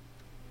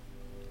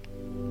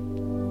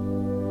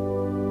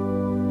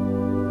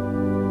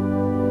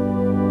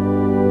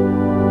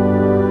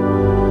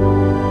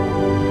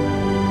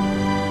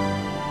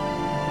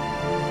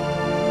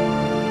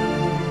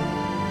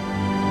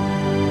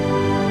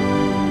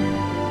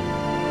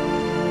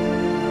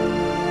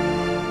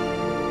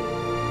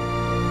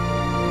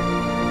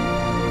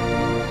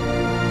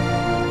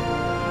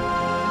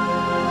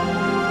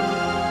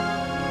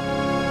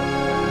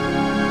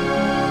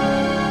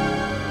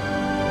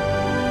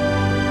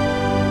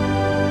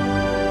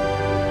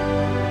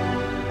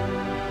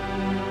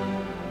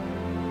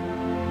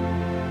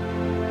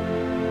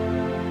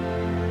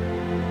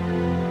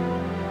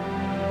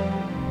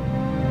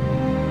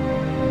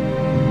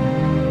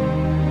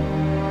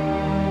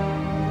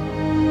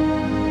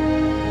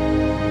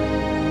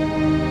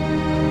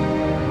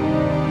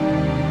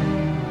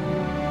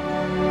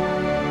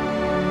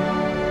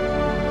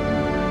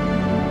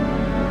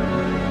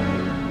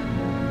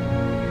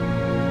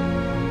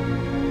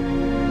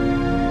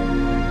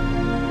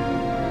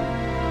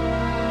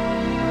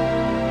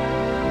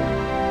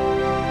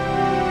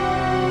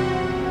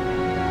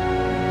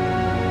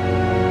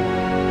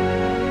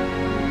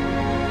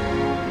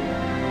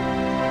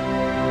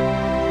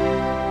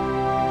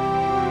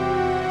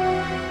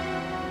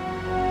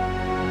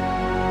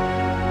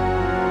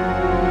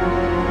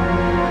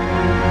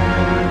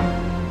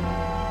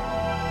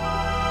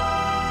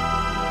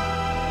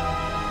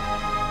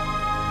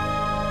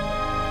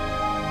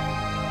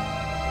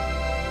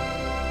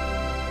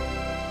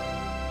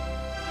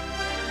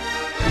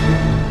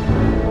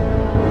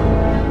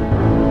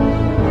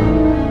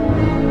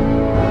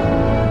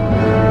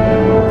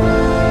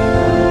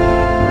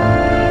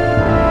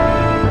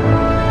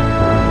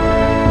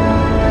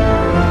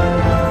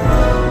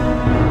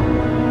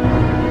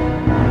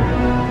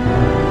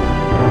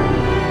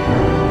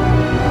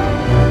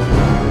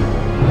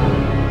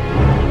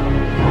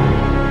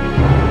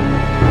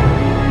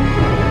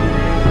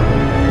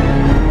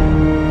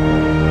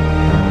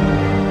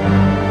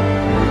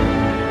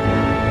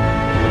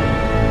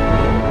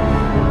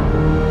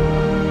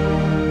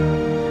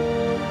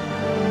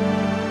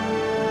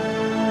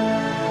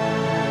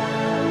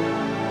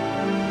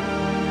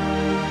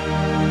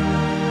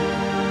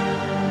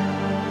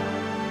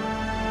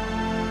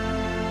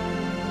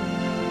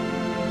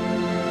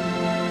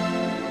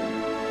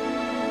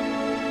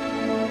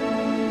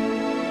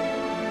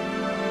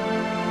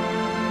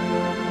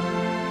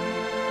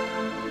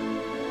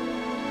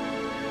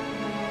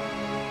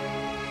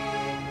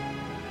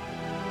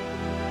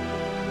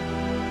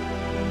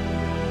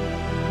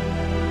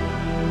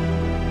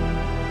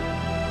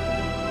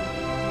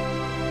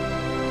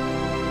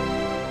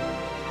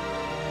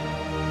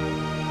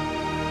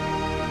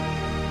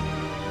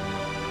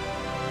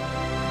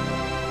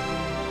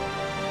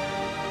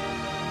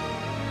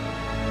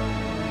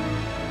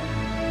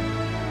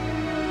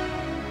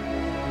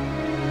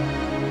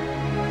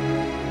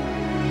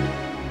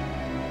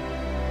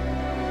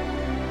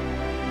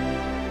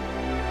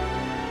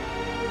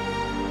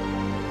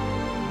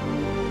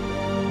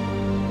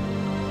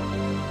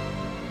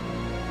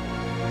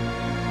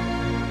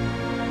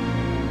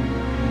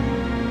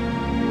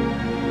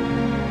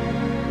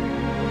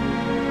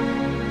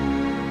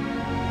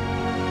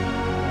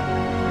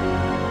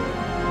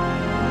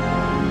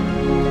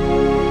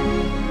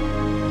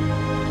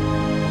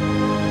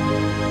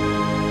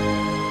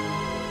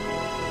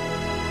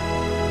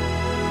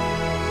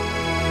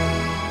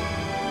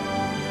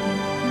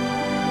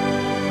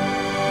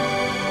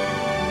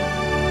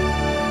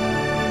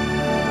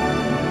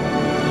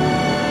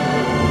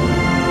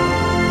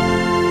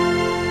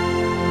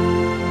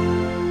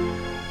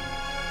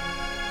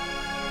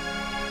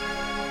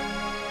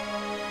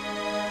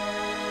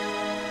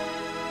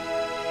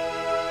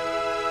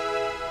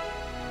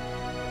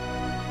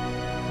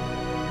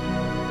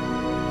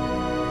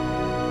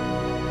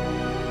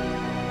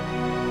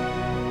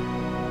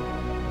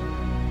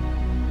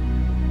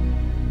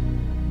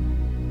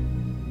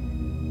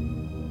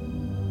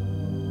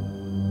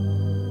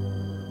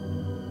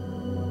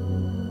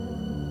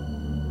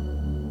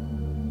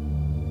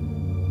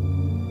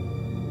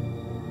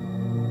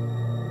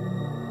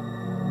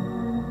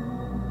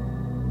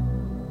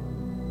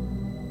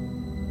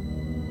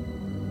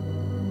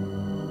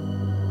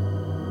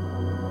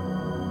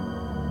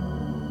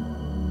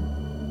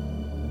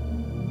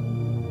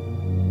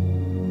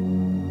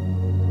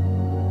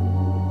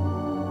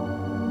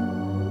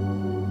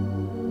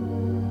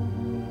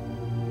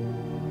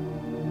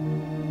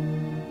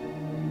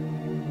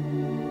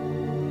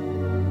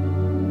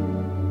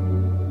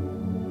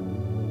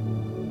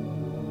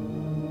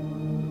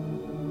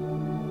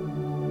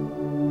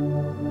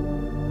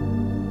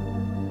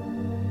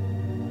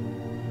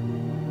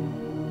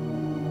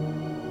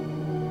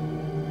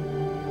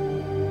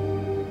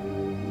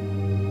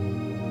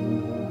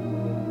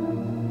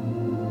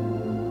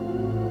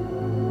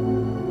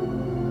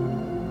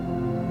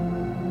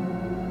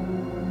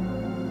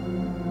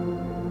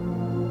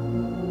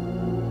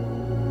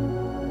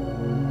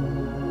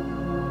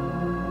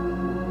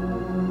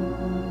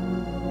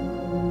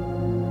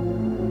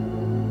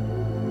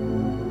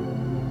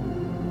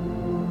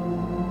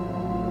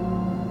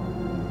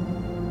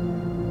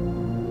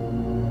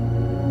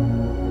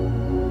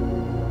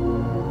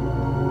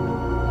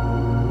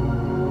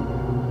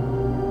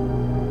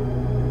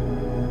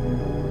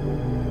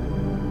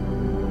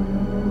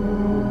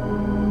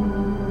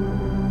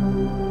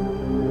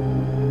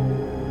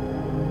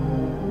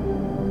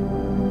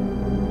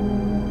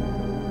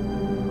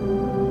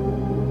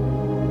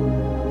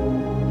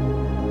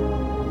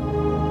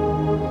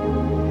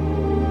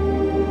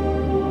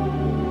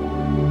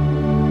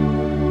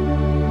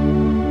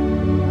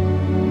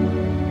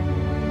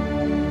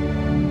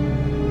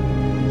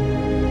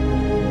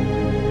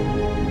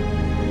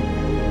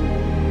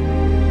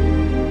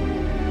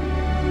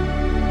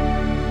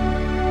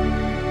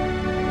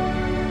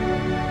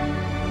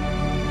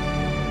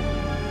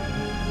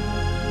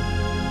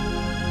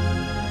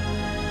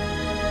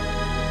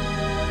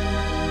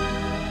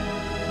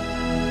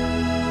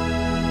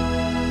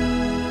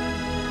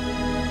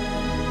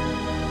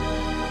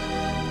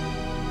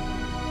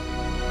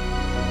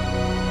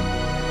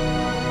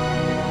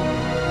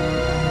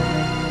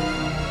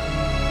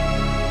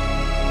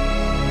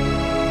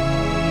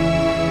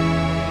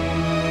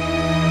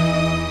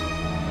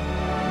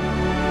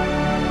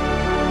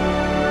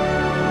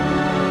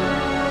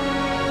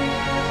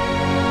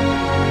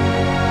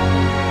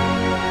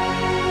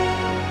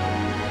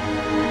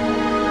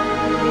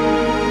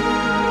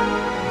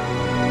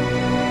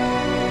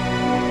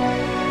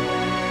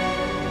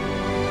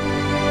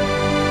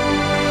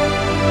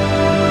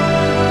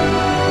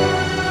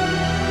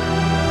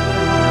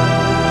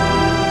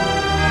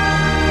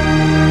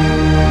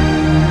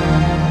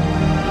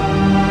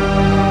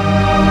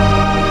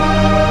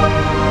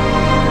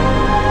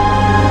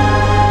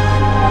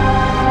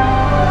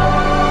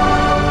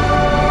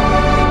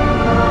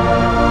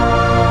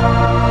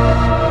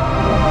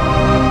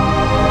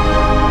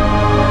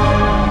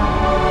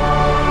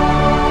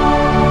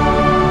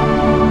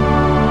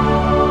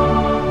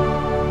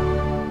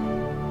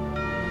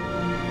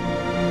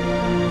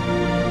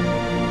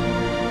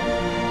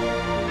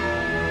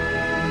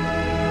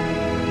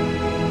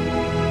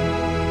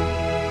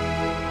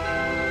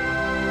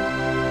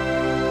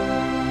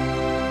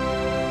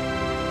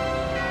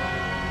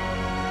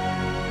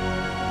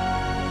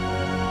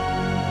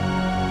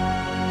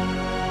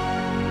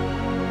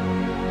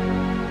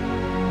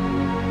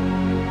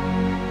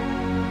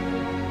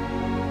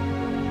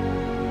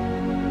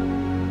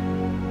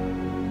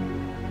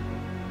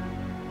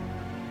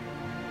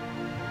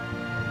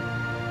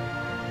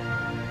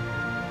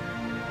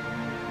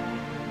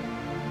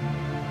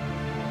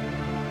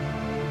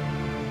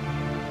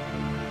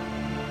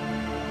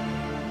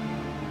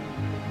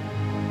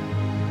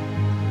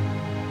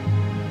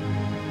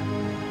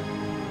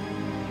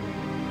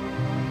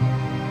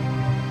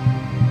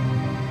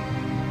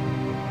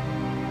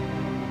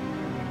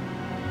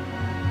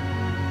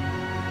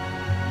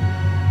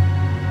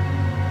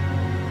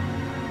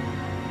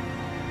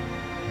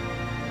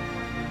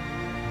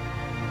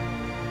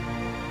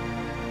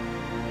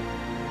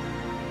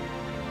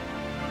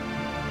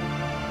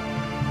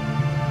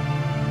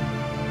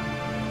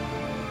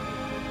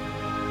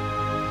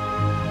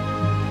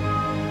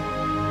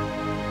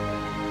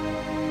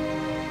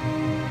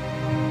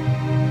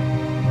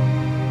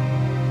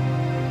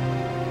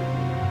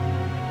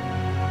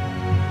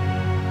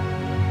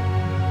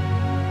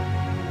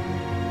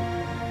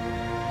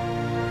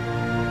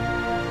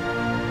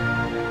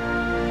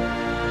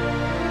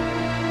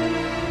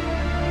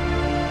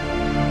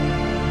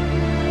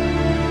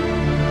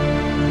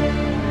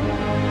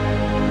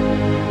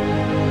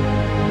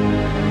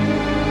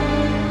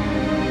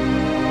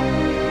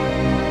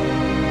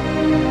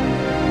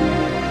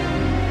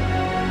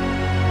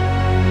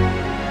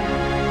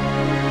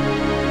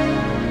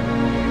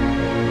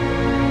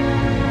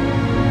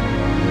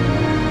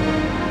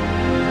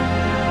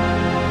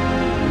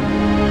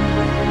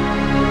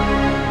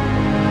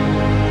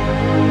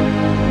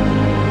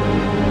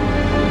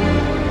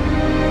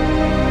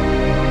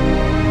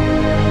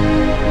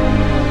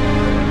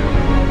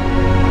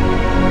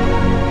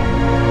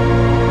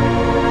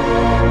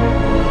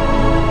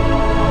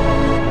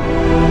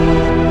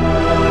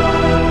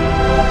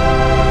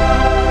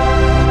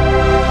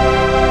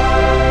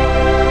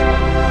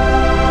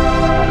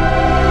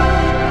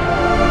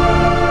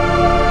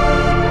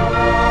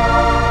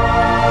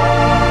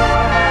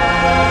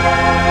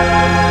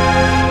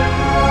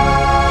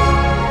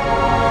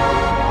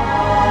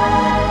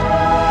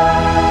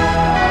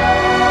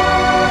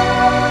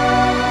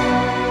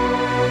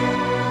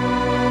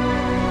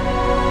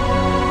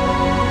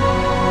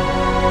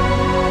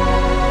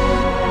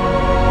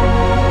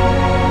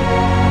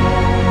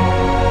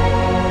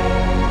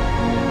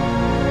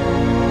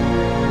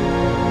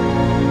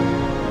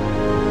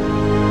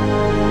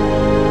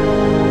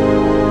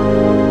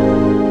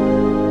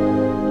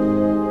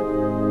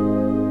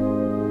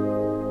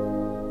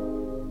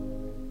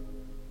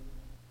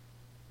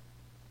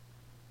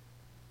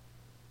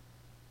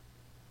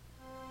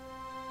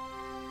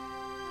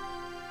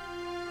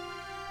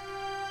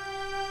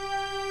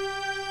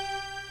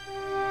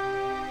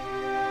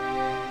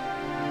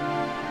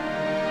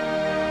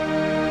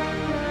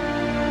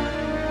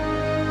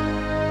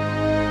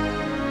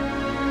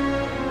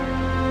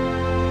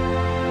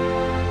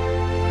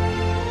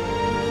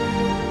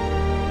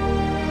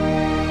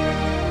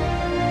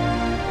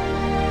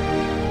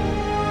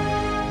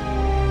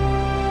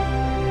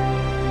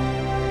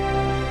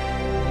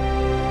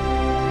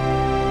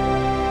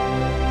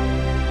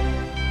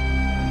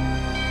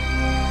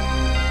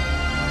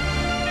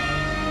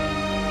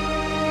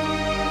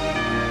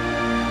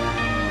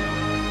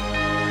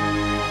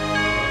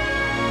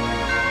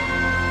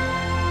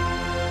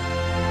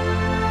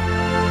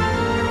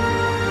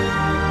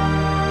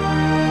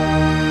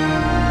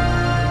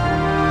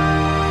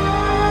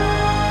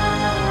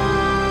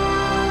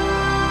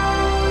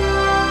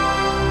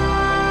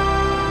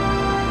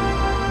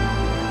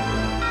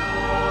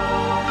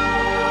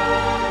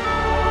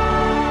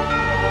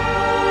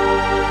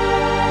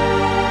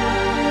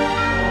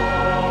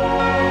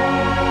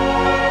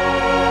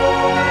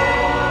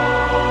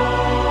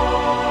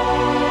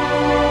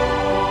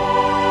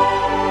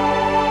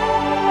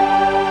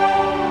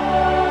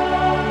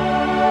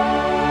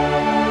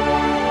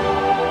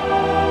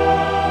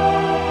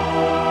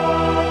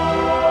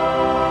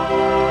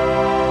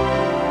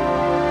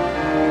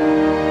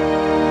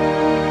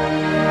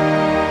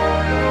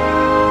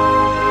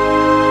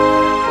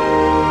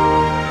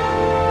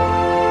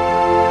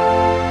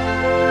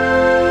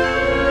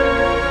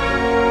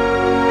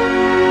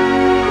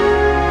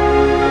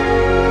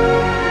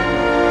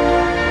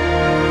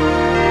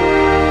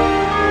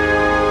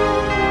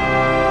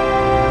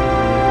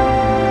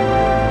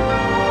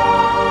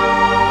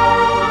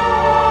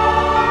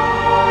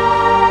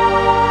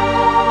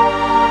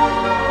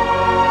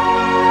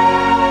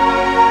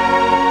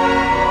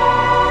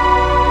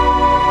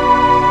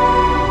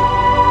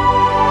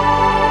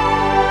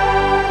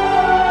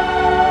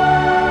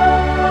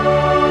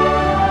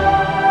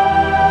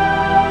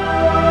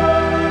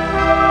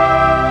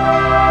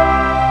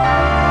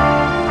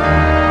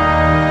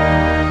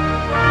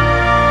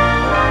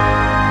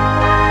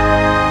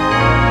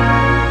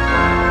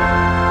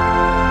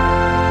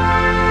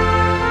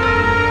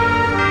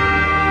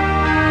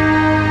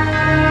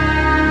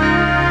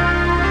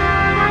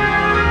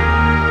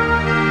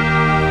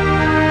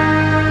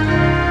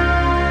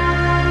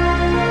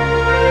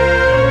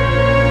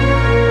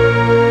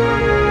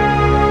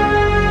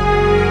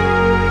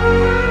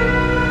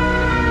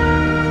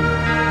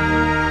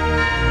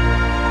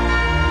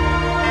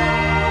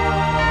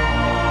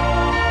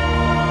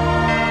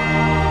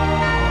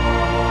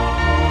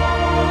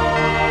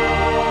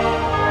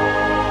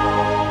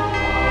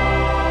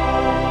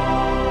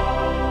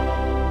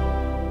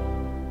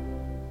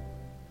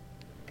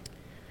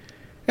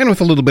 with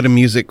a little bit of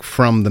music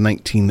from the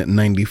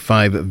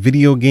 1995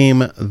 video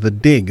game The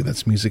Dig.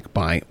 That's music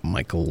by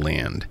Michael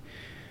Land.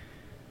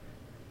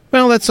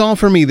 Well, that's all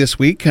for me this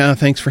week.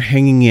 Thanks for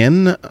hanging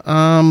in.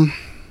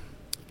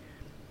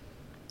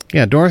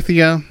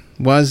 Dorothea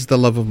was the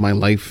love of my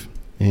life,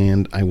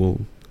 and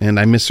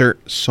I miss her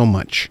so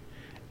much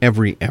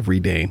every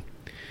day.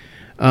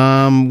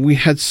 We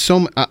had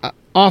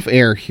off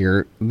air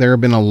here. There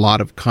have been a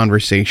lot of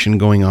conversation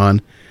going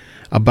on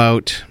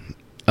about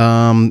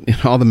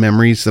all the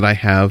memories that I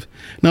have.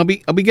 Now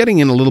I'll be getting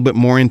in a little bit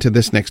more into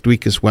this next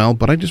week as well,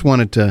 but I just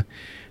wanted to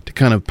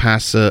kind of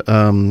pass a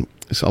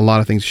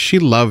lot of things. She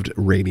loved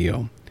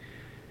radio.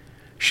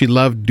 She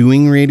loved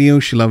doing radio.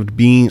 She loved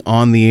being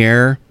on the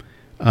air.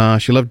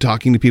 She loved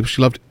talking to people. She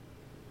loved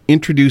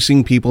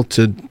introducing people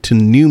to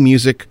new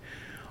music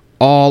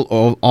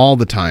all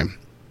the time.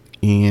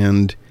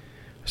 And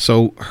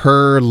so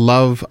her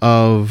love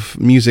of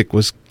music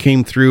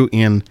came through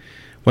in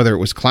whether it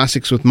was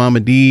Classics with Mama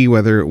D,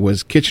 whether it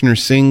was Kitchener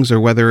Sings, or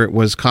whether it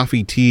was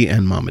Coffee, Tea,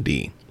 and Mama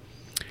D.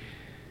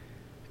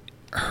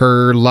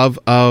 Her love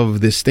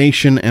of this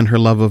station and her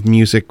love of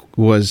music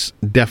was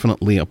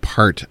definitely a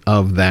part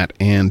of that,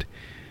 and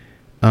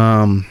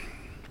I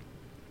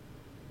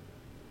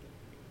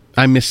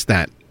miss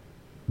that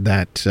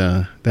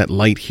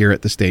light here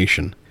at the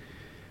station,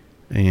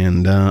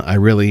 and I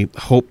really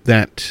hope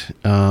that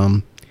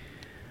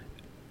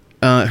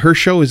her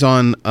show is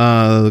on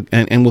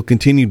and will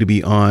continue to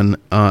be on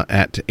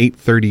at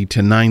 8:30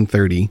 to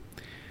 9:30.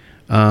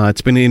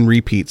 It's been in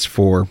repeats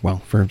for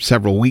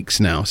several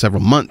weeks now,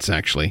 several months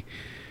actually.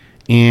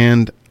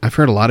 And I've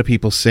heard a lot of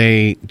people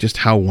say just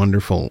how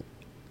wonderful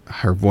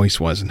her voice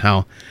was and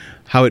how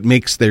it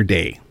makes their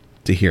day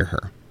to hear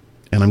her.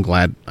 And I'm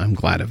glad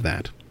of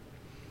that.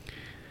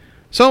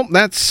 So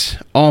that's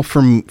all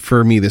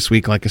for me this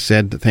week. Like I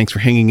said, thanks for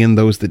hanging in,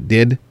 those that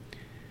did.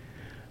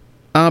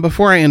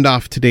 Before I end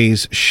off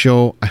today's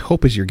show, I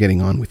hope as you're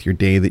getting on with your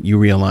day that you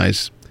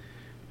realize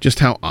just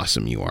how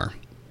awesome you are.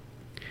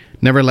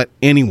 Never let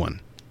anyone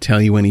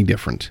tell you any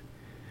different.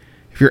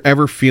 If you're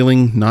ever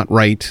feeling not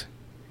right,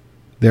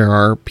 there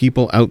are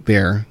people out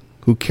there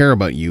who care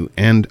about you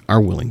and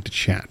are willing to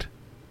chat.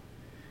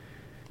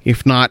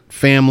 If not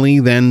family,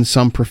 then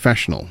some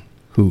professional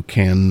who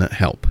can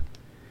help.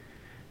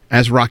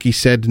 As Rocky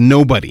said,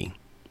 nobody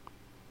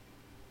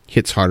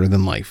hits harder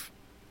than life.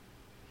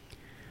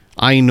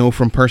 I know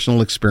from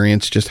personal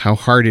experience just how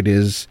hard it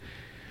is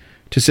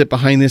to sit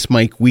behind this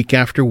mic week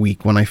after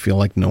week when I feel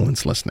like no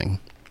one's listening.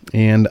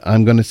 And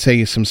I'm going to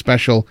say some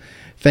special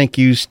thank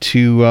yous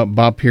to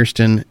Bob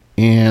Pearston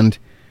and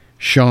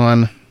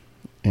Sean,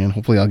 and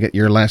hopefully I'll get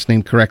your last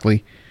name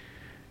correctly.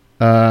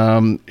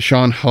 Sean,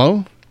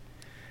 hello.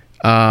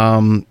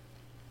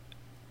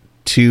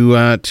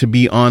 To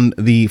be on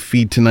the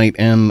feed tonight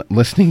and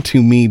listening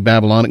to me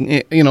babble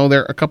on. You know,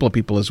 there are a couple of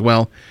people as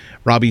well.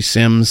 Robbie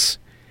Sims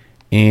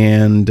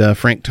and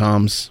Frank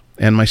Toms,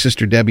 and my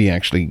sister Debbie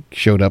actually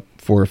showed up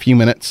for a few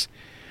minutes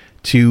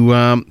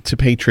to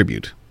pay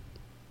tribute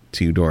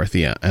to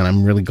Dorothea, and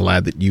I'm really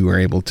glad that you were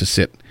able to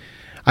sit.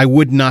 I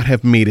would not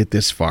have made it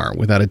this far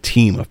without a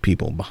team of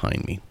people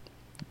behind me,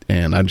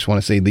 and I just want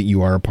to say that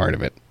you are a part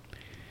of it.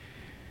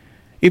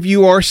 If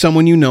you or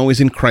someone you know is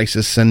in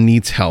crisis and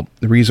needs help,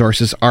 the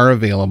resources are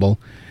available.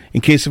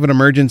 In case of an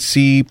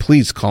emergency,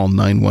 please call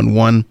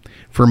 911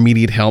 for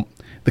immediate help.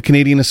 The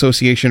Canadian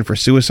Association for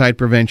Suicide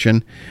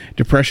Prevention,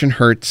 Depression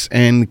Hurts,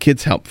 and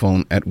Kids Help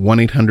Phone at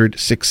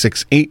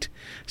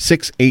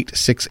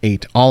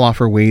 1-800-668-6868 all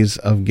offer ways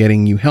of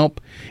getting you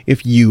help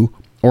if you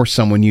or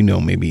someone you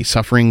know may be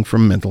suffering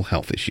from mental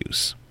health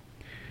issues.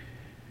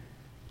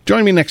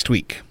 Join me next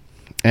week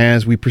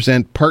as we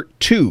present part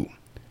 2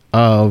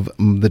 of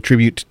the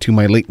tribute to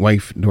my late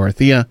wife,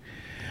 Dorothea.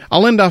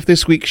 I'll end off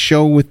this week's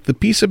show with the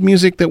piece of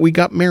music that we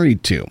got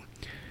married to.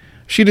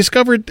 She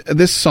discovered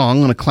this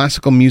song on a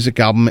classical music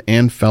album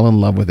and fell in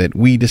love with it.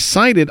 We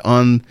decided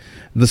on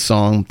the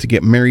song to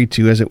get married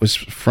to as it was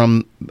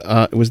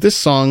this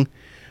song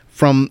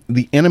from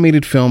the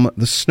animated film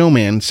The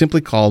Snowman,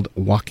 simply called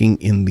Walking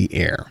in the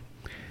Air.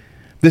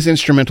 This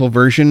instrumental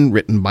version,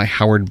 written by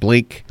Howard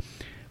Blake,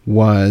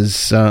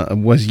 was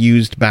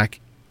used back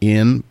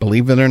in,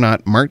 believe it or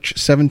not, March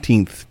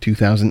 17th,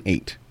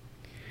 2008.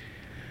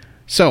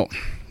 So,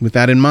 with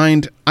that in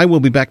mind, I will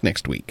be back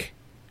next week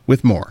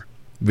with more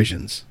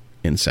Visions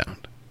in Sound.